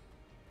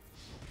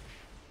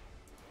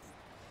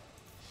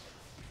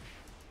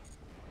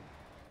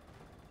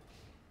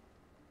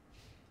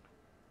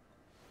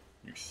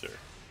 You, sir,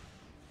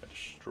 have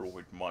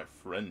destroyed my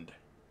friend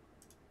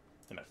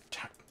and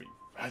attacked me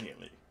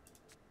valiantly.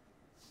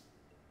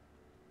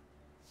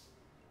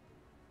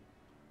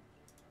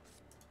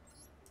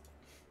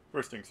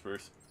 First things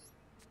first.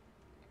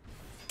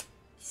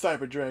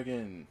 Cyber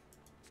Dragon!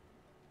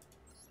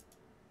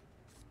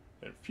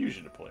 And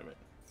fusion deployment.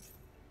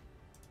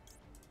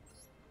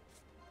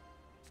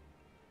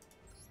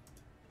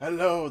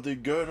 Hello, the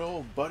good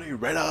old buddy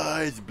Red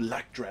Eyes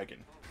Black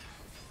Dragon.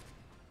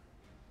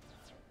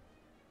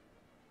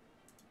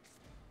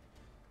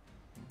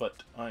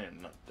 But I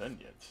am not done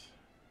yet.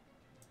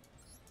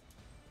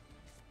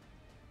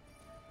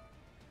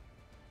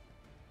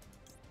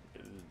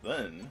 Because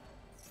then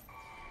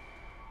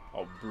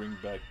I'll bring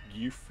back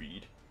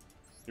Gearfried,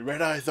 the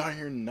Red Eyes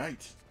Iron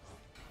Knight.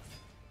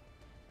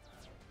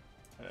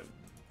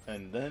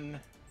 And then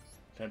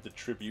time to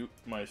tribute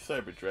my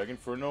Cyber Dragon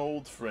for an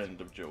old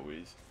friend of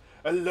Joey's.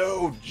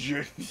 Hello,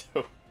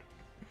 Jinzo!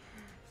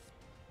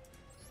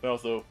 And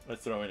also,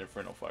 let's throw in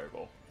Inferno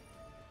Fireball.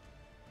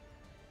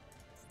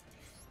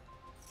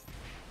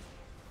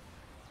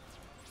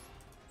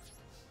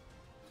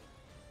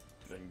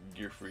 Then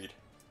Gearfried.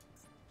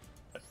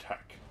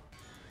 Attack.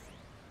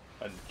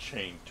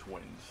 Unchained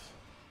Twins.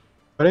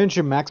 Why didn't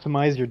you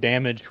maximize your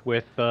damage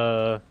with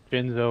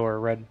Jinzo or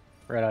Red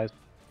Eyes?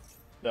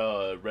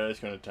 Red Eyes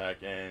can attack,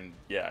 and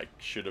yeah, I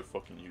should have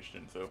fucking used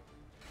Jinzo.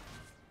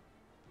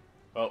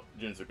 Oh,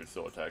 Jinzo can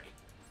still attack.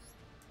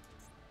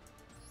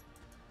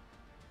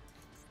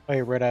 Oh,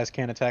 yeah, Red Eyes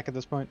can't attack at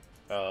this point?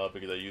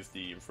 Because I used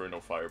the Inferno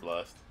Fire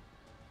Blast.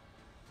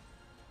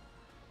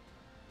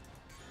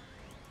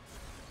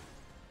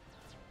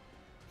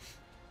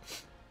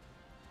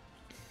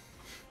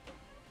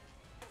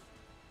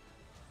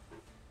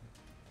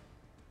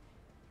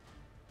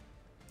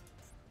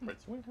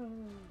 Let's win.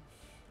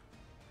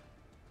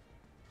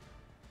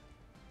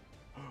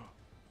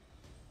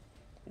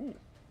 Ooh.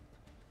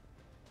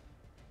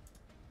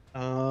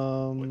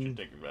 What you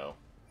thinking about?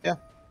 Yeah.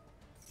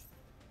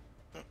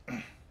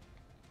 I'm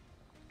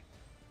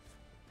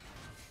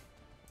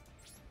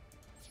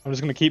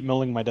just gonna keep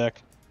milling my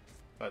deck.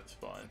 That's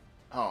fine.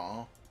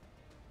 Aww.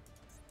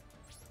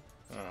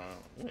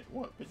 Wait,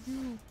 what? But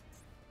you...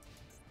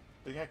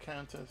 They got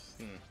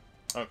contest?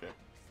 Okay.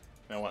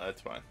 You know what?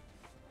 That's fine.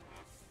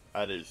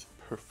 That is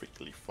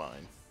perfectly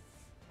fine.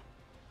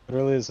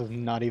 Literally, this is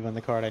not even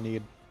the card I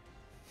need.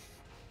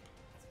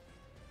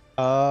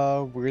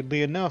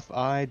 Weirdly enough,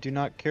 I do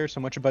not care so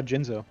much about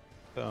Jinzo.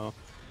 So.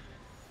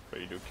 But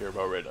you do care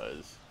about Red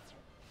Eyes.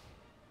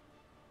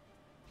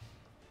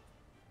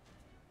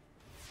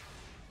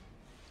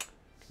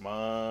 Come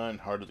on,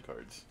 heart of the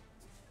cards.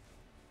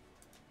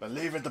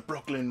 Believe in the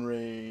Brooklyn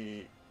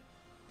Ray.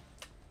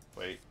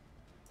 Wait.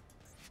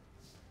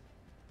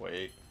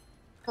 Wait.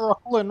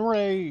 Brooklyn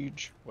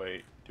Rage.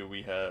 Wait. Do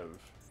we have?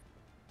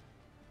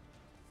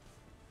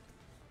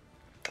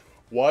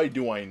 Why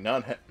do I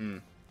not have?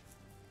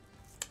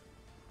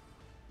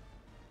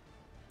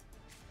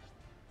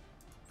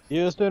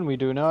 Houston, we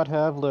do not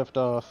have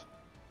liftoff.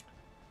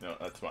 No,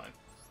 that's fine.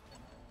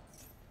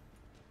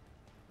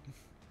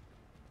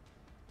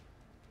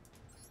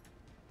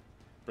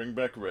 Bring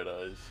back Red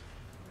Eyes.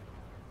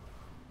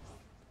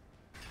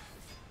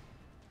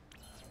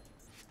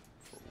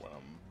 For what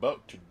I'm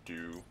about to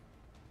do.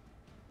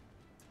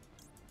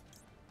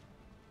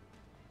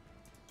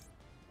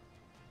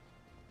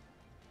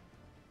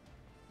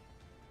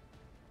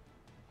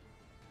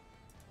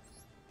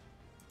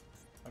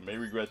 may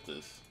regret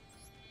this,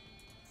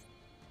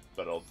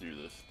 but I'll do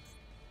this.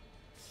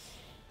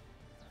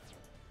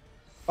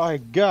 By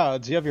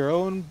gods, you have your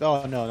own...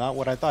 Oh, no, not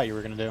what I thought you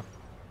were going to do.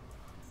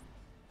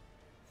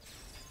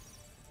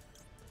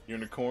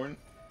 Unicorn.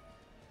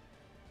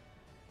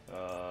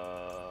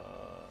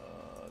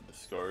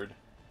 Discard.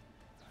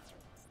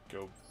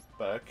 Go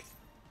back.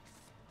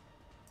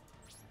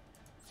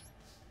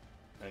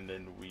 And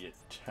then we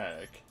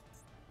attack.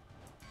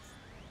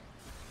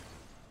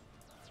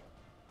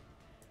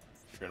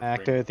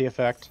 Activate the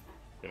effect.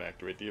 You're gonna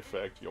activate the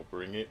effect. You'll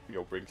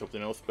bring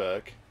something else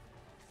back.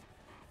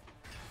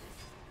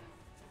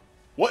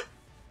 What?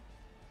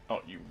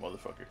 Oh, you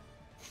motherfucker.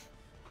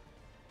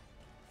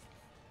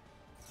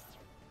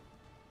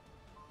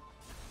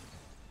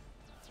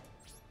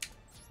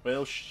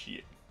 Well,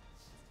 shit.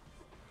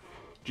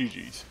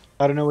 GG's.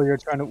 I don't know what you're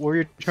trying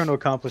to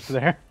accomplish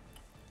there.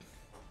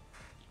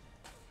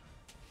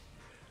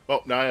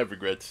 Well, now I have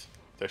regrets.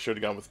 I should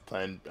have gone with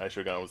plan. I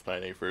should have gone with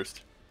plan A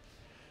first.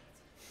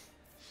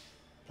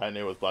 Plan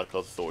A was Black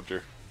Cloud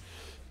Soldier.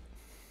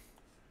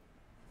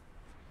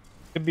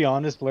 To be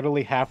honest,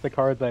 literally half the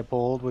cards I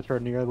pulled, which are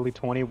nearly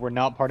 20, were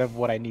not part of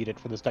what I needed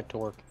for this deck to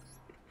work.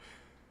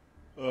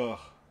 Ugh,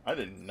 I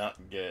did not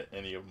get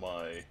any of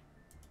my...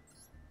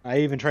 I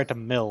even tried to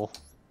mill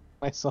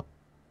myself.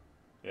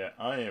 Yeah,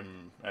 I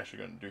am actually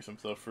going to do some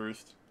stuff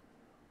first.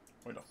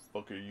 Why the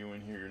fuck are you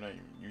in here? You're not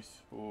even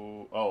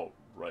useful. Oh,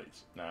 right.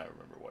 Now I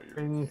remember why you're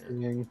in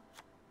here.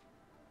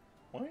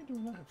 Why do I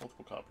not have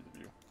multiple copies of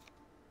you?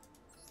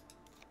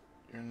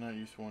 You're not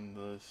useful in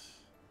this.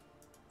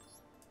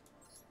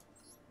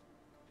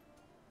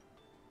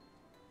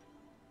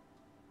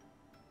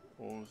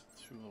 What was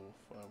 2 level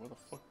 5? Why the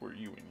fuck were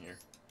you in here?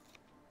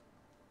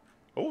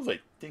 What was I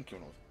thinking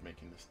when I was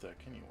making this deck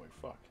anyway?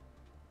 Fuck.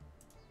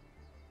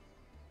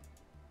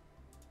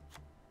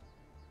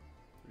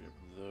 3 of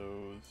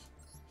those.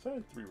 So I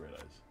had 3 red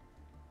eyes.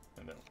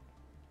 I don't.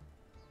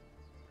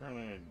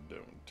 Apparently I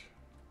don't.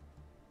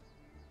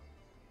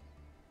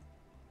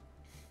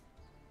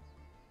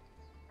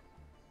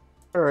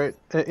 Alright,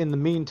 in the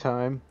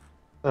meantime,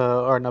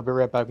 alright, I'll be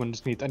right back. I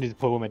need to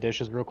pull away my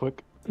dishes real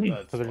quick.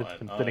 That's Because fine. I've just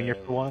been sitting here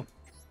for a while.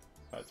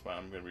 That's fine.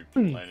 I'm going to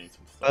be planning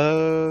some stuff in a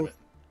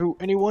moment.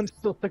 Anyone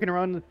still sticking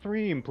around in the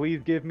stream,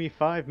 please give me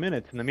 5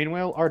 minutes. In the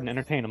meanwhile, Arden,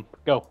 entertain them.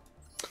 Go.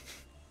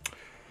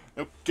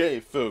 Okay,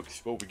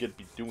 folks, what we're going to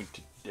be doing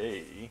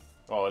today...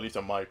 Well, at least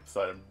on my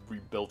side, I'm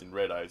rebuilding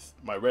Red Eyes.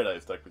 My Red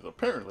Eyes deck, because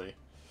apparently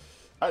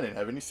I didn't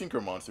have any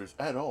Synchro monsters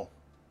at all.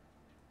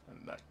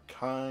 And that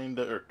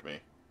kinda irked me.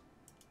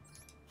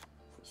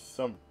 For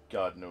some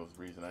god knows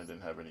reason, I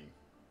didn't have any...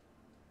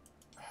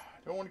 I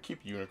don't want to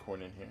keep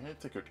Unicorn in here.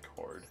 It's a good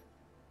card.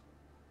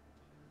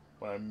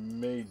 What I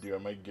may do, I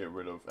might get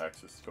rid of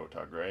Axis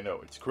Kotager. I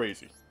know, it's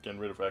crazy. Getting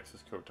rid of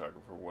Axis Kotager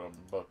for what I'm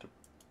about to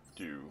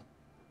do.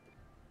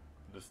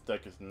 This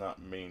deck is not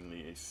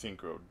mainly a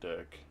Synchro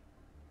deck.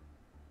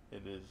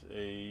 It is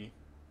a...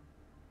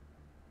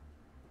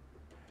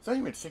 It's not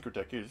even a Synchro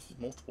deck either. This is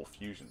multiple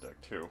Fusion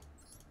deck too.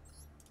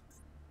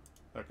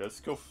 Okay, let's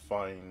go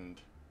find...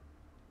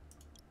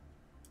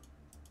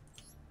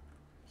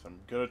 So I'm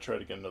gonna try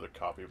to get another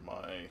copy of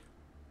my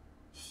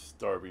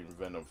Starving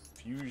Venom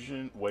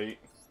Fusion. Wait.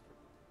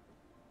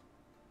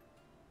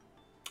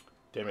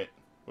 Damn it.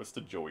 What's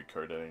the Joey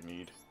card that I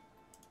need?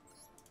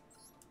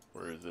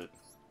 Where is it?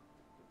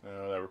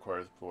 No, that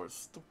requires blue.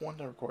 It's the one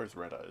that requires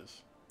red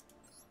eyes.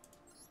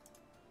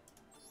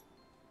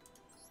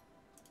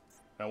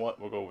 Now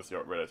what? We'll go with the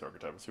red eyes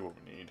archetype and see what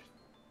we need.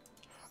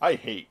 I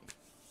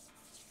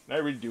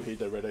really do hate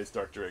that red eyes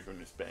Dark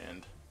Dragon is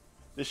banned.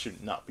 This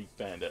should not be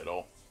banned at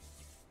all.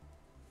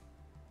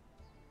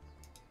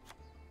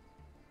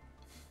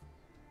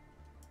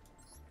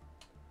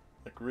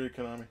 Like, really,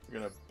 Konami?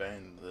 You're gonna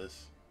ban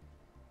this?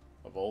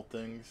 Of all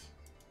things?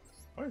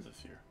 Why is this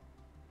here?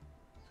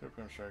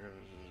 Becomes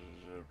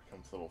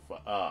level 5.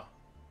 Ah,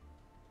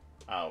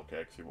 okay,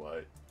 I see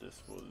why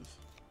this was.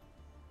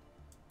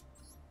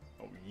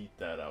 I'll yeet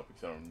that out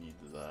because I don't need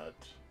that.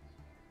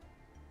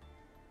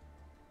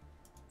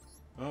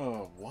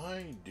 Oh,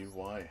 why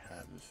do I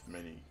have this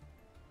many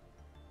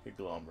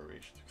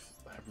agglomerations?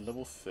 I have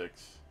level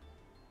 6.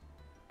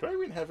 Do I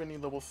even have any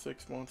level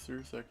 6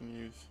 monsters I can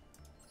use?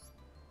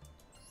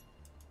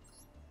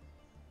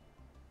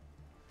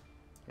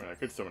 I mean, I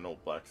could summon an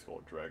old Black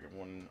Skull Dragon,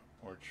 1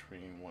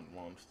 Archfiend, 1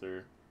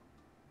 monster.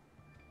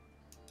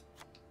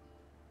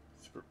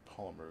 Super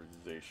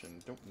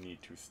Polymerization, don't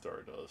need 2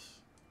 Stardust.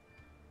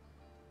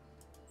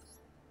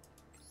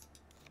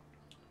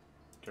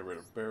 Get rid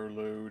of Bear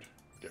Load,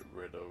 get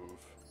rid of...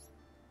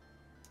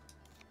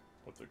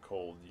 what's it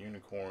called?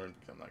 Unicorn,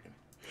 because I'm not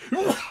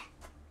gonna...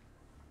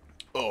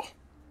 Oh,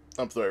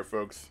 I'm sorry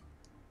folks.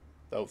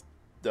 That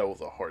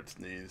was a hard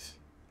sneeze.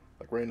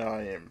 Like right now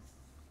I'm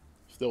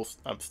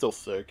still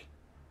sick.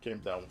 Came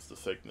down with the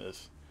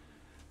sickness.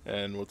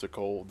 And what's it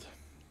called?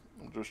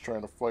 I'm just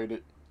trying to fight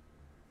it.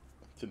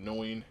 It's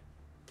annoying.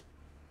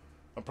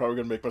 I'm probably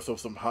gonna make myself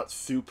some hot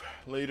soup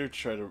later to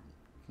try to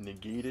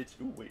negate it.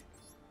 Ooh, wait.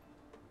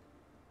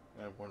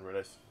 I have 1 red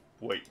ice.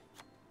 Wait.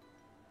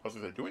 I was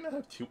gonna say, do we not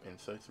have 2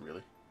 insights,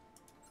 really?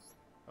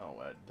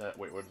 I'll add that.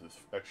 Wait, what is this?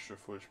 Extra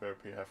foolish power,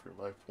 pay half your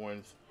life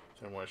points.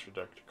 Send 1 extra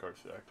deck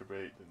cards to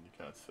activate, then you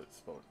cannot set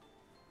spell.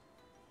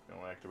 You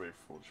don't activate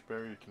Foolish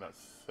Berry, you cannot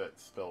set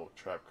spell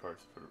trap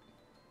cards for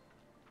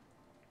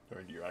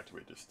during your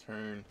activate this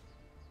turn.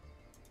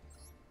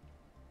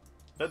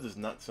 That does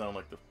not sound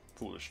like the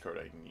foolish card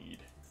I need.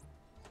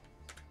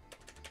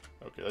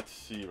 Okay, let's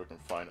see if I can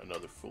find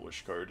another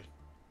foolish card.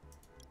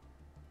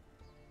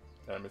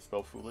 Did I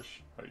misspell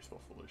foolish? How do you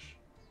spell foolish?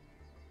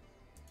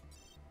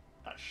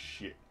 Ah,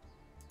 shit.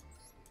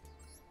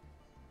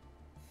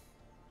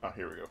 Ah,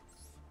 here we go.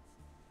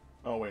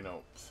 Oh, wait,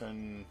 no.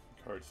 Send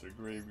cards to the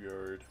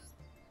graveyard.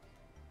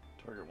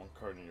 Target 1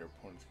 card in your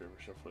opponent's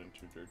graveyard, shuffle it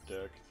into their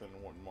deck. Send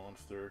 1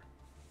 monster.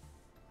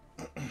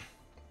 Your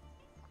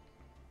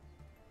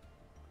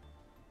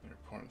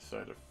opponent's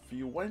side of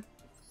field. What?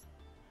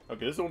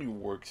 Okay, this only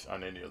works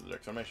on any other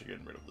deck, so I'm actually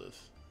getting rid of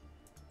this.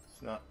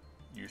 It's not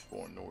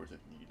useful, nor is it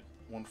needed.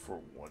 1 for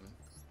 1.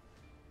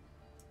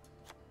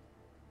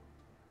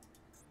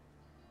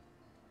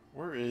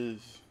 Where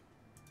is...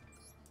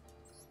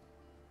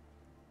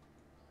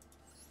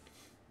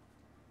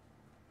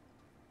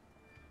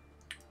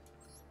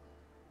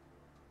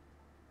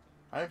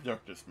 I have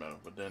Darkness Metal,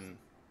 but then...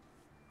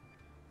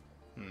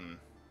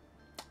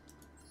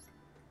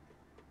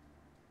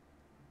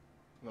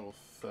 Level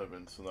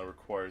 7, so that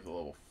requires a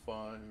level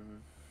 5...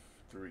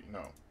 3...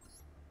 no.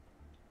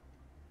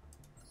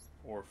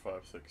 4,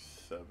 5, 6,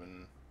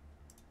 7...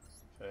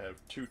 So I have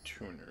 2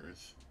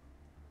 tuners.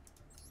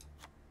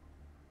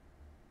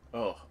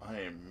 Oh, I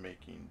am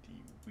making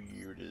the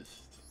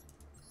weirdest...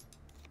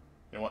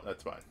 You know what?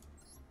 That's fine.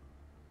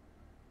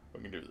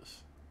 We can do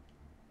this.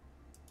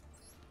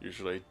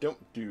 Usually I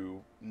don't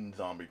do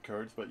zombie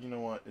cards, but you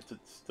know what? It's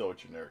still a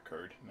generic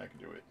card, and I can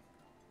do it.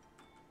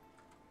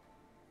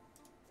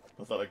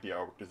 I thought like the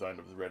artwork design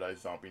of the Red Eye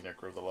Zombie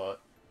Necros a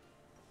lot.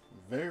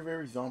 Very,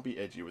 very zombie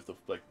edgy with the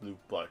like blue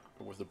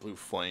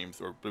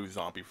flames or blue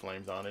zombie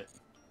flames on it.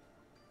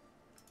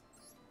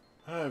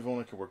 If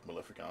only I could work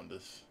Malefic on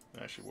this.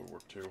 It actually would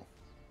work too.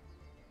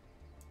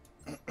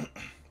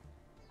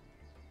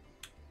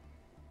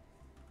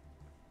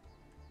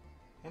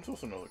 What's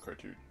also another card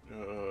too?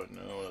 No,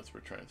 that's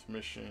for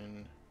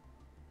transmission.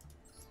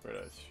 Red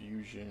Eyes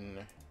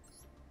Fusion.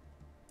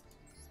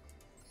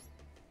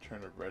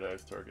 Turn of Red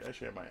Eyes target.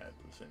 Actually, I might add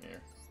this in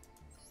here.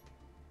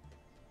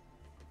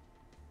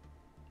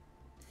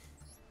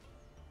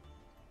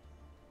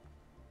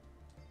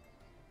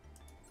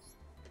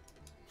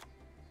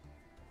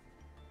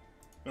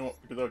 You know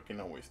what? Because I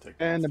can always take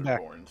And Monster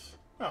back. Borns.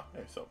 Oh,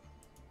 hey, so.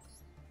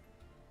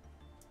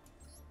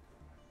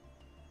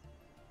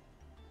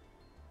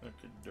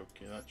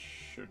 Okay, that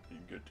should be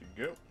good to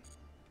go.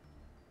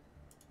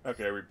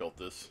 Okay, I rebuilt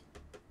this.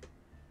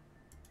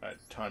 I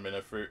had time and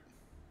effort.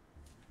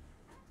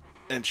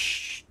 And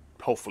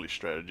hopefully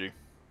strategy.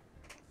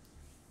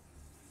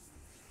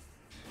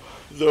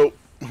 Though,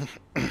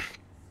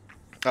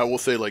 I will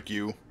say like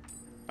you,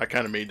 I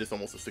kind of made this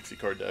almost a 60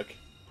 card deck.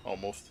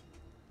 Almost.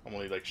 I'm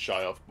only like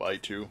shy off by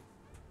 2.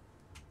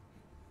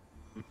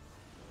 So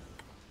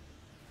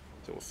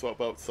we'll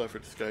swap out Cypher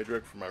to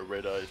Skydrek for my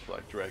Red Eyes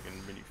Black Dragon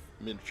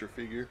miniature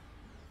figure.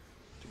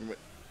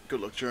 Good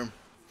luck, Charm.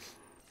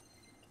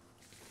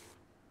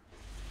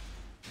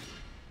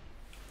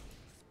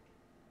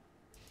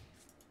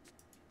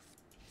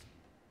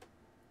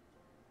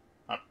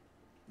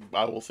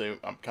 I will say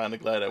I'm kind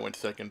of glad I went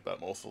second, but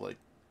I'm also like,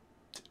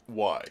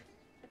 why?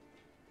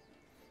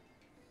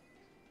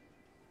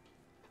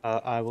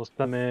 I will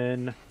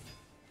summon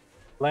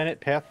Planet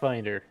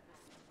Pathfinder.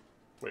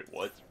 Wait,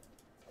 what?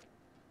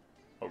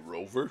 A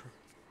rover?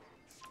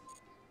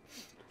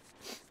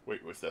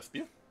 Wait, was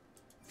Thespia?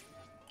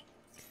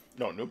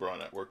 No, Nuberon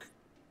Network.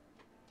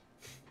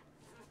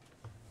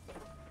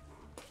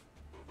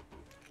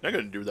 I'm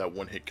gonna do that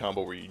one-hit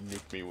combo where you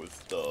nuke me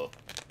with the...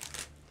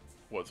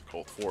 What's it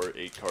called? 4 or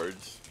 8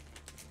 cards.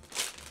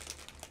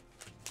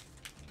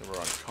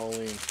 Nuberon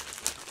Calling.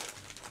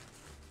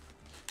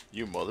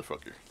 You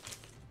motherfucker.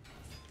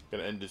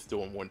 Gonna end this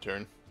duel in 1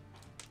 turn.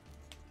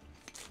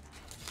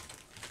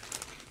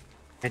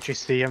 Can't you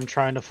see I'm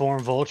trying to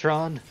form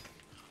Voltron?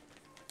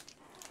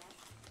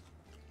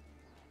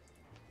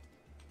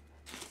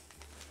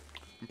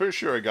 I'm pretty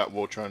sure I got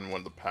Voltron in one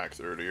of the packs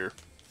earlier.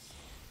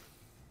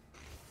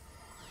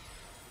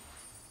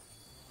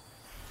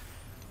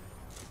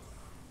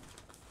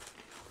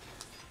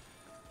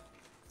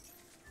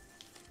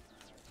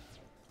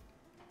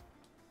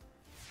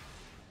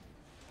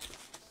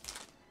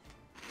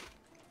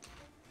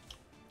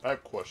 I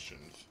have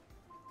questions.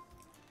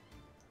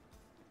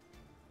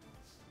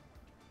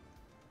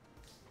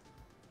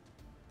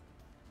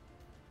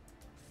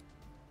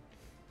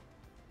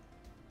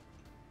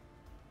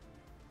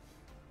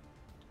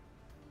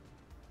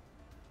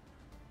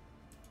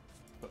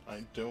 But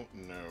I don't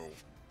know.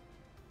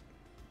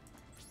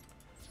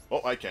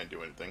 Oh, I can't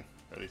do anything.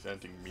 At least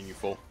anything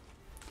meaningful.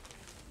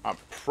 I'm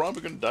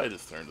probably gonna die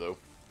this turn, though.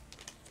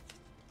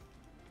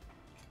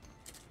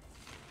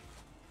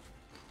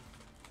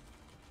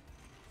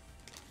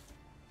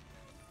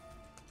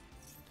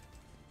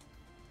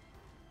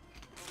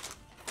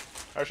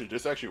 Actually,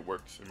 this actually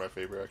works in my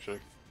favor, actually.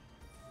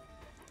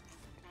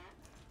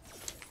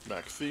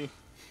 Max C.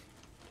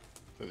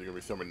 Then you're gonna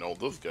be summoning all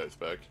those guys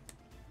back.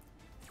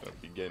 Gonna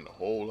be getting a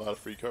whole lot of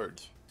free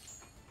cards.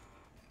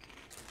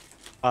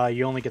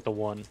 You only get the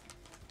one.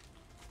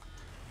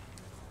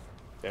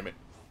 Damn it.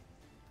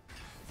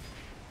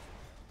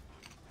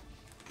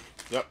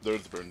 Yep,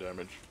 there's the burn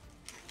damage.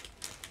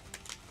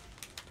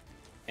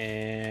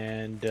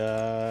 And,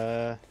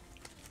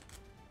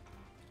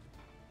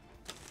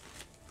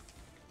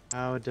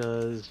 how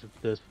does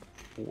this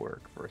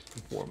work, first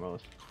and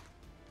foremost?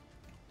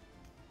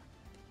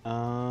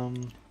 I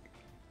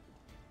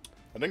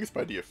think it's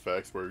by the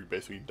effects where you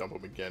basically dump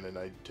them again and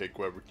I take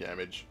whatever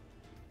damage.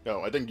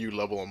 No, I think you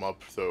level them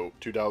up, so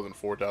 2,000,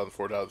 4,000,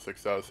 4,000,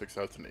 6,000,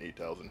 6,000,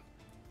 8,000.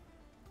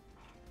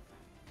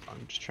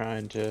 I'm just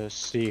trying to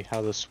see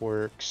how this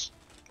works.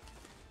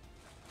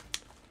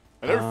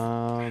 I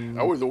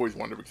always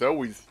wonder, because I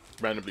always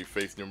randomly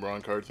face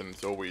Numeron cards, and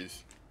it's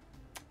always...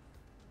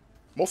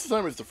 Most of the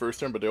time it's the first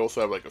turn, but they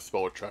also have like a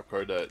spell or trap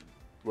card that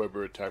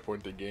whatever attack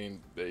point they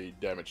gain, they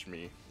damaged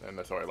me, and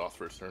that's how I lost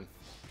first turn.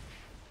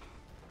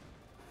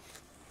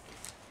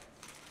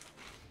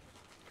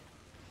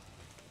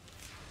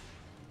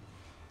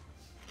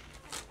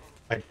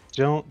 I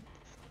don't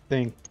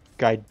think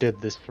I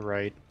did this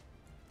right.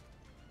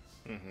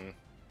 Mm-hmm.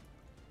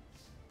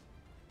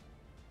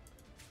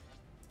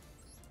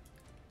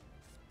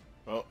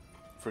 Well,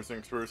 first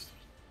things first.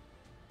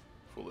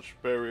 Foolish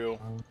Burial.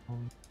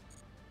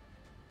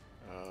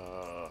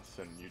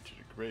 Send you to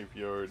the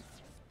graveyard.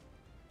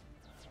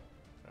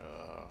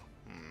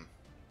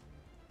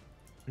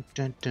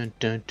 Dun, dun,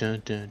 dun,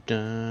 dun, dun,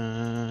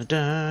 dun,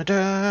 dun,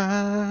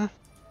 dun.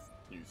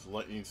 Use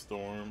Lightning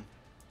Storm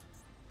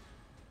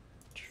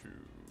to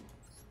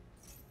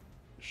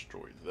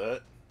destroy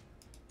that.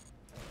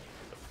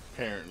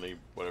 Apparently,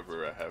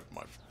 whatever I have in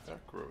my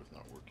back row is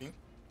not working.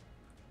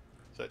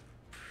 So I'm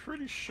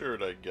pretty sure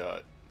that I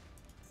got...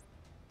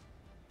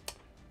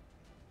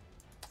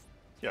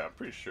 Yeah, I'm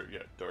pretty sure.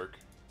 Yeah, Dark.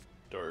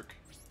 Dark.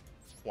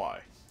 Why?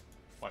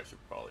 Why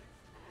Super Poly?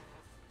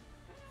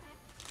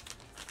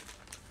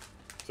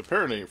 So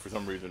apparently, for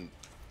some reason,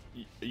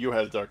 you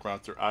had a Dark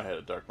Monster, I had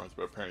a Dark Monster,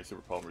 but apparently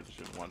Super Polymers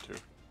didn't want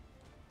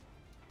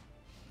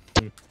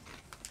to.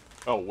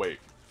 Oh, wait.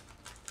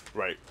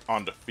 Right,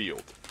 on the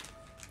field.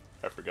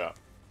 I forgot.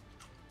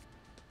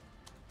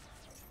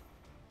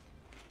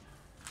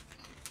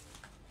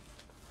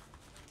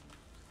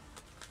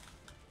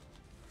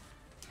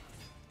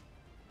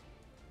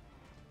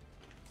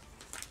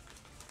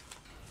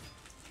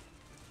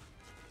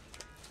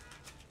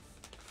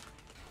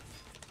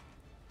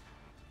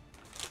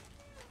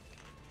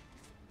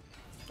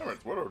 Alright,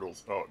 what are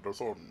those? Oh,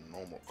 those are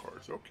normal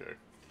cards, okay.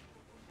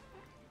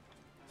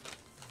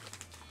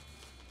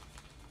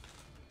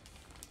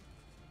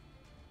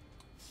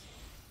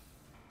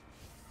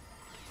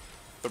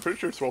 I'm pretty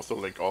sure it's supposed to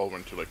link all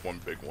into like one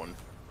big one.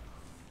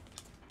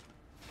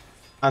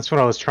 That's what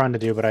I was trying to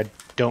do, but I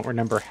don't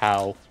remember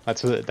how.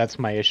 That's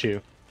my issue.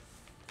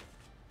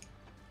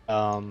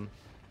 So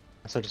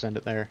just end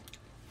it there.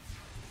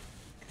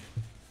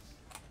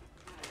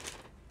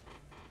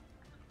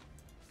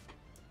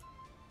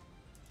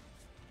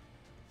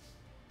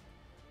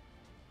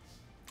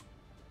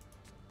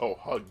 Oh,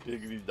 hug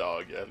diggity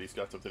dog. Yeah, at least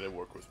got something to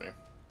work with me.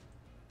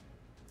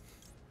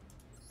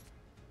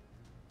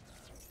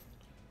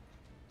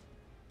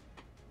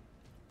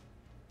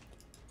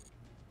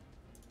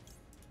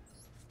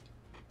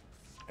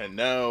 And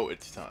now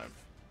it's time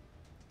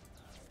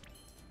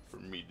for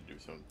me to do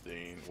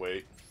something.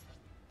 Wait.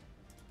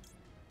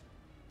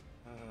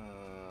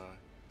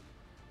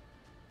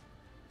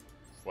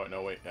 What?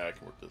 No, wait. Yeah, I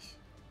can work this.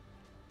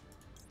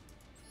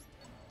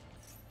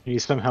 Can you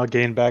somehow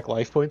gain back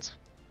life points?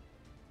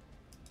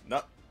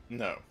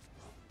 No.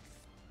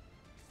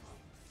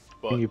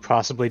 But, Can you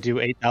possibly do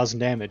 8,000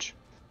 damage?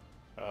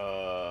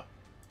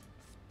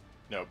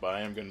 no, but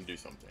I am going to do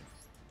something.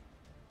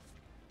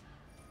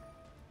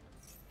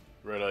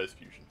 Red Eyes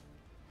Fusion.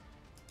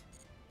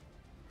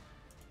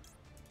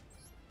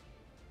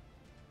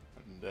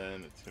 And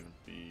then it's going to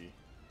be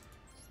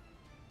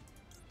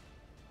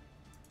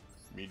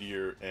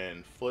Meteor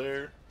and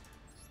Flare.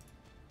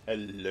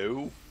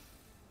 Hello?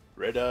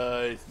 Red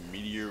Eyes,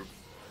 Meteor...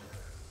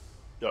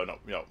 No,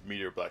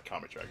 Meteor Black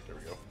Comet Track. There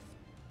we go.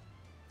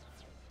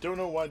 Don't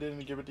know why I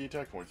didn't give it the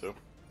attack points, though.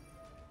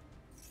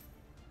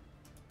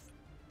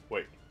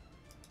 Wait.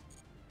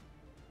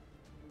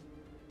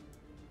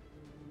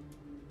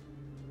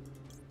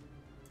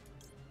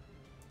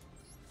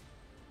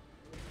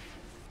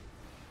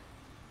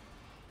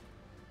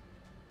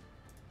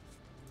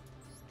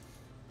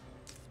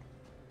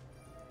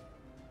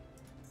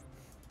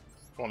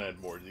 I want to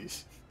add more of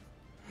these.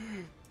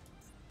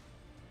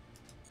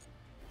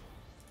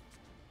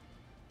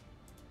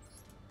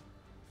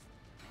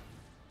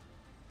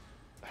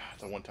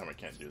 The one time I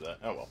can't do that.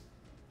 Oh well.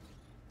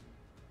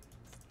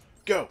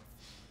 Go!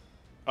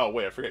 Oh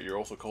wait, I forget you're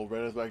also called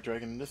Red as Black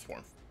Dragon in this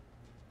form.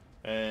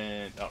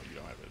 And oh, you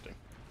don't have anything.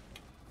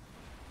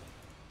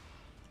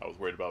 I was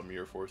worried about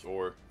Mirror Force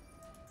or...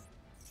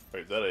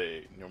 Wait, is that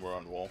a number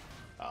on the wall?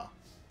 Ah.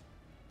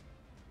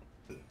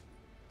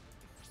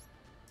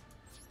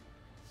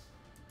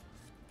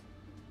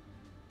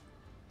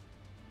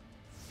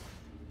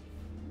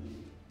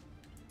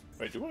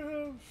 Wait, do I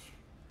have...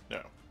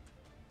 No.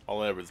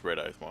 All I have is Red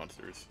Eyes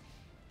monsters.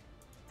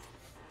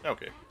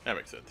 Okay, that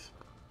makes sense.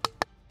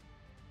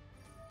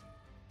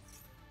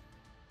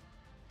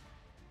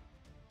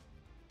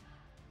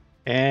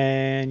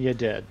 And you're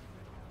dead.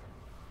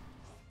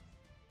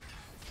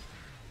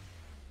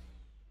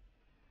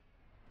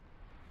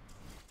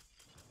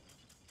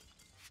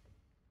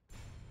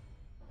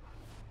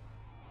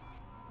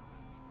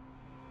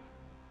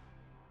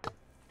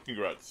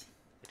 Congrats.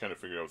 I kind of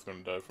figured I was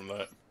going to die from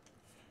that.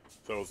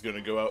 So I was going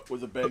to go out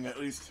with a bang at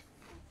least.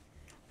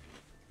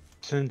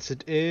 Since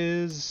it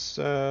is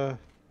One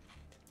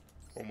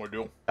more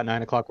duel. at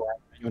 9 o'clock, you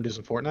want to do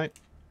some Fortnite?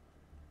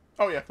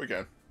 Oh yeah, we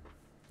can.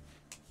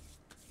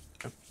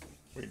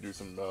 We can do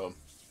some,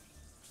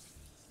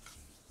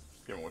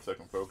 give me 1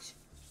 second, folks.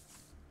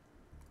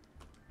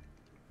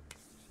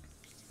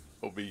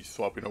 We'll be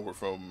swapping over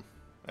from...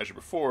 Actually,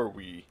 before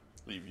we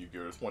leave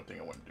Yu-Gi-Oh! There's one thing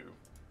I want to do.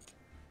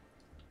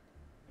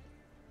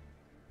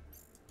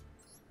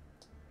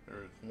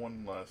 There's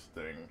one last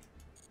thing.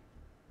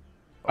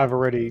 I've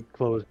already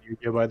closed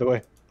Yu-Gi-Oh, by the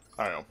way.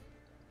 I know.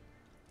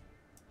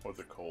 What's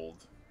it called?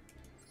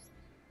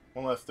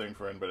 One last thing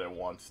for anybody that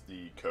wants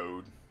the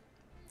code.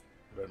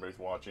 If anybody's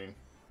watching.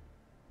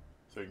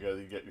 So you guys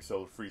can get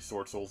yourself a free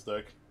Sword Souls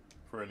deck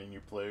for any new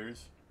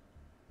players.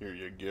 Here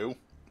you go.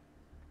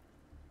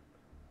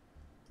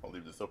 I'll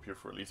leave this up here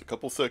for at least a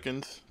couple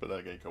seconds, but then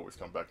again you can always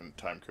come back in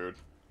the time code.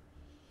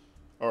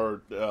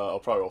 Or I'll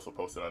probably also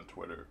post it on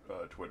Twitter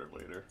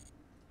later.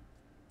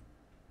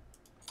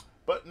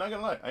 But not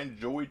gonna lie, I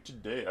enjoyed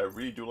today. I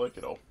really do like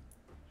it all.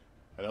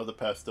 I know the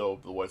pastel,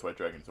 the White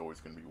Dragon is always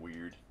gonna be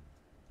weird.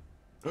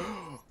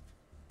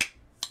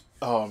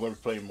 Oh, I'm gonna be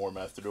playing more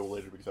Master Duel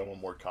later because I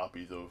want more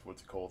copies of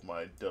what's it called,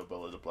 my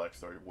Bella the Black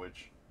Star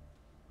Witch.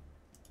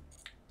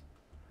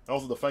 And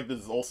also the fact that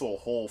there's also a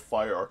whole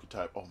fire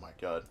archetype. Oh my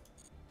god.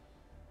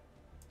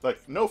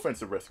 Like, no offense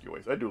to Rescue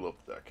Waves, I do love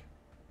the deck.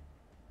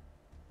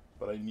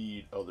 But I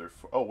need other...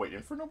 Oh wait,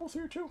 Infernoble's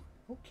here too?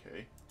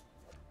 Okay.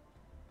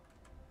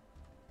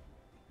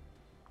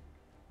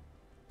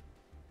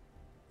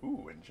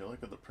 Ooh,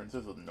 Angelica, the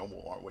Princess of the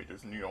Noble Arms. Wait,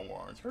 there's a new Noble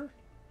Arms her?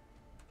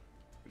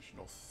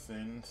 Original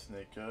Sin,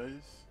 Snake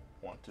Eyes,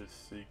 Wanted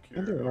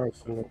Seeker,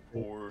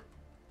 Poor.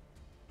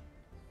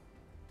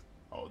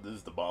 Oh, this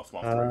is the boss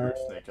monster right here.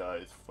 Snake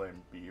Eyes,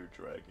 Flame Beard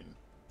Dragon.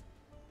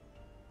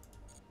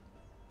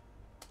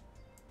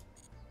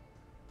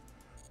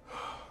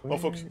 Well,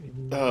 folks,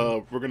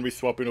 we're going to be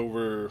swapping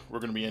over. We're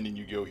going to be ending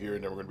Yu-Gi-Oh! Here,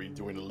 and then we're going to be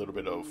doing a little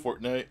bit of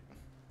Fortnite.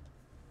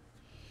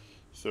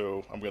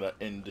 So, I'm going to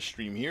end the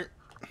stream here.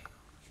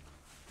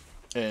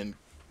 And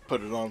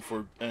put it on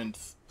for... And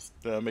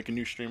make a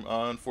new stream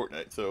on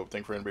Fortnite. So,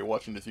 thanks for anybody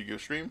watching this Yu-Gi-Oh!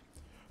 Stream.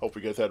 Hope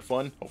you guys had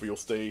fun. Hope you'll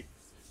stay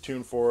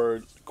tuned for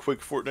a quick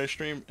Fortnite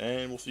stream.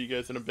 And we'll see you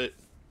guys in a bit.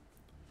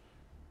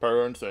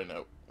 Power on sign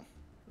out.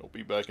 I'll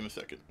be back in a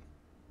second.